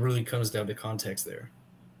 it really comes down to context there.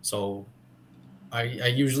 So I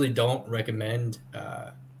usually don't recommend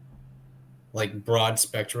like broad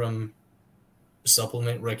spectrum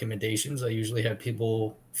supplement recommendations. I usually have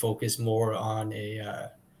people focus more on a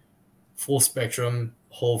full spectrum,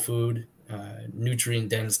 whole food, nutrient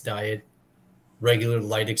dense diet, regular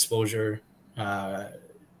light exposure,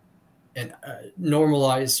 and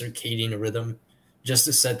normalize circadian rhythm just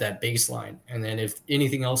to set that baseline. And then if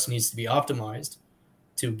anything else needs to be optimized,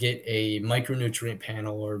 to get a micronutrient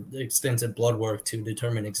panel or extensive blood work to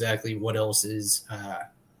determine exactly what else is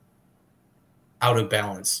out of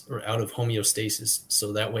balance or out of homeostasis.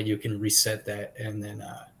 So that way you can reset that and then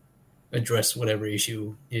address whatever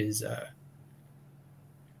issue is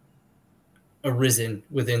arisen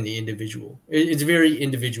within the individual. It's very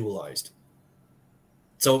individualized.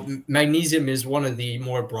 So magnesium is one of the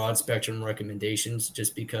more broad spectrum recommendations,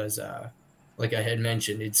 just because, like I had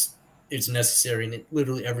mentioned, it's necessary in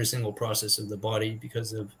literally every single process of the body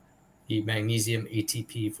because of the magnesium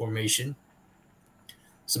ATP formation.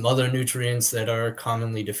 Some other nutrients that are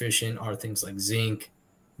commonly deficient are things like zinc,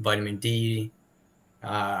 vitamin D,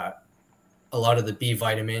 a lot of the B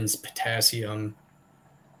vitamins, potassium.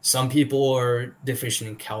 Some people are deficient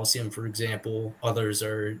in calcium, for example. Others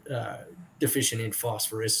are deficient in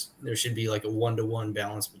phosphorus. There should be like a 1-to-1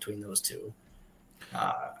 balance between those two.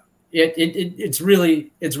 It's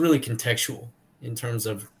really contextual in terms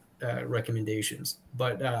of recommendations.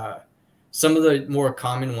 But some of the more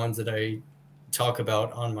common ones that I talk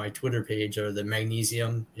about on my Twitter page are the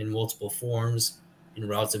magnesium in multiple forms in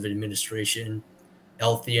routes of administration,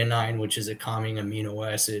 L-theanine, which is a calming amino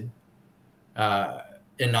acid,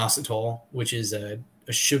 inositol, which is a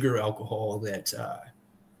sugar alcohol that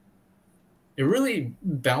it really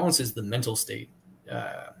balances the mental state.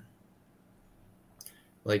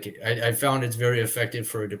 Like I found it's very effective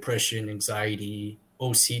for depression, anxiety,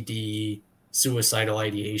 OCD, suicidal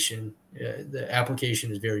ideation. The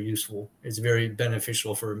application is very useful. It's very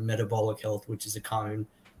beneficial for metabolic health, which is a common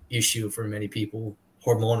issue for many people,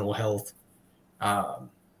 hormonal health.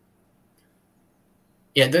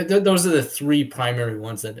 Those are the three primary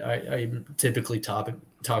ones that I'm typically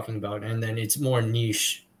talking about. And then it's more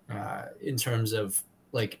niche in terms of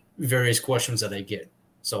like various questions that I get.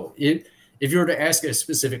 So if you were to ask a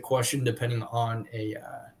specific question, depending on a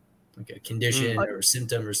condition or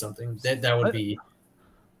symptom or something, that would be.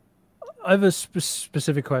 I have a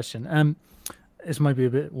specific question. This might be a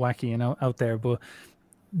bit wacky and out there, but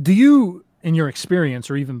do you, in your experience,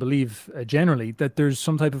 or even believe generally that there's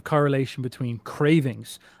some type of correlation between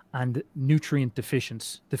cravings and nutrient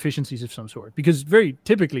deficiencies of some sort? Because very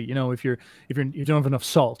typically, if you don't have enough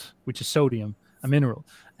salt, which is sodium, a mineral,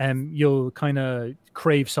 you'll kind of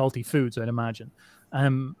crave salty foods, I'd imagine.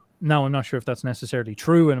 Now, I'm not sure if that's necessarily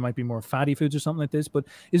true, and it might be more fatty foods or something like this. But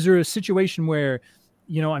is there a situation where,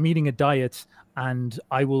 I'm eating a diet and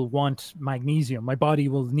I will want magnesium? My body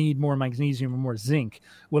will need more magnesium or more zinc.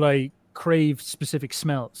 Will I crave specific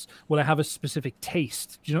smells? Will I have a specific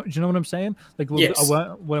taste? Do you know what I'm saying? Like, will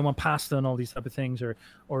I want pasta and all these type of things, or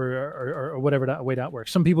whatever that way that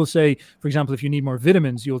works. Some people say, for example, if you need more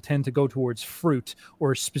vitamins, you'll tend to go towards fruit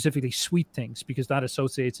or specifically sweet things because that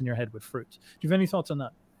associates in your head with fruit. Do you have any thoughts on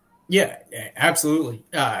that? Yeah, absolutely.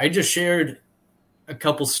 I just shared a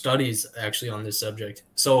couple studies actually on this subject.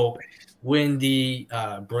 So when the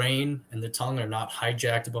brain and the tongue are not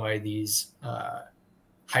hijacked by these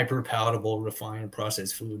hyper palatable, refined,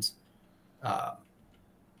 processed foods,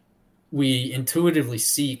 we intuitively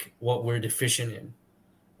seek what we're deficient in,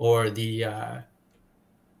 or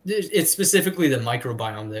it's specifically the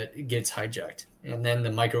microbiome that gets hijacked, and then the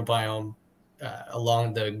microbiome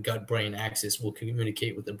along the gut-brain axis will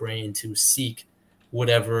communicate with the brain to seek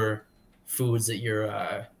whatever foods that you're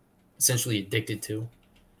essentially addicted to.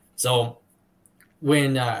 So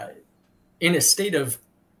when in a state of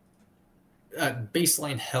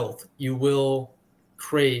baseline health, you will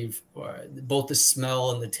crave both the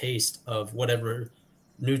smell and the taste of whatever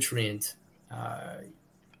nutrient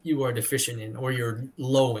you are deficient in or you're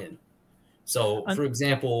low in. So, for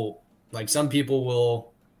example, like some people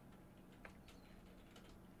will.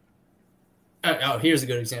 Here's a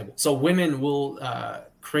good example. So women will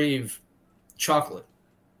crave chocolate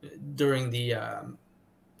during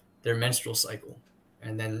their menstrual cycle,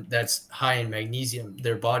 and then that's high in magnesium.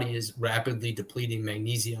 Their body is rapidly depleting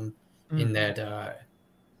magnesium in that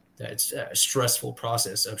stressful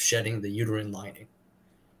process of shedding the uterine lining.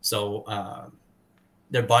 So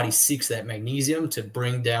their body seeks that magnesium to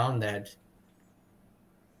bring down that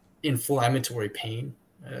inflammatory pain.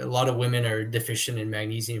 A lot of women are deficient in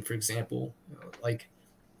magnesium, for example. Like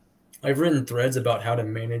I've written threads about how to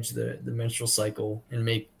manage the menstrual cycle and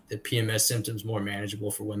make the PMS symptoms more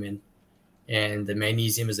manageable for women. And the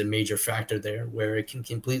magnesium is a major factor there, where it can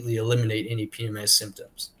completely eliminate any PMS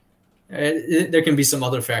symptoms. There can be some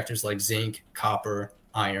other factors like zinc, copper,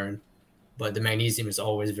 iron, but the magnesium is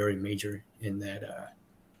always very major in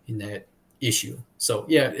that issue. So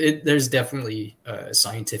yeah, there's definitely a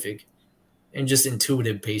scientific and just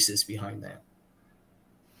intuitive basis behind that.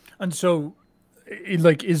 And so,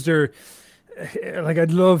 like, is there, like,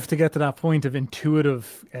 I'd love to get to that point of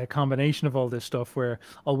intuitive combination of all this stuff where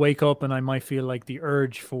I'll wake up and I might feel like the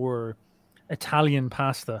urge for Italian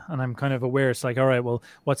pasta, and I'm kind of aware it's like, all right, well,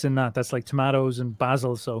 what's in that? That's like tomatoes and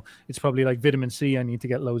basil, so it's probably like vitamin C I need to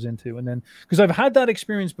get loads into. And then because I've had that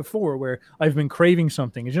experience before where I've been craving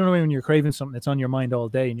something. You know when you're craving something that's on your mind all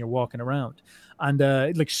day and you're walking around, and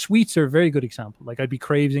like sweets are a very good example. Like I'd be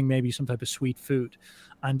craving maybe some type of sweet food,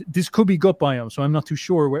 and this could be gut biome, so I'm not too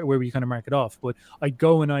sure where we kind of mark it off. But I'd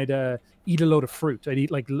go and I'd eat a load of fruit. I'd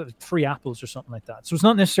eat like 3 apples or something like that. So it's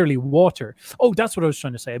not necessarily water. Oh, that's what I was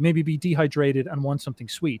trying to say. I'd maybe be dehydrated and want something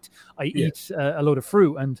sweet. I eat a load of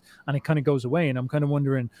fruit and it kind of goes away. And I'm kind of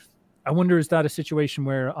wondering, I wonder, is that a situation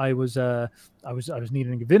where I was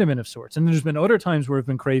needing a vitamin of sorts? And there's been other times where I've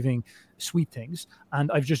been craving sweet things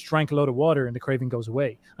and I've just drank a load of water and the craving goes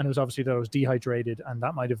away. And it was obviously that I was dehydrated and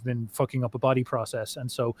that might have been fucking up a body process.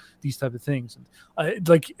 And so these type of things, and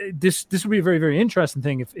like this would be a very, very interesting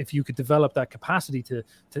thing if you could develop that capacity to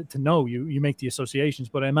know. You make the associations,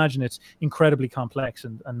 but I imagine it's incredibly complex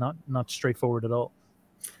and not straightforward at all.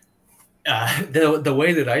 The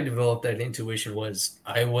way that I developed that intuition was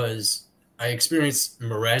I experienced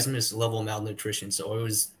marasmus level malnutrition. So I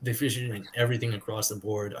was deficient in everything across the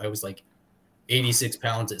board. I was like 86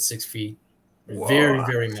 pounds at 6 feet, Whoa. Very,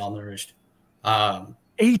 very malnourished.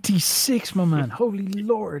 86, my man. Holy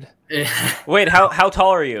Lord. Wait, how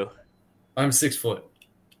tall are you? I'm 6 foot.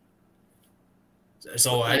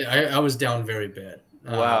 So I was down very bad.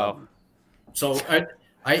 Wow. So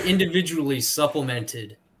I individually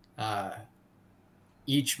supplemented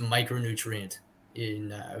each micronutrient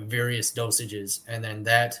in various dosages, and then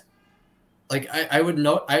that, like I was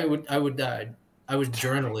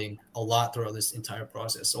journaling a lot throughout this entire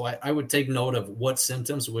process. So I would take note of what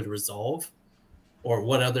symptoms would resolve or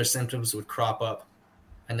what other symptoms would crop up,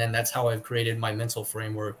 and then that's how I've created my mental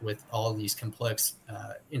framework with all of these complex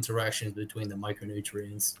interactions between the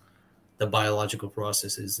micronutrients, the biological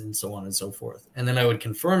processes, and so on and so forth. And then I would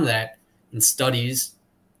confirm that in studies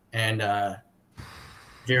and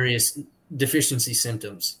various deficiency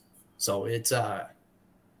symptoms. So it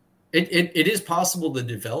is possible to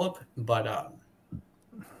develop, but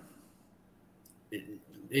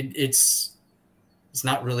it's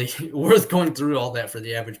not really worth going through all that for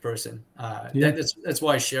the average person. That's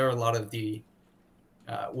why I share a lot of the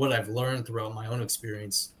what I've learned throughout my own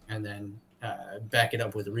experience, and then back it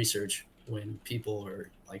up with research when people are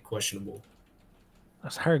like questionable.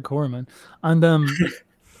 That's hardcore, man. And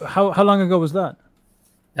how long ago was that?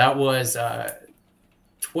 That was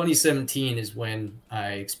 2017 is when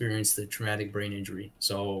I experienced the traumatic brain injury.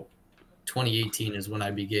 So 2018 is when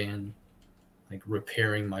I began like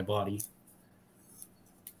repairing my body.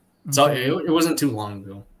 So it wasn't too long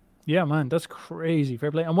ago. Yeah, man, that's crazy.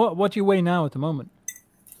 Fair play. And what do you weigh now at the moment?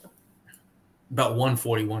 About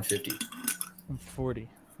 140, 150. 140.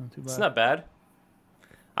 Not too bad. It's not bad.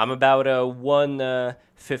 I'm about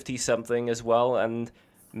 150 something as well, and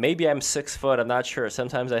maybe I'm 6 foot. I'm not sure.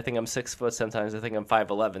 Sometimes I think I'm 6 foot. Sometimes I think I'm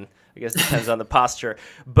 5'11". I guess it depends on the posture.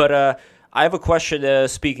 But I have a question.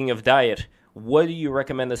 Speaking of diet, what do you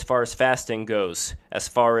recommend as far as fasting goes? As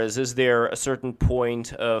far as, is there a certain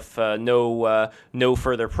point of no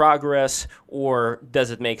further progress, or does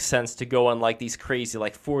it make sense to go on like these crazy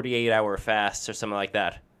like 48-hour fasts or something like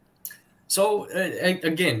that? So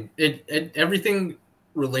again, everything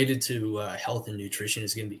related to health and nutrition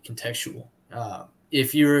is going to be contextual.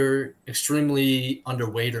 If you're extremely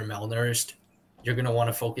underweight or malnourished, you're going to want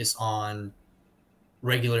to focus on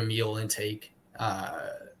regular meal intake,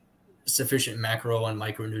 sufficient macro and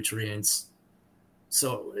micronutrients.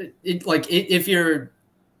 So if you're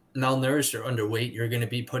malnourished or underweight, you're going to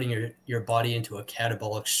be putting your body into a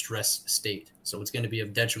catabolic stress state. So it's going to be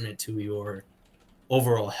of detriment to your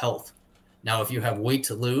overall health. Now, if you have weight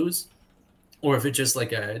to lose, or if it's just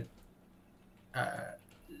like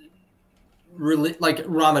like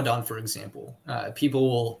Ramadan, for example, people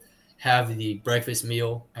will have the breakfast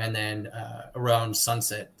meal, and then around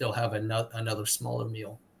sunset they'll have another smaller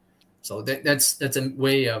meal. So that's a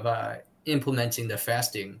way of implementing the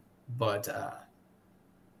fasting. But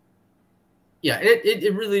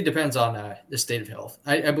it really depends on the state of health.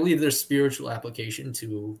 I believe there's spiritual application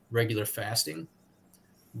to regular fasting,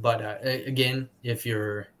 but again, if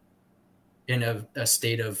you're in a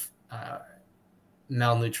state of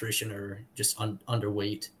malnutrition or just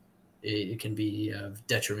underweight, it can be of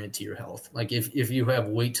detriment to your health. Like if you have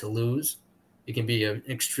weight to lose, it can be an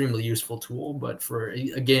extremely useful tool, but for,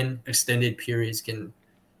 again, extended periods can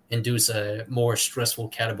induce a more stressful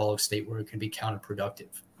catabolic state where it can be counterproductive.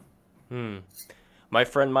 My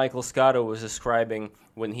friend Michael Scotto was describing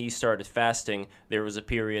when he started fasting, there was a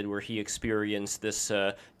period where he experienced this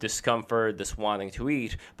discomfort, this wanting to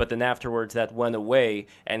eat, but then afterwards that went away,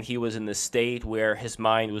 and he was in this state where his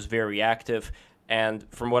mind was very active. And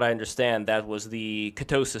from what I understand, that was the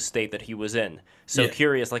ketosis state that he was in. So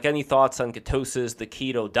curious, like, any thoughts on ketosis, the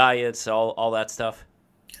keto diets, all that stuff?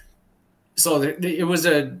 So it was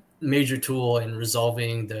a major tool in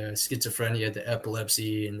resolving the schizophrenia, the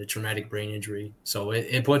epilepsy, and the traumatic brain injury. So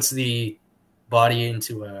it puts the body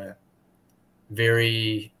into a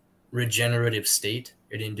very regenerative state.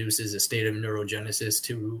 It induces a state of neurogenesis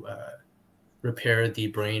to repair the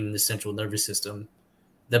brain and the central nervous system.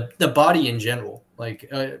 The body in general, like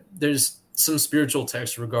there's some spiritual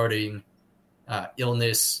texts regarding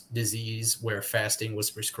illness, disease, where fasting was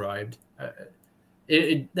prescribed.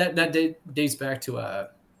 That dates back to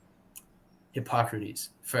Hippocrates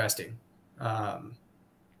fasting, and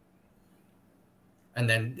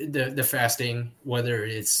then the fasting, whether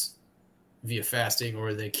it's via fasting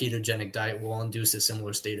or the ketogenic diet, will induce a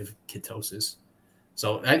similar state of ketosis.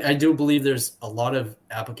 So I do believe there's a lot of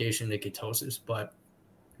application to ketosis, but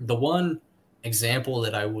the one example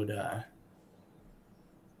that I would,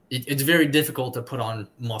 it's very difficult to put on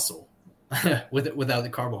muscle without the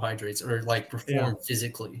carbohydrates or like perform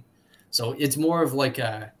physically. So it's more of like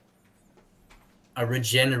a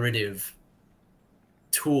regenerative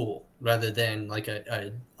tool rather than like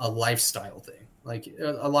a lifestyle thing. Like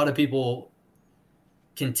a lot of people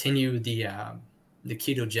continue the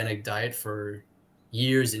ketogenic diet for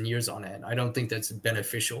years and years on end. I don't think that's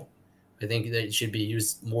beneficial. I think that it should be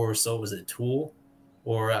used more so as a tool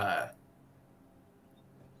or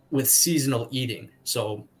with seasonal eating.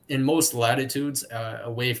 So in most latitudes,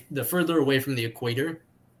 the further away from the equator,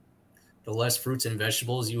 the less fruits and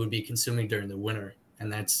vegetables you would be consuming during the winter.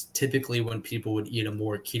 And that's typically when people would eat a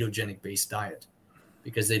more ketogenic based diet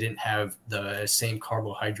because they didn't have the same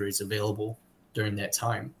carbohydrates available during that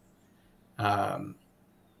time. But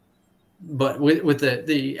with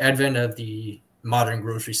the advent of the modern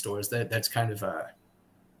grocery stores, that's kind of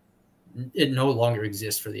it no longer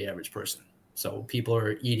exists for the average person. So people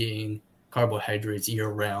are eating carbohydrates year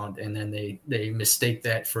round, and then they mistake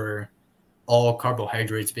that for all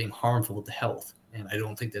carbohydrates being harmful to health. And I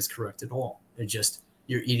don't think that's correct at all. It's just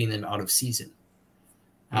you're eating them out of season.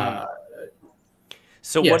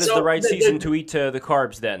 So what is the right season to eat the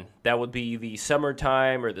carbs then? That would be the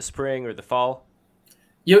summertime or the spring or the fall?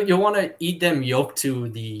 You want to eat them yoked to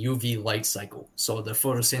the UV light cycle, so the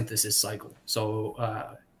photosynthesis cycle.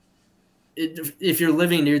 So if you're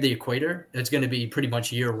living near the equator, it's going to be pretty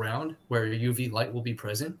much year round where UV light will be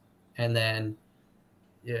present. And then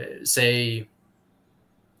say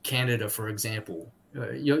Canada, for example,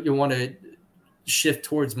 you want to shift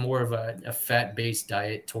towards more of a fat-based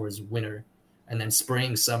diet towards winter. And then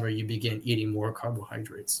spring, summer, you begin eating more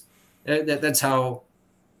carbohydrates.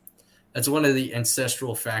 That's one of the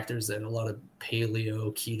ancestral factors that a lot of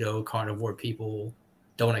paleo, keto, carnivore people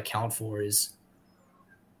don't account for is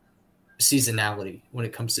seasonality when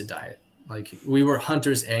it comes to diet. Like we were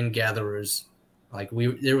hunters and gatherers. Like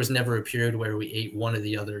there was never a period where we ate one or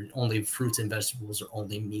the other, only fruits and vegetables or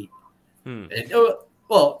only meat.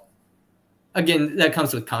 Well, again, that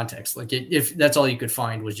comes with context. Like if that's all you could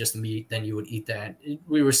find was just meat, then you would eat that.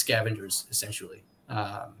 We were scavengers essentially.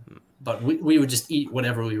 But we would just eat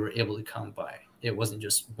whatever we were able to come by. It wasn't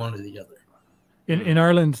just one or the other. In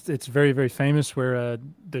Ireland, it's very, very famous where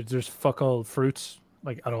there's fuck all fruits,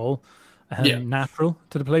 like at all, natural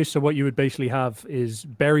to the place. So what you would basically have is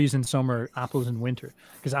berries in summer, apples in winter,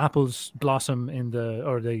 because apples blossom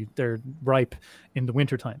they're ripe in the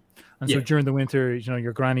winter time. And so during the winter, you go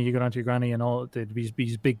down to your granny and all these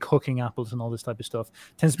big cooking apples and all this type of stuff.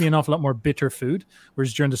 Tends to be an awful lot more bitter food.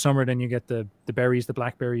 Whereas during the summer, then you get the berries, the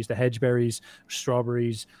blackberries, the hedgeberries,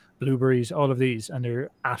 strawberries, blueberries, all of these, and they're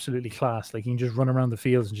absolutely class. Like you can just run around the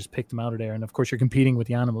fields and just pick them out of there. And of course, you're competing with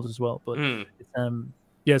the animals as well. But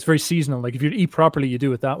it's very seasonal. Like if you eat properly, you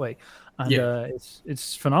do it that way, and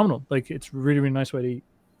it's phenomenal. Like it's really, really nice way to eat.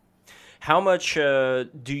 how much do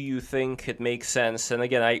you think it makes sense? And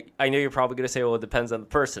again, I know you're probably going to say, well, it depends on the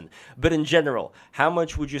person. But in general, how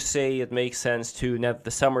much would you say it makes sense to, now that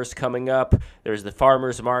the summer's coming up, there's the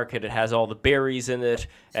farmer's market, it has all the berries in it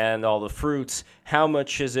and all the fruits. How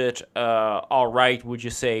much is it all right, would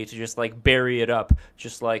you say, to just like berry it up,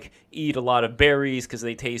 just like eat a lot of berries because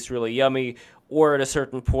they taste really yummy? Or at a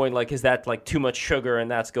certain point, like, is that like too much sugar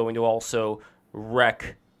and that's going to also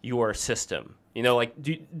wreck your system? You know, like,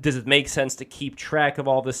 does it make sense to keep track of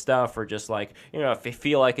all this stuff, or just like, you know, if you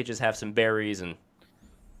feel like it, just have some berries? And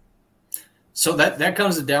so that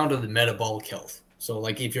comes down to the metabolic health. So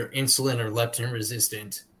like if you're insulin or leptin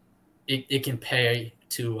resistant, it can pay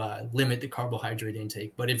to limit the carbohydrate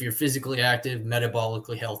intake. But if you're physically active,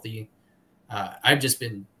 metabolically healthy, I've just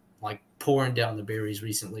been like pouring down the berries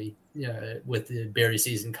recently with the berry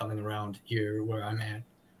season coming around here where I'm at.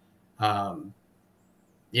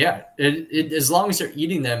 Yeah, as long as you're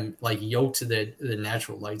eating them like yoked to the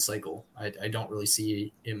natural light cycle, I don't really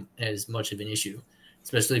see it as much of an issue,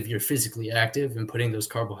 especially if you're physically active and putting those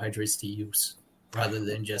carbohydrates to use rather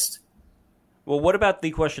than just. Well, what about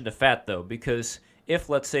the question of fat, though? Because if,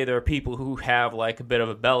 let's say, there are people who have like a bit of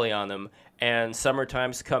a belly on them and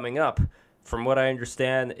summertime's coming up, from what I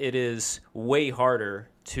understand, it is way harder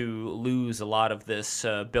to lose a lot of this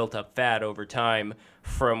built-up fat over time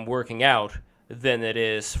from working out than it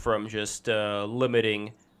is from just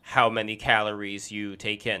limiting how many calories you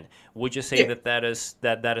take in. Would you say that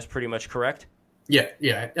is pretty much correct? Yeah.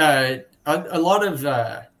 A lot of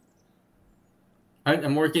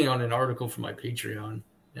I'm working on an article for my Patreon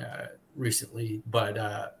recently, but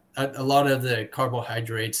a lot of the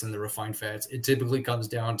carbohydrates and the refined fats, it typically comes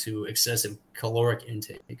down to excessive caloric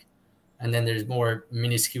intake, and then there's more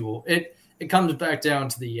minuscule. It comes back down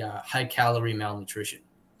to the high calorie malnutrition.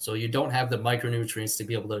 So you don't have the micronutrients to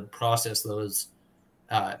be able to process those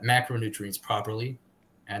macronutrients properly.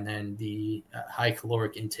 And then the high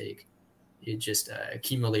caloric intake, it just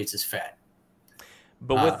accumulates as fat.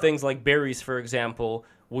 But with things like berries, for example,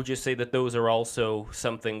 would you say that those are also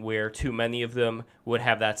something where too many of them would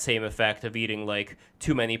have that same effect of eating like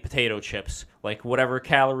too many potato chips? Like whatever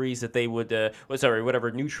calories that they would, whatever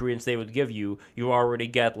nutrients they would give you, you already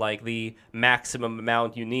get like the maximum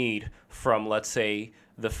amount you need from, let's say,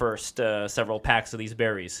 the first several packs of these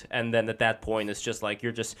berries, and then at that point it's just like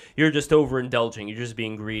you're just overindulging, you're just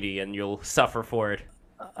being greedy, and you'll suffer for it.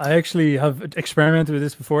 I actually have experimented with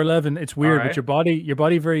this before, Lev, and it's weird, but your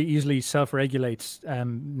body very easily self-regulates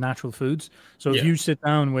natural foods. So if you sit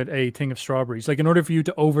down with a thing of strawberries, like in order for you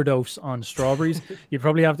to overdose on strawberries, you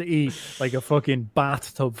probably have to eat like a fucking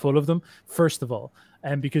bathtub full of them, first of all.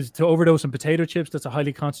 And because to overdose on potato chips, that's a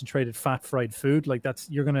highly concentrated fat fried food. Like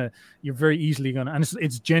you're very easily gonna, and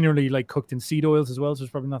it's generally like cooked in seed oils as well, so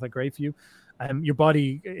it's probably not that great for you. Your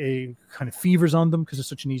body kind of fevers on them because it's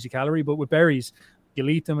such an easy calorie. But with berries, you'll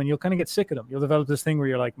eat them and you'll kind of get sick of them. You'll develop this thing where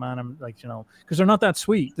you're like, man, I'm like, because they're not that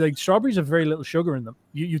sweet. Like strawberries have very little sugar in them.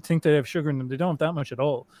 You think they have sugar in them. They don't have that much at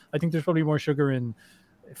all. I think there's probably more sugar in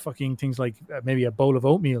fucking things like maybe a bowl of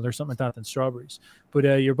oatmeal or something like that than strawberries. But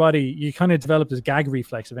your body, you kind of develop this gag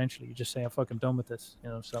reflex eventually. You just say, I'm fucking done with this.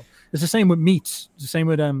 So it's the same with meats. It's the same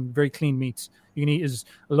with very clean meats. You can eat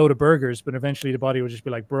a load of burgers, but eventually the body will just be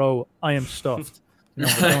like, bro, I am stuffed. We're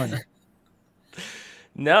done.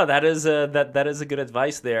 No, that is a good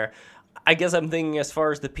advice there. I guess I'm thinking as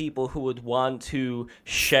far as the people who would want to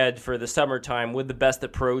shed for the summertime, would the best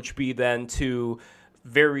approach be then to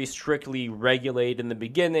very strictly regulate in the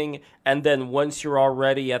beginning, and then once you're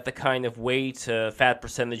already at the kind of weight, fat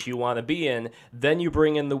percentage you want to be in, then you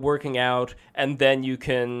bring in the working out, and then you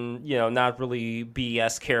can, not really be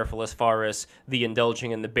as careful as far as the indulging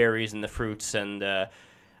in the berries and the fruits. And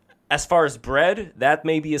as far as bread, that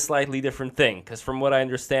may be a slightly different thing, because from what I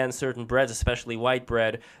understand, certain breads, especially white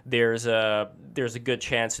bread, there's a good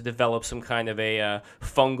chance to develop some kind of a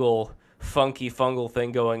funky fungal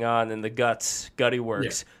thing going on in the gutty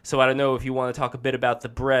works. Yeah. So I don't know if you want to talk a bit about the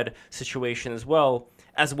bread situation as well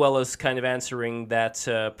as kind of answering that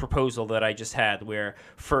proposal that I just had, where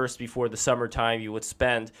first, before the summertime, you would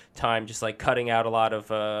spend time just like cutting out a lot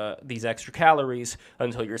of these extra calories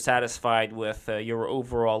until you're satisfied with your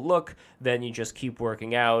overall look. Then you just keep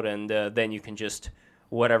working out, and then you can just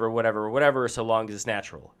whatever, so long as it's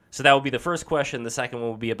natural. So that would be the first question. The second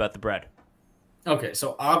one would be about the bread. Okay,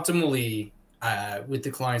 so optimally, with the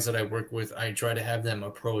clients that I work with, I try to have them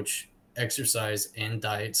approach exercise and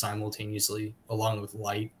diet simultaneously, along with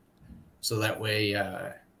light, so that way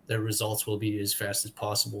their results will be as fast as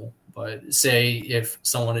possible. But say if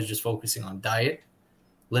someone is just focusing on diet,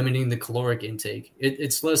 limiting the caloric intake,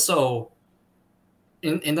 it's less so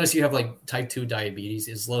unless you have like type 2 diabetes,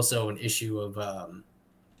 it's also an issue of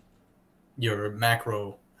your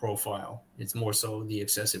macro profile. It's more so the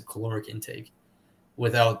excessive caloric intake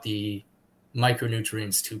without the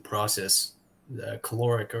micronutrients to process the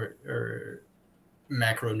caloric or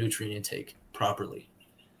macronutrient intake properly.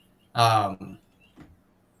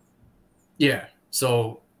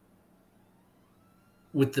 So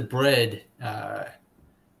with the bread,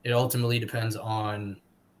 it ultimately depends on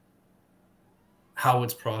how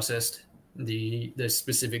it's processed, the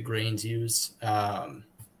specific grains used.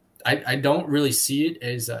 I don't really see it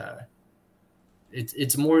as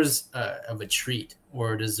it's more as of a treat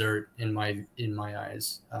or a dessert in my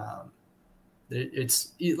eyes.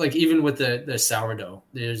 It's like even with the sourdough,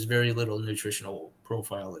 there's very little nutritional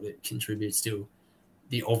profile that it contributes to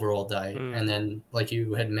the overall diet. And then, like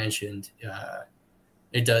you had mentioned,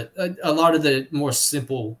 it does a lot of the more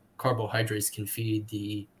simple carbohydrates can feed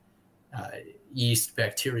the yeast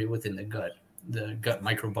bacteria within the gut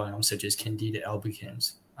microbiome, such as Candida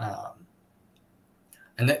albicans.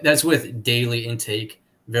 And that's with daily intake,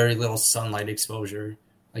 very little sunlight exposure.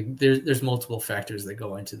 Like there's multiple factors that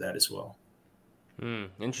go into that as well.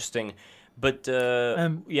 Interesting. But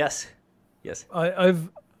yes. Could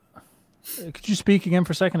you speak again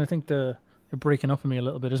for a second? I think you're breaking up on me a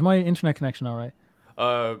little bit. Is my internet connection all right?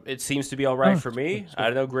 It seems to be all right for me. I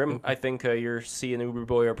don't know, Grim. Okay. I think your C and Uber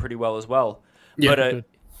Boy are pretty well as well. Yeah, but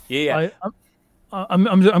I'm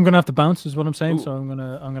gonna have to bounce, is what I'm saying. Ooh. So I'm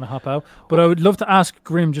gonna hop out. But I would love to ask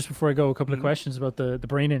Grim, just before I go, a couple of questions about the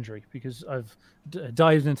brain injury, because I've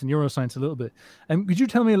dived into neuroscience a little bit. And could you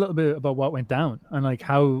tell me a little bit about what went down and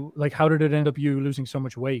how did it end up you losing so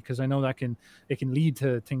much weight? Because I know that can lead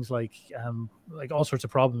to things like all sorts of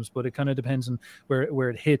problems, but it kind of depends on where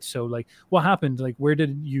it hits. So like, what happened? Like, where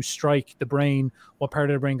did you strike the brain? What part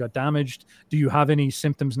of the brain got damaged? Do you have any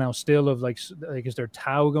symptoms now still of like is there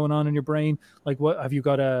tau going on in your brain? Like, what have you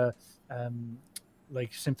got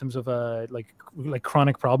like symptoms of like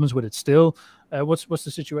chronic problems with it still? What's the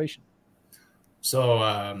situation?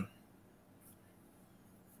 So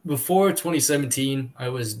before 2017, I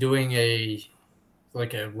was doing a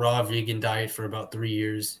raw vegan diet for about 3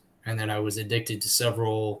 years, and then I was addicted to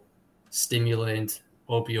several stimulant,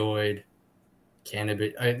 opioid,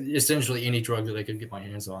 cannabis, essentially any drug that I could get my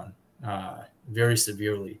hands on, very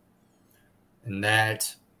severely. And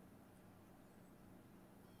that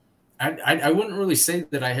I wouldn't really say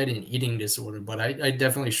that I had an eating disorder, but I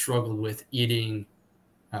definitely struggled with eating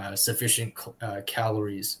sufficient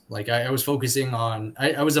calories. Like I was focusing on,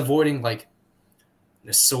 I was avoiding like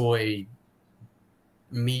the soy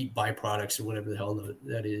meat byproducts or whatever the hell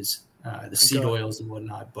that is, the seed oils and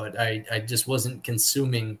whatnot. But I just wasn't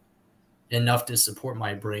consuming enough to support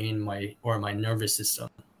my brain, my nervous system.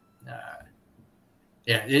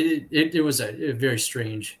 It was a very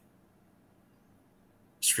strange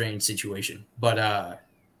situation, but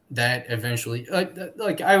that eventually,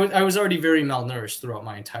 I was already very malnourished throughout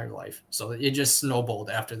my entire life, so it just snowballed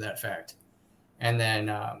after that fact. And then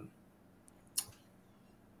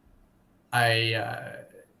I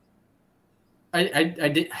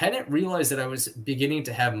hadn't realized that I was beginning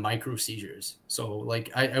to have micro seizures. So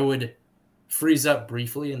like I would freeze up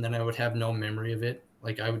briefly, and then I would have no memory of it.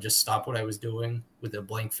 Like I would just stop what I was doing with a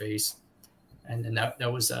blank face, and then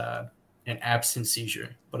that was an absent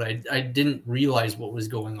seizure. But I didn't realize what was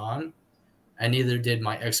going on, and neither did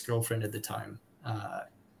my ex-girlfriend at the time.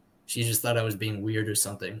 She just thought I was being weird or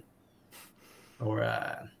something. Or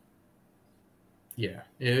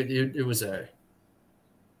it was a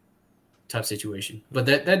tough situation. But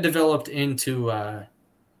that developed into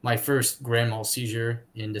my first grand mal seizure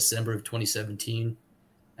in December of 2017.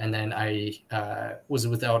 And then I was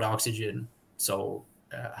without oxygen, so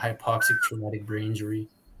hypoxic traumatic brain injury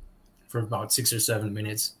for about 6 or 7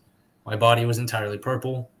 minutes. My body was entirely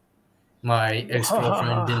purple. My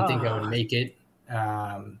ex-girlfriend didn't think I would make it.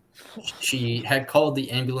 She had called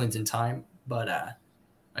the ambulance in time, but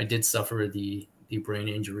I did suffer the brain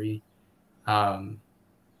injury. And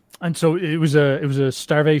so it was a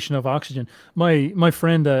starvation of oxygen. My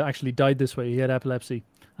friend actually died this way. He had epilepsy,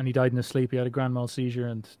 and he died in his sleep. He had a grand mal seizure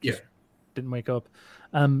and just didn't wake up.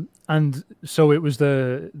 And so it was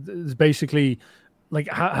basically like,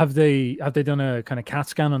 have they done a kind of CAT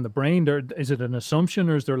scan on the brain? Or is it an assumption,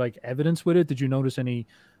 or is there like evidence with it? Did you notice any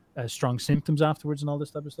strong symptoms afterwards and all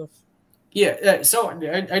this type of stuff? Yeah. So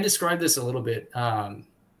I described this a little bit.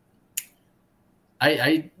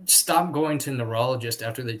 I stopped going to a neurologist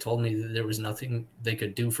after they told me that there was nothing they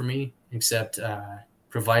could do for me except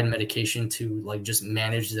provide medication to like just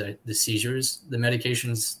manage the seizures. The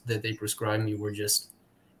medications that they prescribed me were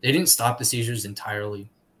they didn't stop the seizures entirely.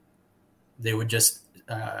 They would just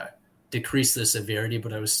decrease the severity,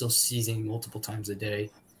 but I was still seizing multiple times a day.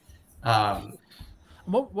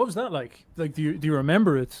 What was that like? Like, do you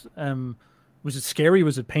remember it? Was it scary?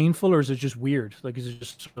 Was it painful, or is it just weird? Like, is it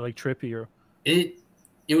just like trippy or?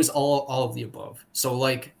 It was all of the above. So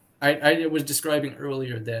like I was describing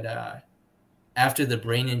earlier that after the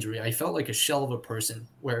brain injury, I felt like a shell of a person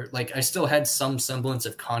where like I still had some semblance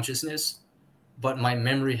of consciousness, but my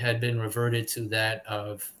memory had been reverted to that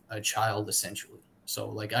of a child essentially. So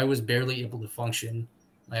like I was barely able to function.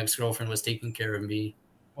 My ex-girlfriend was taking care of me.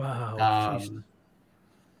 Wow.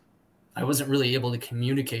 I wasn't really able to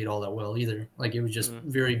communicate all that well either. Like it was just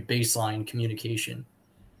very baseline communication.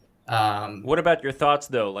 What about your thoughts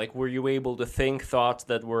though? Like, were you able to think thoughts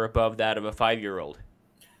that were above that of a 5-year-old?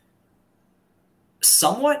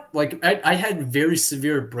 Somewhat. Like I had very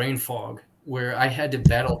severe brain fog where I had to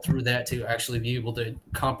battle through that to actually be able to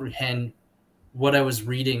comprehend what I was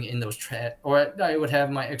reading in those or I would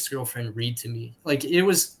have my ex-girlfriend read to me. Like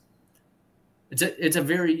it's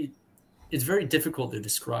very difficult to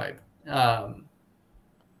describe. But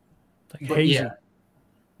hazy.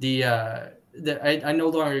 Yeah, I no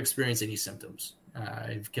longer experience any symptoms.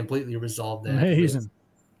 I've completely resolved that. Amazing.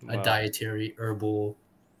 A dietary, herbal,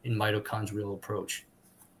 and mitochondrial approach.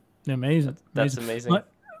 Amazing. That's amazing.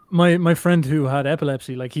 My friend who had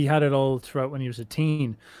epilepsy, like he had it all throughout when he was a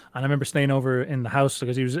teen, and I remember staying over in the house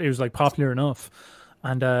because he was like popular enough,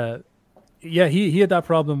 and he had that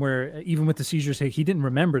problem where even with the seizures, he didn't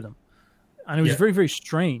remember them, and it was very, very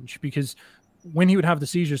strange because when he would have the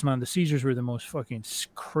seizures, man, the seizures were the most fucking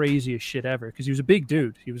craziest shit ever because he was a big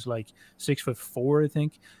dude. He was like 6'4", I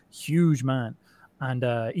think, huge man. And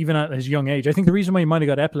even at his young age, I think the reason why he might have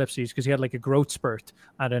got epilepsy is because he had like a growth spurt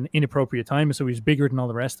at an inappropriate time. So he was bigger than all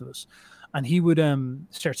the rest of us. And he would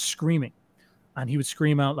start screaming. And he would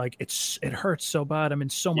scream out like, it hurts so bad. I'm in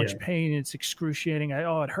so much pain. It's excruciating.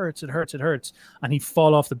 It hurts. And he'd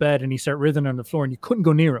fall off the bed and he'd start writhing on the floor and you couldn't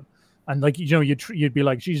go near him. And like, you know, you'd be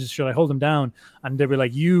like, Jesus, should I hold him down? And they'd be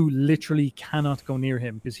like, you literally cannot go near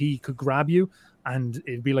him because he could grab you and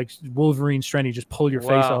it'd be like Wolverine strength. He'd just pull your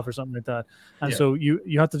face off or something like that. And so you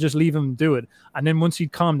have to just leave him do it. And then once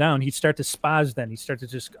he'd calm down, he'd start to spaz then.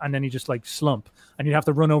 And then he'd just like slump. And you'd have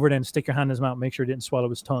to run over there and stick your hand in his mouth, make sure he didn't swallow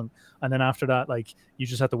his tongue. And then after that, like you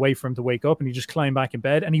just have to wait for him to wake up and he just climb back in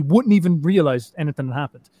bed and he wouldn't even realize anything had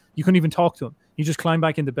happened. You couldn't even talk to him. He just climbed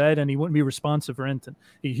back into bed and he wouldn't be responsive or anything.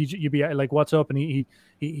 You'd be like, what's up? And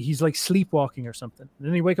he's like sleepwalking or something. And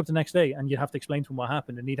then he'd wake up the next day and you'd have to explain to him what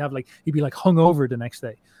happened. And he'd be like hungover the next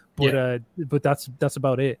day. But that's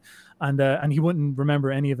about it. And he wouldn't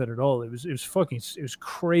remember any of it at all. It was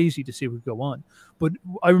crazy to see what would go on. But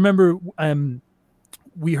I remember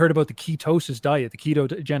we heard about the ketosis diet, the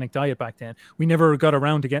ketogenic diet back then. We never got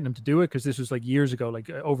around to getting him to do it because this was like years ago, like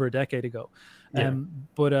over a decade ago. Like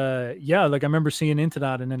I remember seeing into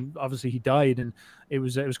that, and then obviously he died, and it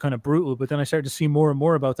was kind of brutal. But then I started to see more and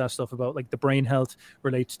more about that stuff, about like the brain health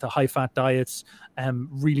relates to high fat diets,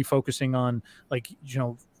 really focusing on like, you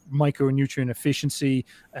know, micronutrient efficiency,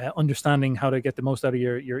 understanding how to get the most out of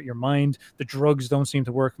your mind. The drugs don't seem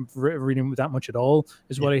to work really that much at all,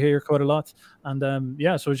 is what I hear quite a lot. And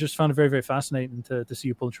so I just found it very, very fascinating to see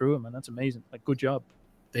you pull through it, man. That's amazing. Like, good job.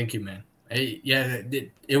 Thank you, man.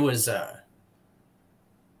 It was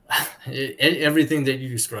everything that you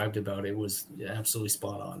described about it was absolutely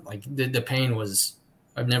spot on. Like the pain was,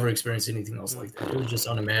 I've never experienced anything else like that. It was just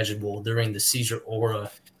unimaginable during the seizure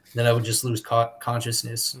aura. Then I would just lose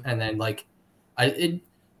consciousness, and then like,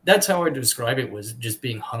 that's how I describe it, was just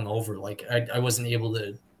being hungover. Like I wasn't able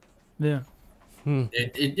to. Yeah.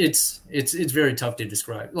 It's very tough to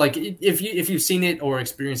describe. Like if you've seen it or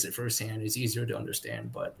experienced it firsthand, it's easier to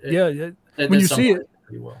understand. But when you see it,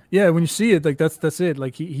 well. Yeah, when you see it, like that's it.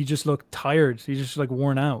 Like he just looked tired. He's just like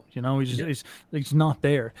worn out. You know, he's not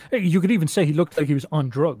there. You could even say he looked like he was on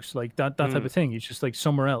drugs, like that type of thing. He's just like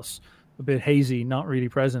somewhere else. A bit hazy, not really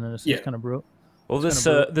present, and it's kind of brutal. Well,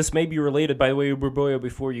 this may be related, by the way, Uberboyo,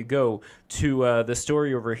 before you go, to the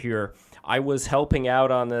story over here. I was helping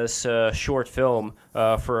out on this short film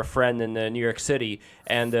for a friend in New York City,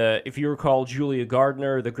 and if you recall Julia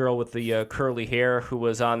Gardner, the girl with the curly hair who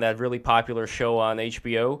was on that really popular show on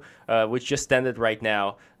HBO, which just ended right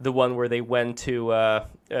now, the one where they went to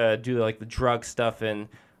do like the drug stuff and...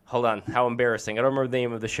 Hold on, how embarrassing. I don't remember the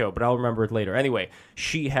name of the show, but I'll remember it later. Anyway,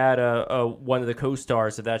 she had one of the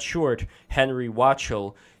co-stars of that short, Henry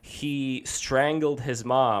Watchell. He strangled his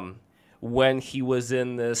mom when he was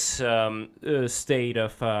in this state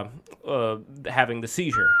of having the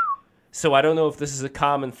seizure. So I don't know if this is a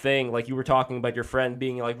common thing. Like you were talking about your friend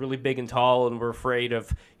being like really big and tall and we're afraid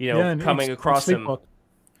of, coming across him.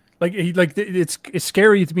 Like it's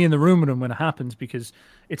scary to be in the room with him when it happens, because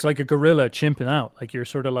it's like a gorilla chimping out. Like you're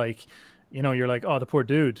sort of like, you're like, oh, the poor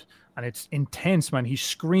dude, and it's intense, man. He's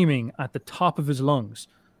screaming at the top of his lungs.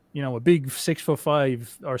 A big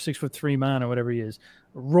 6'5" or 6'3" man or whatever he is,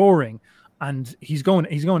 roaring, and he's going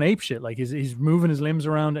ape shit. Like he's moving his limbs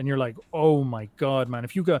around, and you're like, oh my god, man!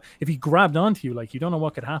 If he grabbed onto you, like, you don't know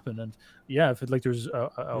what could happen. And yeah, if like there's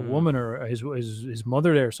a woman or his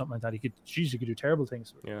mother there or something like that, he could do terrible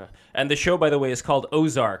things. Yeah, and the show, by the way, is called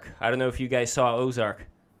Ozark. I don't know if you guys saw Ozark.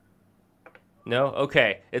 No,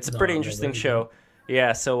 okay, it's a pretty interesting show.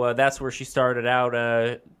 Yeah, so that's where she started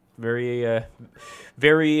out.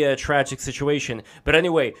 Very tragic situation. But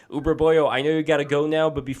anyway, Uber Boyo, I know you got to go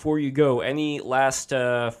now, but before you go, any last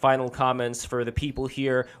final comments for the people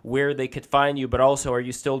here, where they could find you, but also, are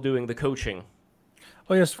you still doing the coaching?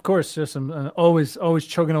 Oh yes, of course. Yes, I'm always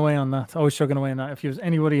chugging away on that. If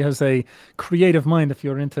anybody has a creative mind, if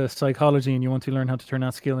you're into psychology and you want to learn how to turn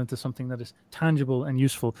that skill into something that is tangible and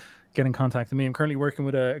useful, get in contact with me. I'm currently working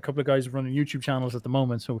with a couple of guys running YouTube channels at the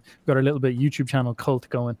moment, so we've got a little bit YouTube channel cult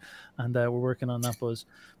going, and we're working on that buzz.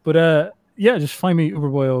 But yeah, just find me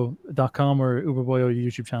uberboyo.com or uberboyo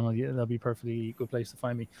YouTube channel. Yeah, that'll be a perfectly good place to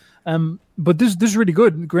find me. But this is really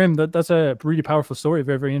good, Grim. That's a really powerful story.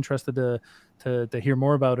 Very, very interested to hear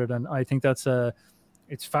more about it, and I think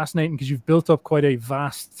it's fascinating because you've built up quite a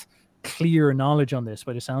vast, clear knowledge on this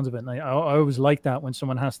by the sounds of it. And I always like that when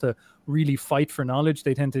someone has to really fight for knowledge,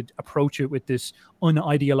 they tend to approach it with this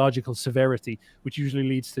unideological severity, which usually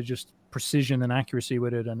leads to just precision and accuracy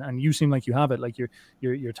with it. And you seem like you have it. Like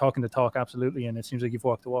you're talking the talk, absolutely, and it seems like you've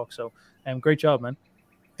walked the walk. So great job, man.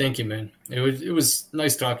 Thank you, man. It was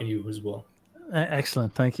nice talking to you as well.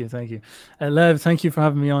 Excellent. Thank you. Lev, thank you for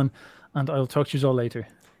having me on, and I'll talk to you all later.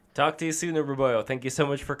 Talk to you soon, Uberboyo. Thank you so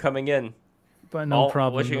much for coming in. But no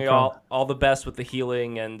problem. Wishing you all the best with the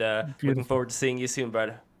healing, and looking forward to seeing you soon,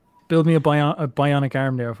 bud. Build me a bionic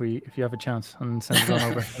arm there if you have a chance, and send it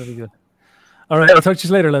on over. That'll be good. All right, I'll talk to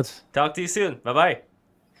you later, lads. Talk to you soon. Bye-bye.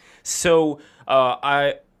 So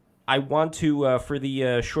I want to, for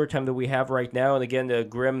the short time that we have right now, and again,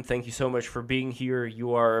 Grim, thank you so much for being here.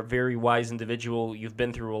 You are a very wise individual. You've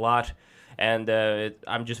been through a lot. And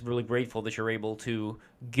I'm just really grateful that you're able to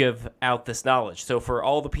give out this knowledge. So for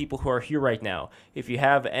all the people who are here right now, if you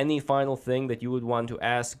have any final thing that you would want to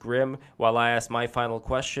ask Grim while I ask my final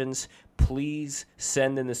questions, please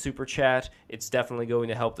send in the super chat. It's definitely going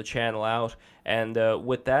to help the channel out. And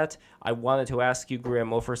with that, I wanted to ask you, Grim.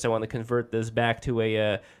 Well, first I want to convert this back to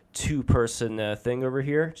a two-person thing over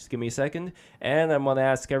here. Just give me a second. And I'm going to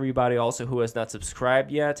ask everybody also who has not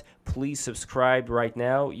subscribed yet, please subscribe right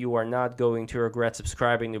now. You are not going to regret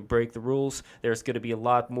subscribing to Break the Rules. There's going to be a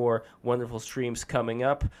lot more wonderful streams coming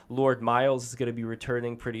up. Lord Miles is going to be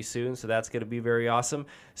returning pretty soon, so that's going to be very awesome.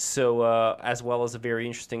 So as well as a very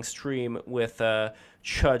interesting stream with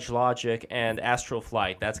Chudge Logic and Astral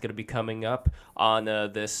Flight. That's going to be coming up on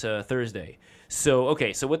this Thursday. So,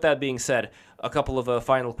 okay, so with that being said, a couple of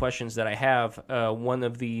final questions that I have. One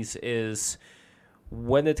of these is,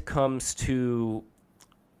 when it comes to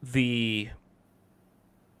the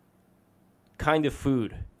kind of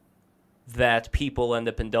food that people end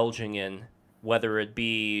up indulging in, whether it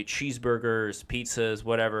be cheeseburgers, pizzas,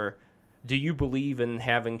 whatever, do you believe in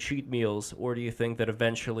having cheat meals, or do you think that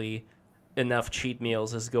eventually enough cheat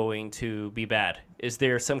meals is going to be bad? Is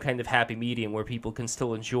there some kind of happy medium where people can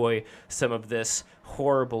still enjoy some of this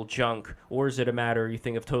horrible junk, or is it a matter, you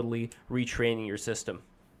think, of totally retraining your system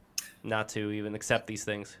not to even accept these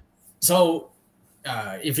things? So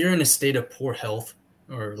if you're in a state of poor health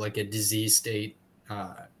or like a disease state,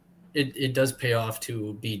 it does pay off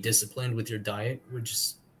to be disciplined with your diet, which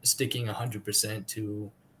is sticking 100% to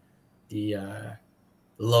the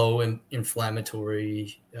low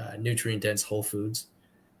inflammatory, nutrient-dense whole foods.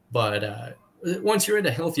 But once you're in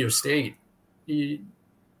a healthier state, the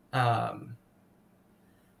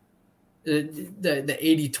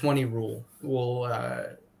 80-20 rule will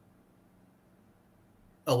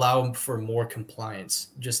allow for more compliance,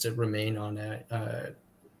 just to remain on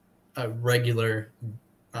a regular,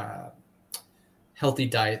 healthy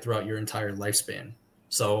diet throughout your entire lifespan.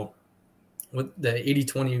 So what the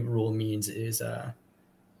 80-20 rule means is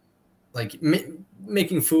like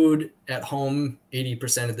making food at home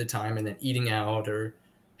 80% of the time, and then eating out or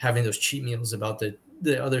having those cheat meals about the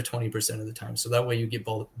other 20% of the time. So that way you get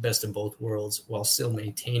best of both worlds while still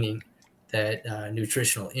maintaining that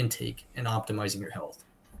nutritional intake and optimizing your health.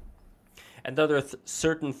 And other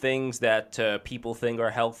certain things that people think are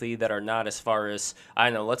healthy that are not, as far as, I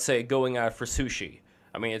don't know, let's say going out for sushi.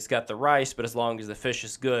 I mean, it's got the rice, but as long as the fish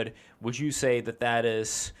is good, would you say that that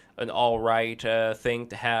is an all right thing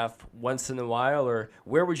to have once in a while, or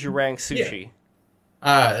where would you rank sushi?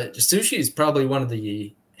 Sushi is probably one of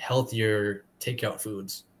the healthier takeout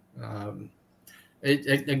foods.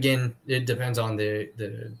 Again, it depends on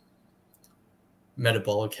the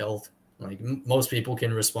metabolic health. Like most people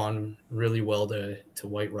can respond really well to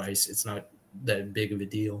white rice. It's not that big of a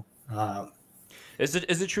deal. Is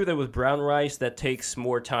it true that with brown rice that takes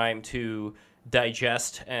more time to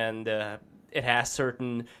digest, and it has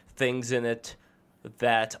certain things in it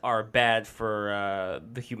that are bad for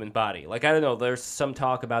the human body? Like, I don't know, there's some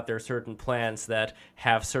talk about there are certain plants that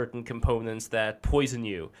have certain components that poison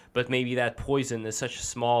you, but maybe that poison is such a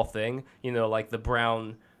small thing, like the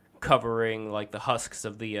brown covering, like the husks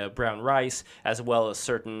of the brown rice, as well as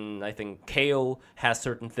certain, I think kale has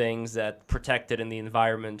certain things that protect it in the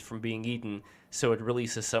environment from being eaten, so it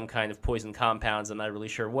releases some kind of poison compounds. I'm not really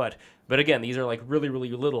sure what, but again, these are like really,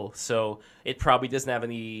 really little, so it probably doesn't have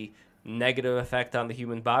any negative effect on the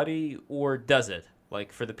human body, or does it?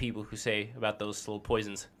 Like for the people who say about those little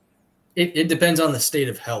poisons. It depends on the state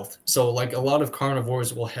of health. So like a lot of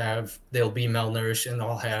carnivores they'll be malnourished and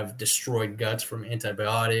they'll have destroyed guts from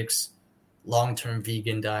antibiotics, long-term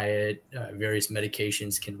vegan diet, various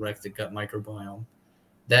medications can wreck the gut microbiome.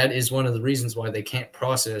 That is one of the reasons why they can't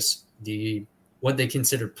process what they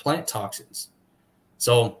consider plant toxins.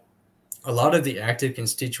 So a lot of the active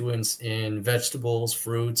constituents in vegetables,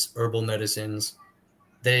 fruits, herbal medicines,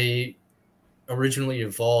 they originally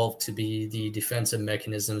evolved to be the defensive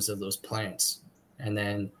mechanisms of those plants. And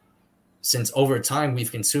then since over time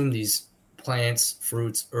we've consumed these plants,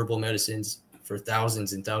 fruits, herbal medicines for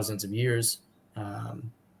thousands and thousands of years,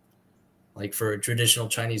 like for traditional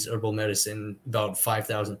Chinese herbal medicine, about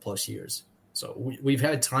 5,000 plus years. So we've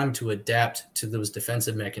had time to adapt to those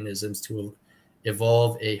defensive mechanisms to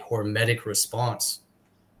evolve a hormetic response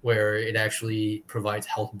where it actually provides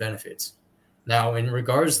health benefits. Now, in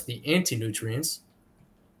regards to the anti-nutrients,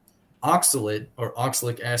 oxalate or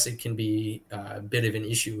oxalic acid can be a bit of an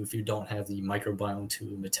issue if you don't have the microbiome to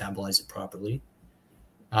metabolize it properly.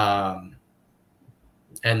 And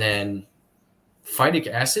then phytic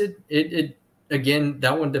acid, it again,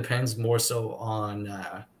 that one depends more so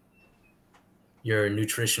on your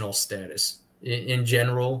nutritional status. In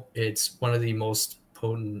general, it's one of the most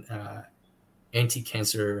potent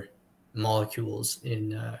anti-cancer molecules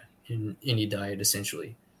in any diet,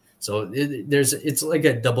 essentially. So it's like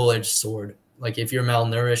a double-edged sword. Like if you're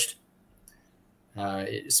malnourished,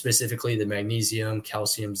 specifically the magnesium,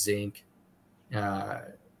 calcium, zinc,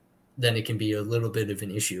 then it can be a little bit of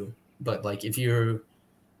an issue. But like if you're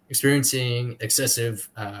experiencing excessive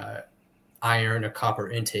iron or copper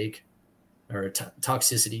intake or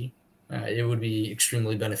toxicity, it would be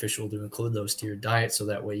extremely beneficial to include those to your diet, so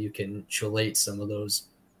that way you can chelate some of those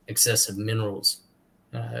excessive minerals.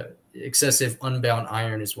 Excessive unbound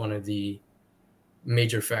iron is one of the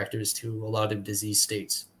major factors to a lot of disease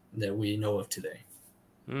states that we know of today.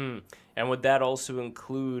 And would that also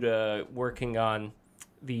include working on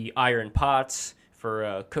the iron pots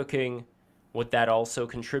for cooking? Would that also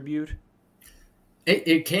contribute?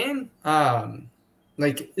 It can.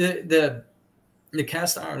 Like the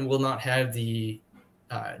cast iron will not have the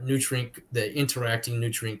interacting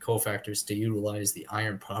nutrient cofactors to utilize the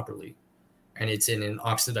iron properly, and it's in an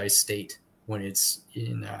oxidized state when it's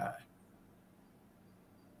in.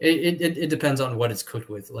 It depends on what it's cooked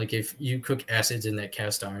with. Like if you cook acids in that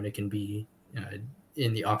cast iron, it can be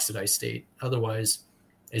in the oxidized state. Otherwise,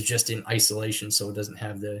 it's just in isolation, so it doesn't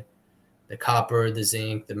have the copper, the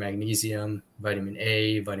zinc, the magnesium, vitamin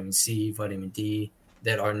A, vitamin C, vitamin D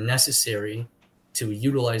that are necessary to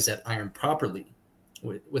utilize that iron properly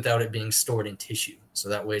without it being stored in tissue. So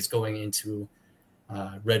that way it's going into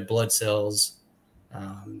red blood cells,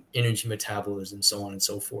 energy metabolism, so on and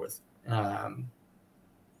so forth.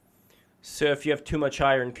 So if you have too much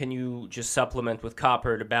iron, can you just supplement with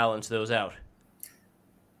copper to balance those out?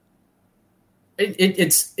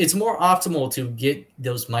 It's more optimal to get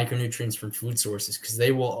those micronutrients from food sources because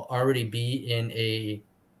they will already be in a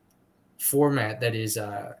format that is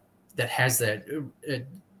that has that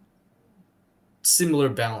similar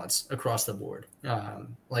balance across the board.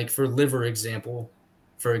 Like for liver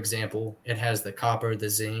for example, it has the copper, the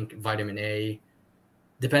zinc, vitamin A.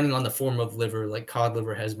 Depending on the form of liver, like cod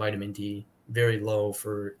liver has vitamin D, very low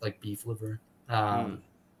for like beef liver. A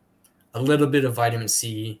little bit of vitamin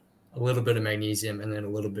C, a little bit of magnesium, and then a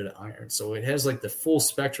little bit of iron. So it has like the full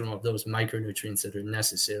spectrum of those micronutrients that are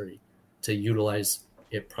necessary to utilize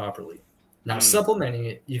it properly. Now, supplementing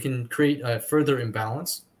it, you can create a further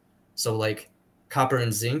imbalance. So like copper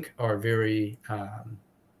and zinc are very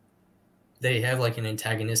they have like an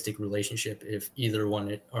antagonistic relationship if either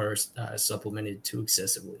one are supplemented too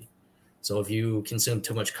excessively. So if you consume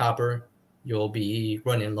too much copper, you'll be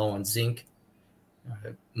running low on zinc,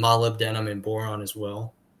 molybdenum, and boron as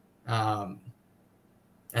well. And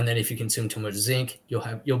then if you consume too much zinc,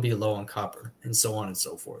 you'll be low on copper, and so on and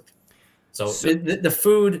so forth. So the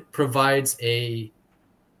food provides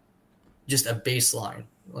just a baseline.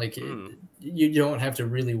 Like you don't have to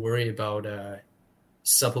really worry about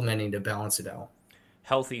supplementing to balance it out.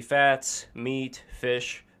 Healthy fats, meat,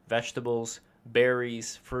 fish, vegetables,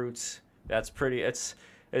 berries, fruits. That's pretty. It's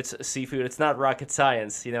seafood. It's not rocket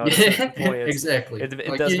science, you know. Exactly. It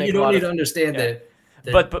like does make you don't need to understand that.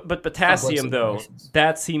 But potassium though,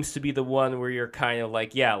 that seems to be the one where you're kind of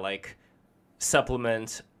like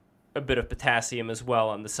supplement a bit of potassium as well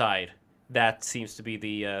on the side. That seems to be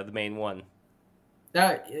the main one.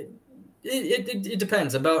 It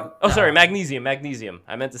depends about. Oh, sorry, magnesium.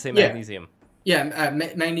 I meant to say magnesium.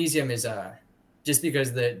 Magnesium is just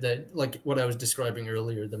because the like what I was describing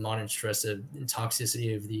earlier, the modern stress and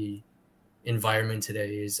toxicity of the environment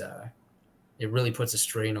today is it really puts a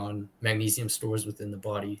strain on magnesium stores within the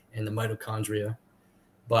body and the mitochondria.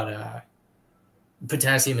 But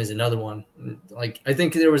potassium is another one. Like I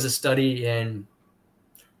think there was a study it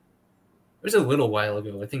was a little while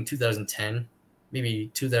ago, I think 2010, maybe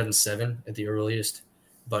 2007 at the earliest,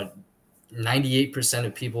 but 98%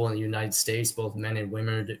 of people in the United States, both men and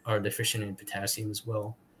women, are deficient in potassium as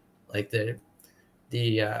well. Like the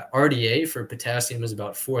RDA for potassium is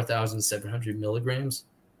about 4,700 milligrams.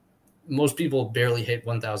 Most people barely hit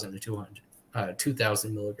 1,000 to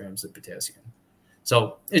 2,000 milligrams of potassium.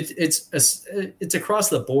 So it's across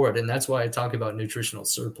the board, and that's why I talk about nutritional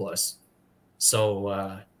surplus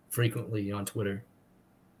so frequently on Twitter.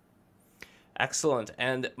 Excellent.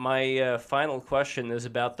 And my final question is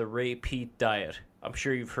about the Ray Peat diet. I'm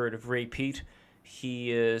sure you've heard of Ray Peat.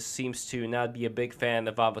 He seems to not be a big fan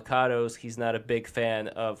of avocados. He's not a big fan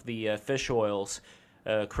of the fish oils,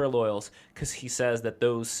 krill oils, because he says that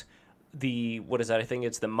I think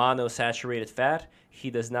it's the monosaturated fat.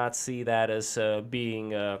 He does not see that as being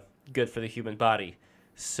good for the human body.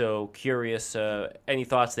 So curious, any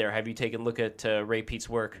thoughts there? Have you taken a look at Ray Peat's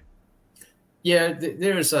work? Yeah,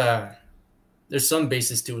 there's some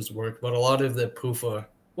basis to his work, but a lot of the PUFA,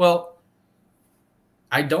 well,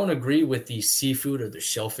 I don't agree with the seafood or the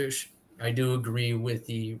shellfish. I do agree with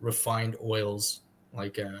the refined oils.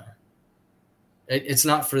 Like, it's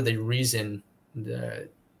not for the reason that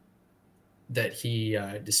he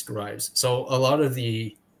describes. So a lot of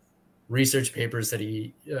the research papers that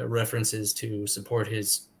he references to support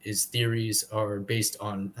his theories are based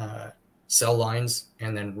on cell lines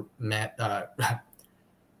and then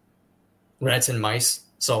rats and mice.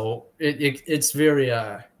 So it's very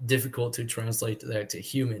difficult to translate that to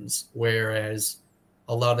humans, whereas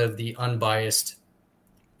a lot of the unbiased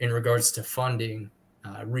in regards to funding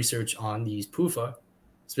research on these PUFA,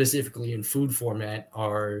 specifically in food format,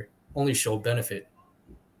 are only show benefit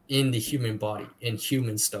in the human body, in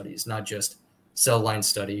human studies, not just cell line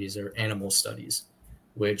studies or animal studies,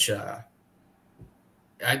 which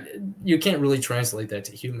you can't really translate that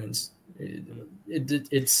to humans.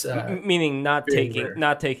 It's meaning not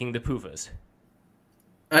taking the PUFAs.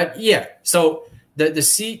 Yeah. So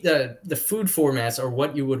the food formats are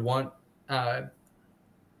what you would want.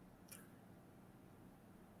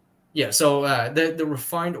 Yeah. So the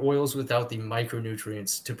refined oils without the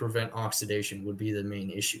micronutrients to prevent oxidation would be the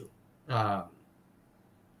main issue.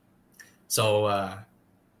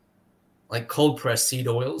 Like cold pressed seed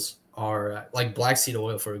oils are like black seed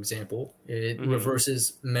oil, for example. It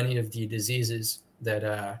reverses many of the diseases that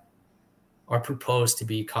are proposed to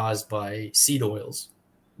be caused by seed oils,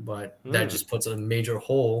 but that just puts a major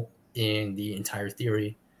hole in the entire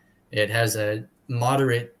theory. It has a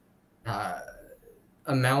moderate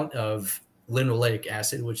amount of linoleic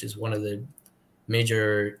acid, which is one of the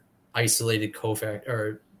major isolated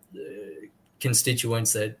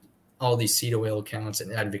constituents that all these seed oil accounts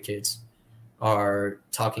and advocates are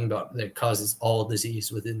talking about, that causes all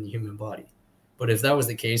disease within the human body. But if that was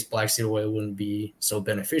the case, black seed oil wouldn't be so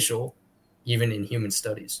beneficial, even in human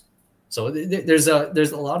studies. So there's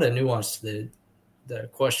a lot of nuance to the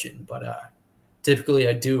question, but typically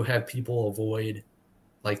I do have people avoid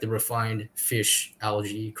like the refined fish,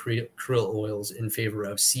 algae, krill oils in favor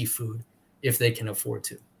of seafood if they can afford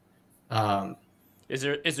to. Is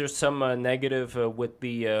there some negative with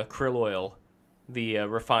the krill oil? The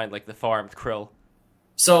refined, like the farmed krill.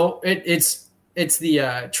 So it's the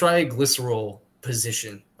triglycerol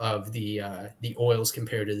position of the oils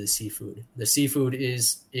compared to the seafood. The seafood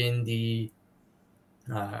is in the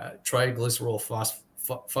triglycerol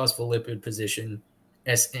phospholipid position,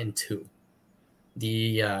 SN2.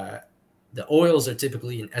 The oils are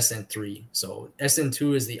typically in SN3. So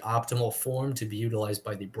SN2 is the optimal form to be utilized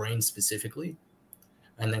by the brain specifically.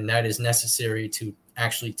 And then that is necessary to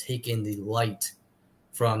actually take in the light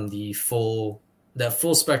from the full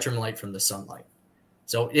spectrum light from the sunlight.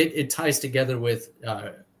 So it ties together with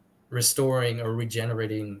restoring or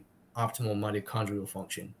regenerating optimal mitochondrial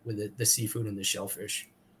function with the seafood and the shellfish,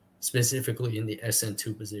 specifically in the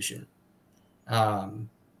SN2 position. And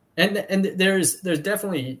there's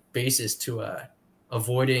definitely basis to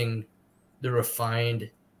avoiding the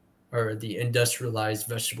refined or the industrialized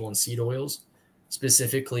vegetable and seed oils,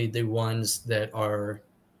 specifically the ones that are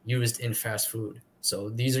used in fast food. So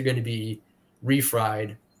these are going to be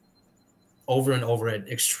refried over and over at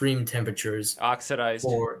extreme temperatures. Oxidized.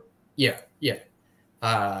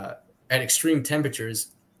 At extreme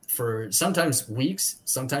temperatures for sometimes weeks,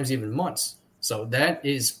 sometimes even months. So that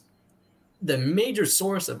is the major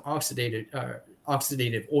source of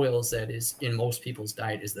oxidative oils that is in most people's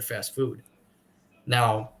diet is the fast food.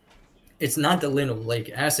 Now, it's not the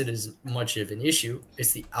linoleic acid as much of an issue.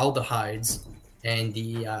 It's the aldehydes and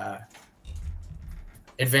the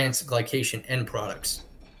advanced glycation end products.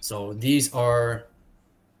 So these are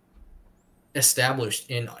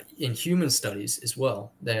established in human studies as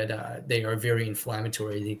well that they are very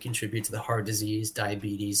inflammatory. They contribute to the heart disease,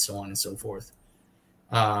 diabetes, so on and so forth.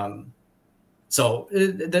 So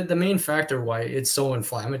the main factor why it's so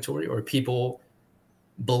inflammatory or people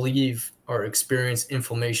believe or experience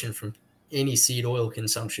inflammation from any seed oil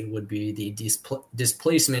consumption would be the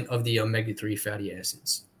displacement of the omega-3 fatty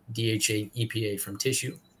acids, DHA and EPA from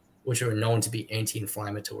tissue, which are known to be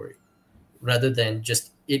anti-inflammatory, rather than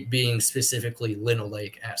just it being specifically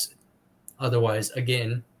linoleic acid. Otherwise,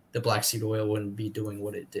 again, the black seed oil wouldn't be doing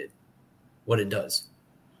what it does.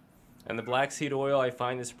 And the black seed oil I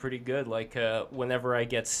find is pretty good. Like whenever I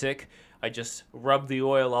get sick, I just rub the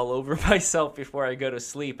oil all over myself before I go to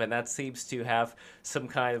sleep, and that seems to have some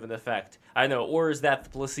kind of an effect. I know, or is that the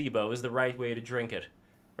placebo? Is the right way to drink it?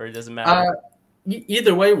 Or it doesn't matter?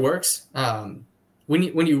 Either way works.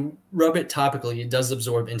 When you rub it topically, it does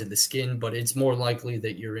absorb into the skin, but it's more likely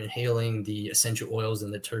that you're inhaling the essential oils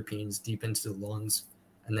and the terpenes deep into the lungs,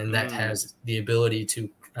 and then that has the ability to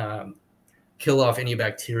kill off any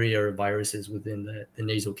bacteria or viruses within the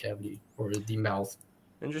nasal cavity or the mouth.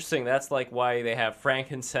 Interesting. That's like why they have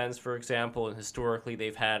frankincense, for example, and historically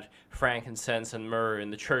they've had frankincense and myrrh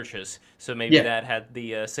in the churches. So maybe that had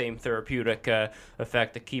the same therapeutic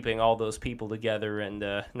effect of keeping all those people together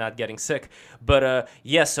and not getting sick. But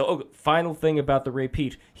yes, so final thing about the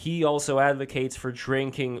repeat, he also advocates for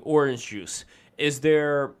drinking orange juice. Is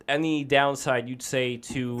there any downside, you'd say,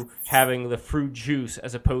 to having the fruit juice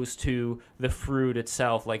as opposed to the fruit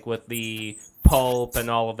itself, like with the pulp and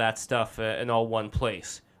all of that stuff in all one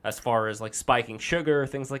place, as far as like spiking sugar,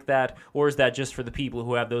 things like that? Or is that just for the people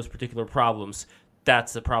who have those particular problems?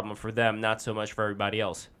 That's the problem for them, not so much for everybody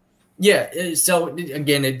else. Yeah, so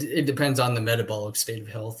again, it depends on the metabolic state of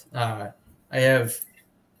health. I have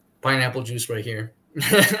pineapple juice right here.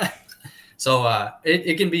 So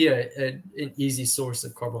it can be an easy source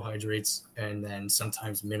of carbohydrates and then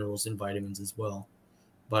sometimes minerals and vitamins as well.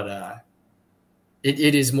 But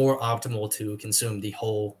it is more optimal to consume the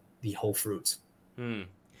whole fruits.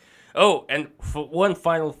 Oh, and for one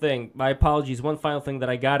final thing, my apologies, one final thing that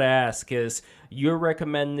I got to ask is, you're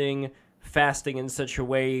recommending fasting in such a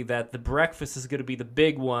way that the breakfast is going to be the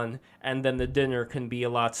big one and then the dinner can be a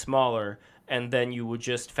lot smaller, and then you would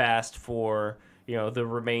just fast for the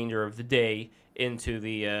remainder of the day into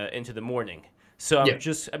the morning. So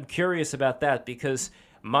I'm curious about that, because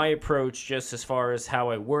my approach, just as far as how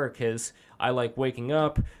I work, is I like waking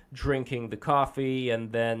up, drinking the coffee,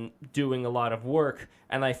 and then doing a lot of work.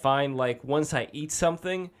 And I find like once I eat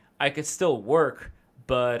something, I could still work,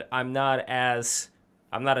 but I'm not as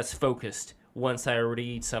focused once I already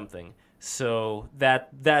eat something. So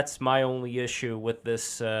that's my only issue with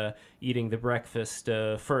this eating the breakfast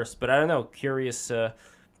first. But I don't know. Curious,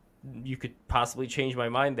 you could possibly change my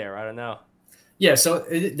mind there. I don't know. Yeah, so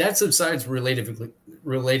that subsides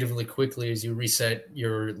relatively quickly as you reset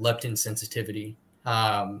your leptin sensitivity.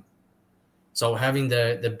 So having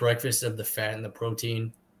the breakfast of the fat and the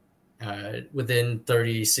protein within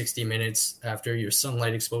 30, 60 minutes after your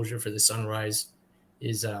sunlight exposure for the sunrise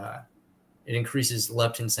is it increases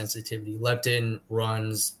leptin sensitivity. Leptin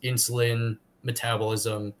runs insulin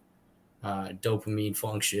metabolism, dopamine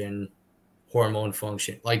function, hormone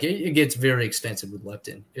function. Like it gets very extensive with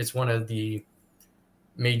leptin. It's one of the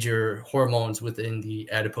major hormones within the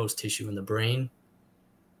adipose tissue in the brain.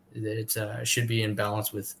 It should be in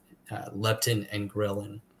balance with leptin and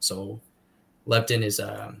ghrelin. So leptin is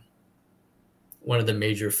one of the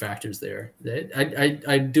major factors there.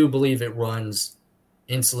 I do believe it runs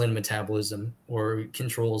insulin metabolism or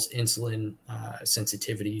controls insulin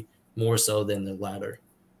sensitivity more so than the latter,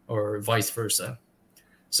 or vice versa.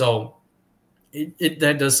 So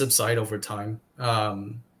that does subside over time,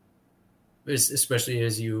 especially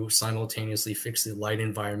as you simultaneously fix the light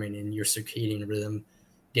environment in your circadian rhythm,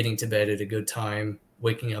 getting to bed at a good time,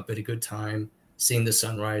 waking up at a good time, seeing the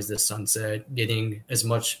sunrise, the sunset, getting as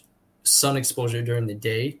much sun exposure during the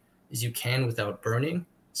day as you can without burning.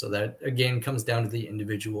 So that again comes down to the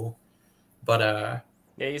individual. But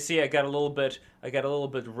yeah, you see, I got a little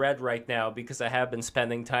bit red right now because I have been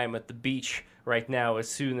spending time at the beach right now as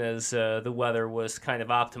soon as the weather was kind of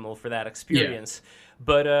optimal for that experience. Yeah.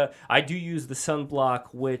 But I do use the sunblock,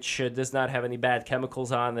 which does not have any bad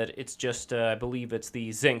chemicals on it. It's just, I believe it's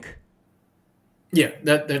the zinc. Yeah,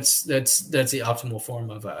 that's the optimal form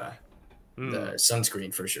of the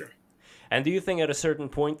sunscreen for sure. And do you think at a certain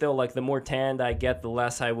point, though, like the more tanned I get, the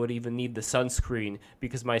less I would even need the sunscreen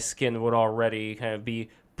because my skin would already kind of be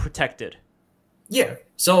protected? Yeah.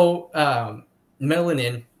 So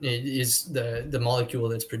melanin is the molecule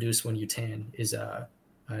that's produced when you tan, is a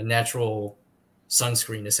natural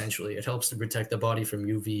sunscreen, essentially. It helps to protect the body from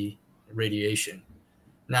UV radiation.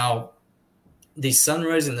 Now, the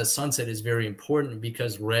sunrise and the sunset is very important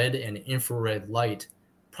because red and infrared light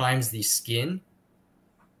primes the skin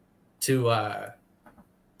to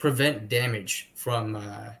prevent damage from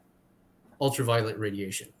ultraviolet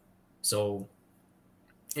radiation. So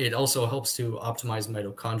it also helps to optimize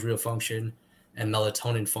mitochondrial function and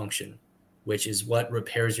melatonin function, which is what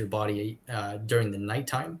repairs your body during the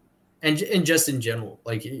nighttime and just in general.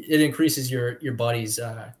 Like it increases your body's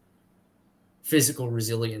physical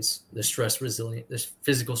resilience, the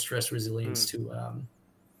physical stress resilience to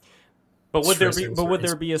But would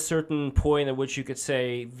there be a certain point at which you could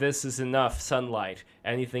say this is enough sunlight,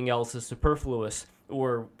 anything else is superfluous,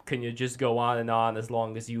 or can you just go on and on as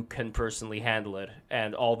long as you can personally handle it,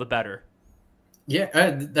 and all the better? Yeah,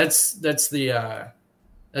 that's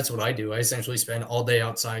what I do. I essentially spend all day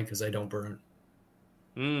outside because I don't burn.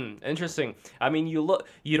 Interesting. I mean,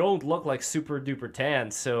 you don't look like super duper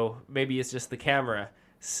tan, so maybe it's just the camera.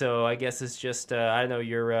 So I guess it's just I don't know,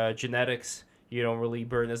 your genetics. You don't really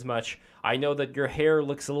burn as much. I know that your hair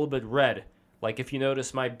looks a little bit red. Like if you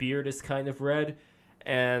notice, my beard is kind of red,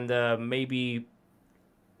 and maybe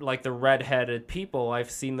like the red-headed people, I've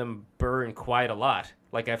seen them burn quite a lot.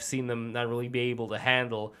 Like I've seen them not really be able to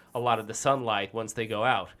handle a lot of the sunlight once they go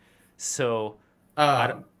out. So,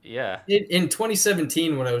 yeah. In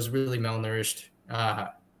 2017, when I was really malnourished, I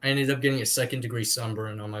ended up getting a second-degree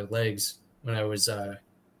sunburn on my legs when I was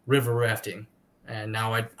river rafting. And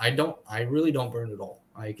now I really don't burn at all.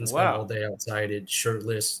 I can spend all day outside,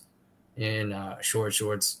 shirtless, in short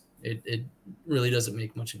shorts. It really doesn't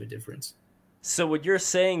make much of a difference. So what you're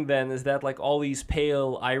saying then is that like all these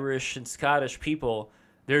pale Irish and Scottish people,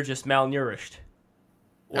 they're just malnourished?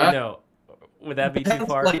 Or no? Would that be too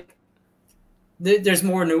far? Like, there's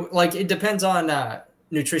more it depends on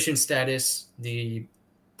nutrition status, the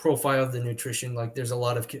profile of the nutrition. Like there's a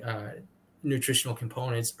lot of nutritional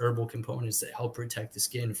components, herbal components that help protect the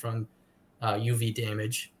skin from UV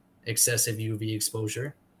damage, excessive UV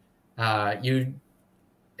exposure.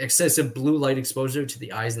 Excessive blue light exposure to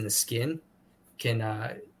the eyes and the skin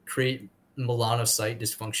can create melanocyte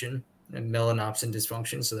dysfunction and melanopsin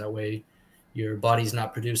dysfunction. So that way your body's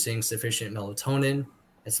not producing sufficient melatonin.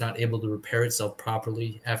 It's not able to repair itself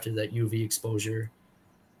properly after that UV exposure.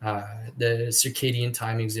 The circadian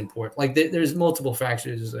timing is important. Like there's multiple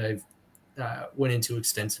factors I've went into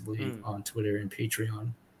extensively on Twitter and Patreon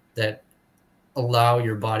that allow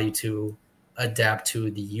your body to adapt to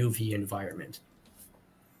the UV environment.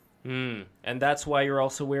 And that's why you're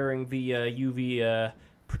also wearing the UV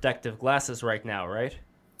protective glasses right now, right?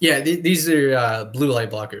 Yeah, these are blue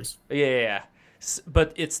light blockers. Yeah.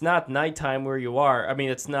 But it's not nighttime where you are. I mean,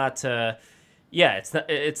 it's not.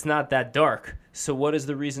 It's not that dark. So what is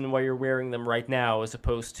the reason why you're wearing them right now as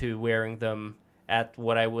opposed to wearing them at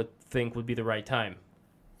what I would think would be the right time?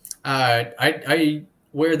 I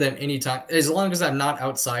wear them anytime, as long as I'm not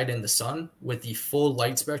outside in the sun with the full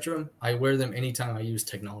light spectrum. I wear them anytime I use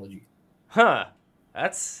technology. Huh.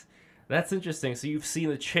 That's interesting. So you've seen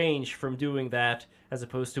a change from doing that as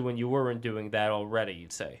opposed to when you weren't doing that already,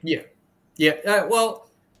 you'd say. Yeah.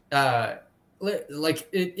 Like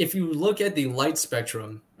if you look at the light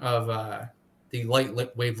spectrum of the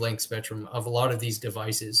light wavelength spectrum of a lot of these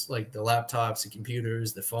devices, like the laptops, the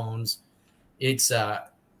computers, the phones, it's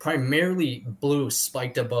primarily blue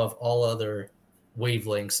spiked above all other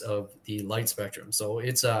wavelengths of the light spectrum. So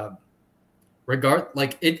it's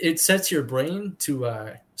it sets your brain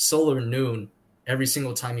to solar noon every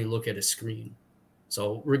single time you look at a screen.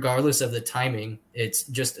 So regardless of the timing, it's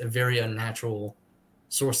just a very unnatural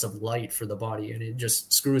source of light for the body, and it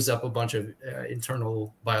just screws up a bunch of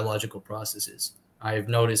internal biological processes. I've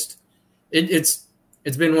noticed it's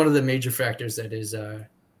been one of the major factors that has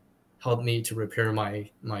helped me to repair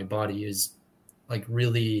my body, is like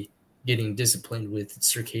really getting disciplined with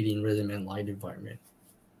circadian rhythm and light environment.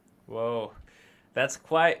 Whoa, that's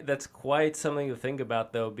quite something to think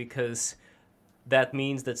about, though, because that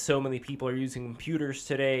means that so many people are using computers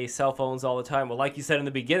today, cell phones all the time. Well, like you said in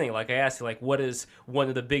the beginning, like I asked you, like, what is one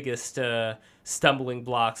of the biggest stumbling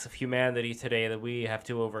blocks of humanity today that we have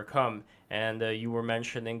to overcome? And you were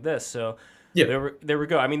mentioning this, so Yeah. there we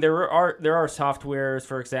go. I mean, there are softwares,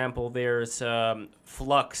 for example, there's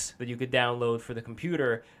Flux that you could download for the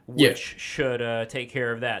computer, which should take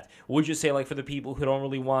care of that. Would you say, like, for the people who don't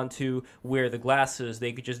really want to wear the glasses,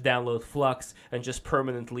 they could just download Flux and just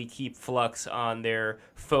permanently keep Flux on their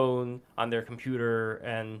phone, on their computer,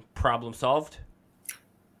 and problem solved?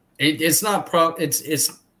 It's not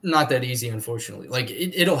it's not that easy, unfortunately. Like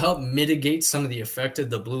it'll help mitigate some of the effect of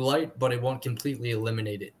the blue light, but it won't completely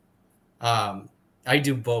eliminate it. I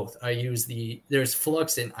do both. I use there's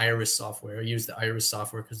Flux and Iris software. I use the Iris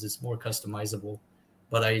software because it's more customizable,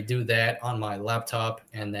 but I do that on my laptop,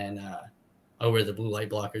 and then I wear the blue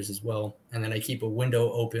light blockers as well. And then I keep a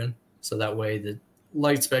window open, so that way the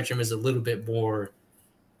light spectrum is a little bit more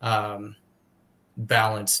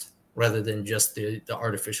balanced rather than just the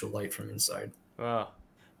artificial light from inside.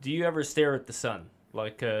 Do you ever stare at the sun?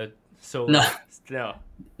 Like, No. No.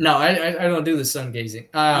 No, I don't do the sun gazing.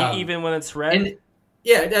 Even when it's red? And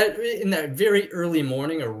in that very early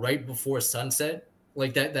morning or right before sunset,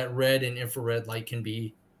 like that red and infrared light can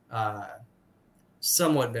be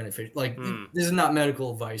somewhat beneficial. Like this is not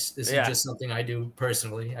medical advice. This is just something I do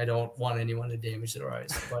personally. I don't want anyone to damage their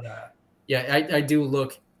eyes. But I do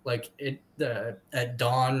look like it at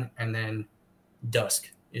dawn, and then dusk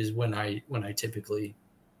is when I typically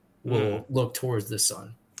will look towards the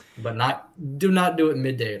sun. But do not do it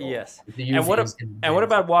midday at all. Yes. And what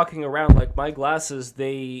about walking around? Like my glasses,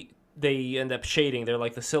 they end up shading. They're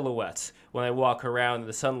like the silhouettes when I walk around in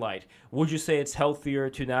the sunlight. Would you say it's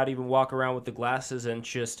healthier to not even walk around with the glasses and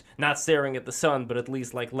just not staring at the sun, but at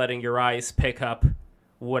least like letting your eyes pick up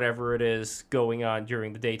whatever it is going on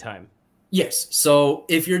during the daytime? Yes. So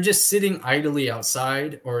if you're just sitting idly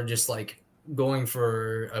outside, or just like going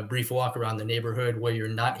for a brief walk around the neighborhood where you're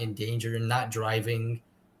not in danger and not driving,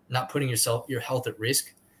 not putting your health at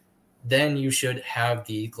risk, then you should have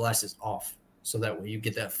the glasses off. So that way you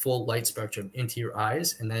get that full light spectrum into your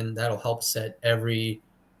eyes, and then that'll help set every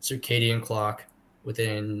circadian clock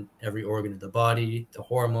within every organ of the body, the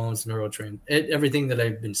hormones, everything that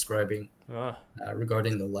I've been describing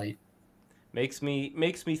regarding the light. Makes me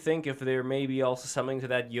think if there may be also something to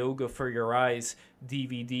that Yoga for Your Eyes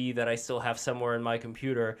DVD that I still have somewhere in my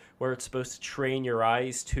computer, where it's supposed to train your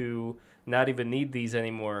eyes to not even need these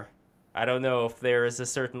anymore. I don't know if there is a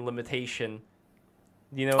certain limitation.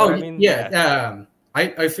 You know what I mean? Yeah.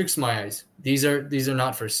 I fixed my eyes. These are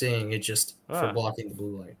not for seeing. It's just for blocking the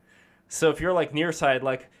blue light. So if you're like nearsighted,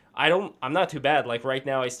 like I'm not too bad. Like right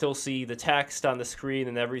now I still see the text on the screen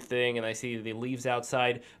and everything, and I see the leaves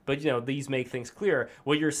outside, but these make things clear.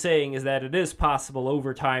 What you're saying is that it is possible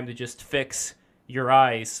over time to just fix your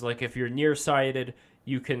eyes. Like if you're nearsighted,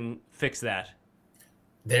 you can fix that.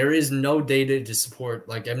 There is no data to support,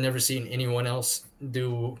 like I've never seen anyone else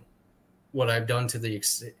do what I've done to the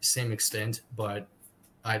same extent, but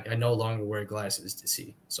I no longer wear glasses to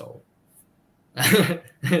see. So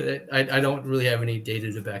I don't really have any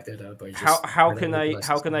data to back that up. How can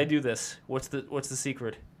I do this? What's the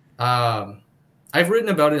secret? I've written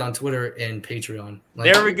about it on Twitter and Patreon.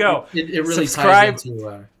 There we go. It really ties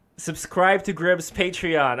into subscribe to Grimm's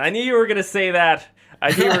Patreon. I knew you were gonna say that.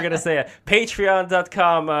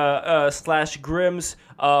 Patreon.com/Grimm's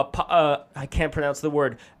I can't pronounce the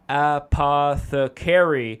word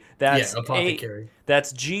apothecary. That's apothecary.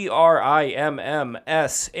 That's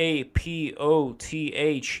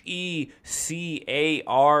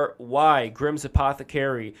GRIMMSAPOTHECARY. Grimm's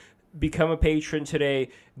Apothecary. Become a patron today.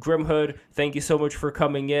 Grimhood, thank you so much for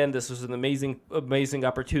coming in. This was an amazing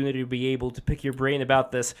opportunity to be able to pick your brain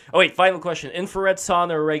about this. Oh wait, final question: infrared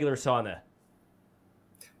sauna or regular sauna?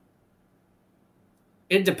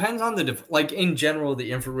 It depends on like in general,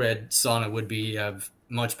 the infrared sauna would be of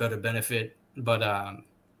much better benefit, but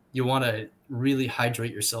you want to really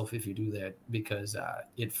hydrate yourself if you do that, because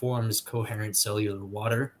it forms coherent cellular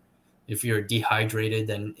water. If you're dehydrated,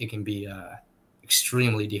 then it can be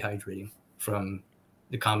extremely dehydrating from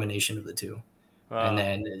the combination of the two. And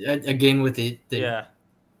then again with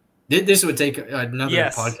this would take another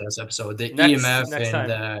podcast episode. The EMF and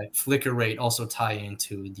the flicker rate also tie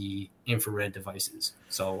into the infrared devices.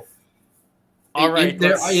 So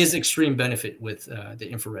there is extreme benefit with the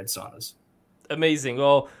infrared saunas. Amazing.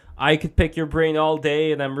 Well, I could pick your brain all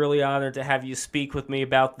day, and I'm really honored to have you speak with me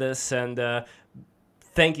about this. And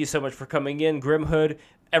thank you so much for coming in, Grimhood.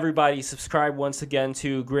 Everybody subscribe once again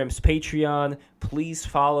to Grim's Patreon. Please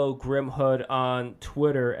follow Grimhood on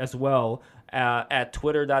Twitter as well at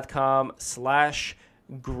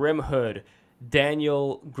twitter.com/Grimhood.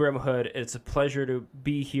 Daniel Grimhood, it's a pleasure to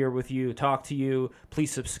be here with you, talk to you.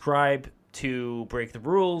 Please subscribe to Break the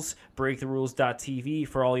Rules, breaktherules.tv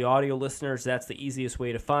for all the audio listeners. That's the easiest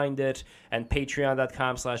way to find it. And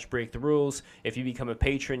patreon.com/breaktherules. If you become a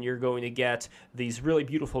patron, you're going to get these really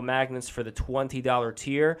beautiful magnets for the $20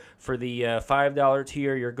 tier. For the $5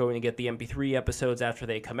 tier, you're going to get the MP3 episodes after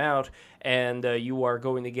they come out. And you are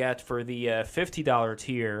going to get, for the $50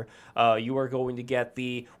 tier, you are going to get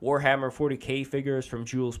the Warhammer 40k figures from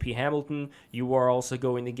Jules P. Hamilton. You are also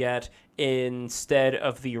going to get, instead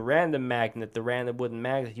of the random magnet, the random wooden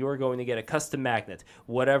magnet, you are going to get a custom magnet.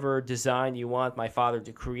 Whatever design you want my father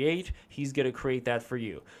to create, he's going to create that for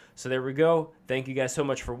you. So there we go. Thank you guys so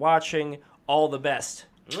much for watching. All the best.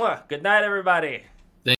 Mwah! Good night, everybody.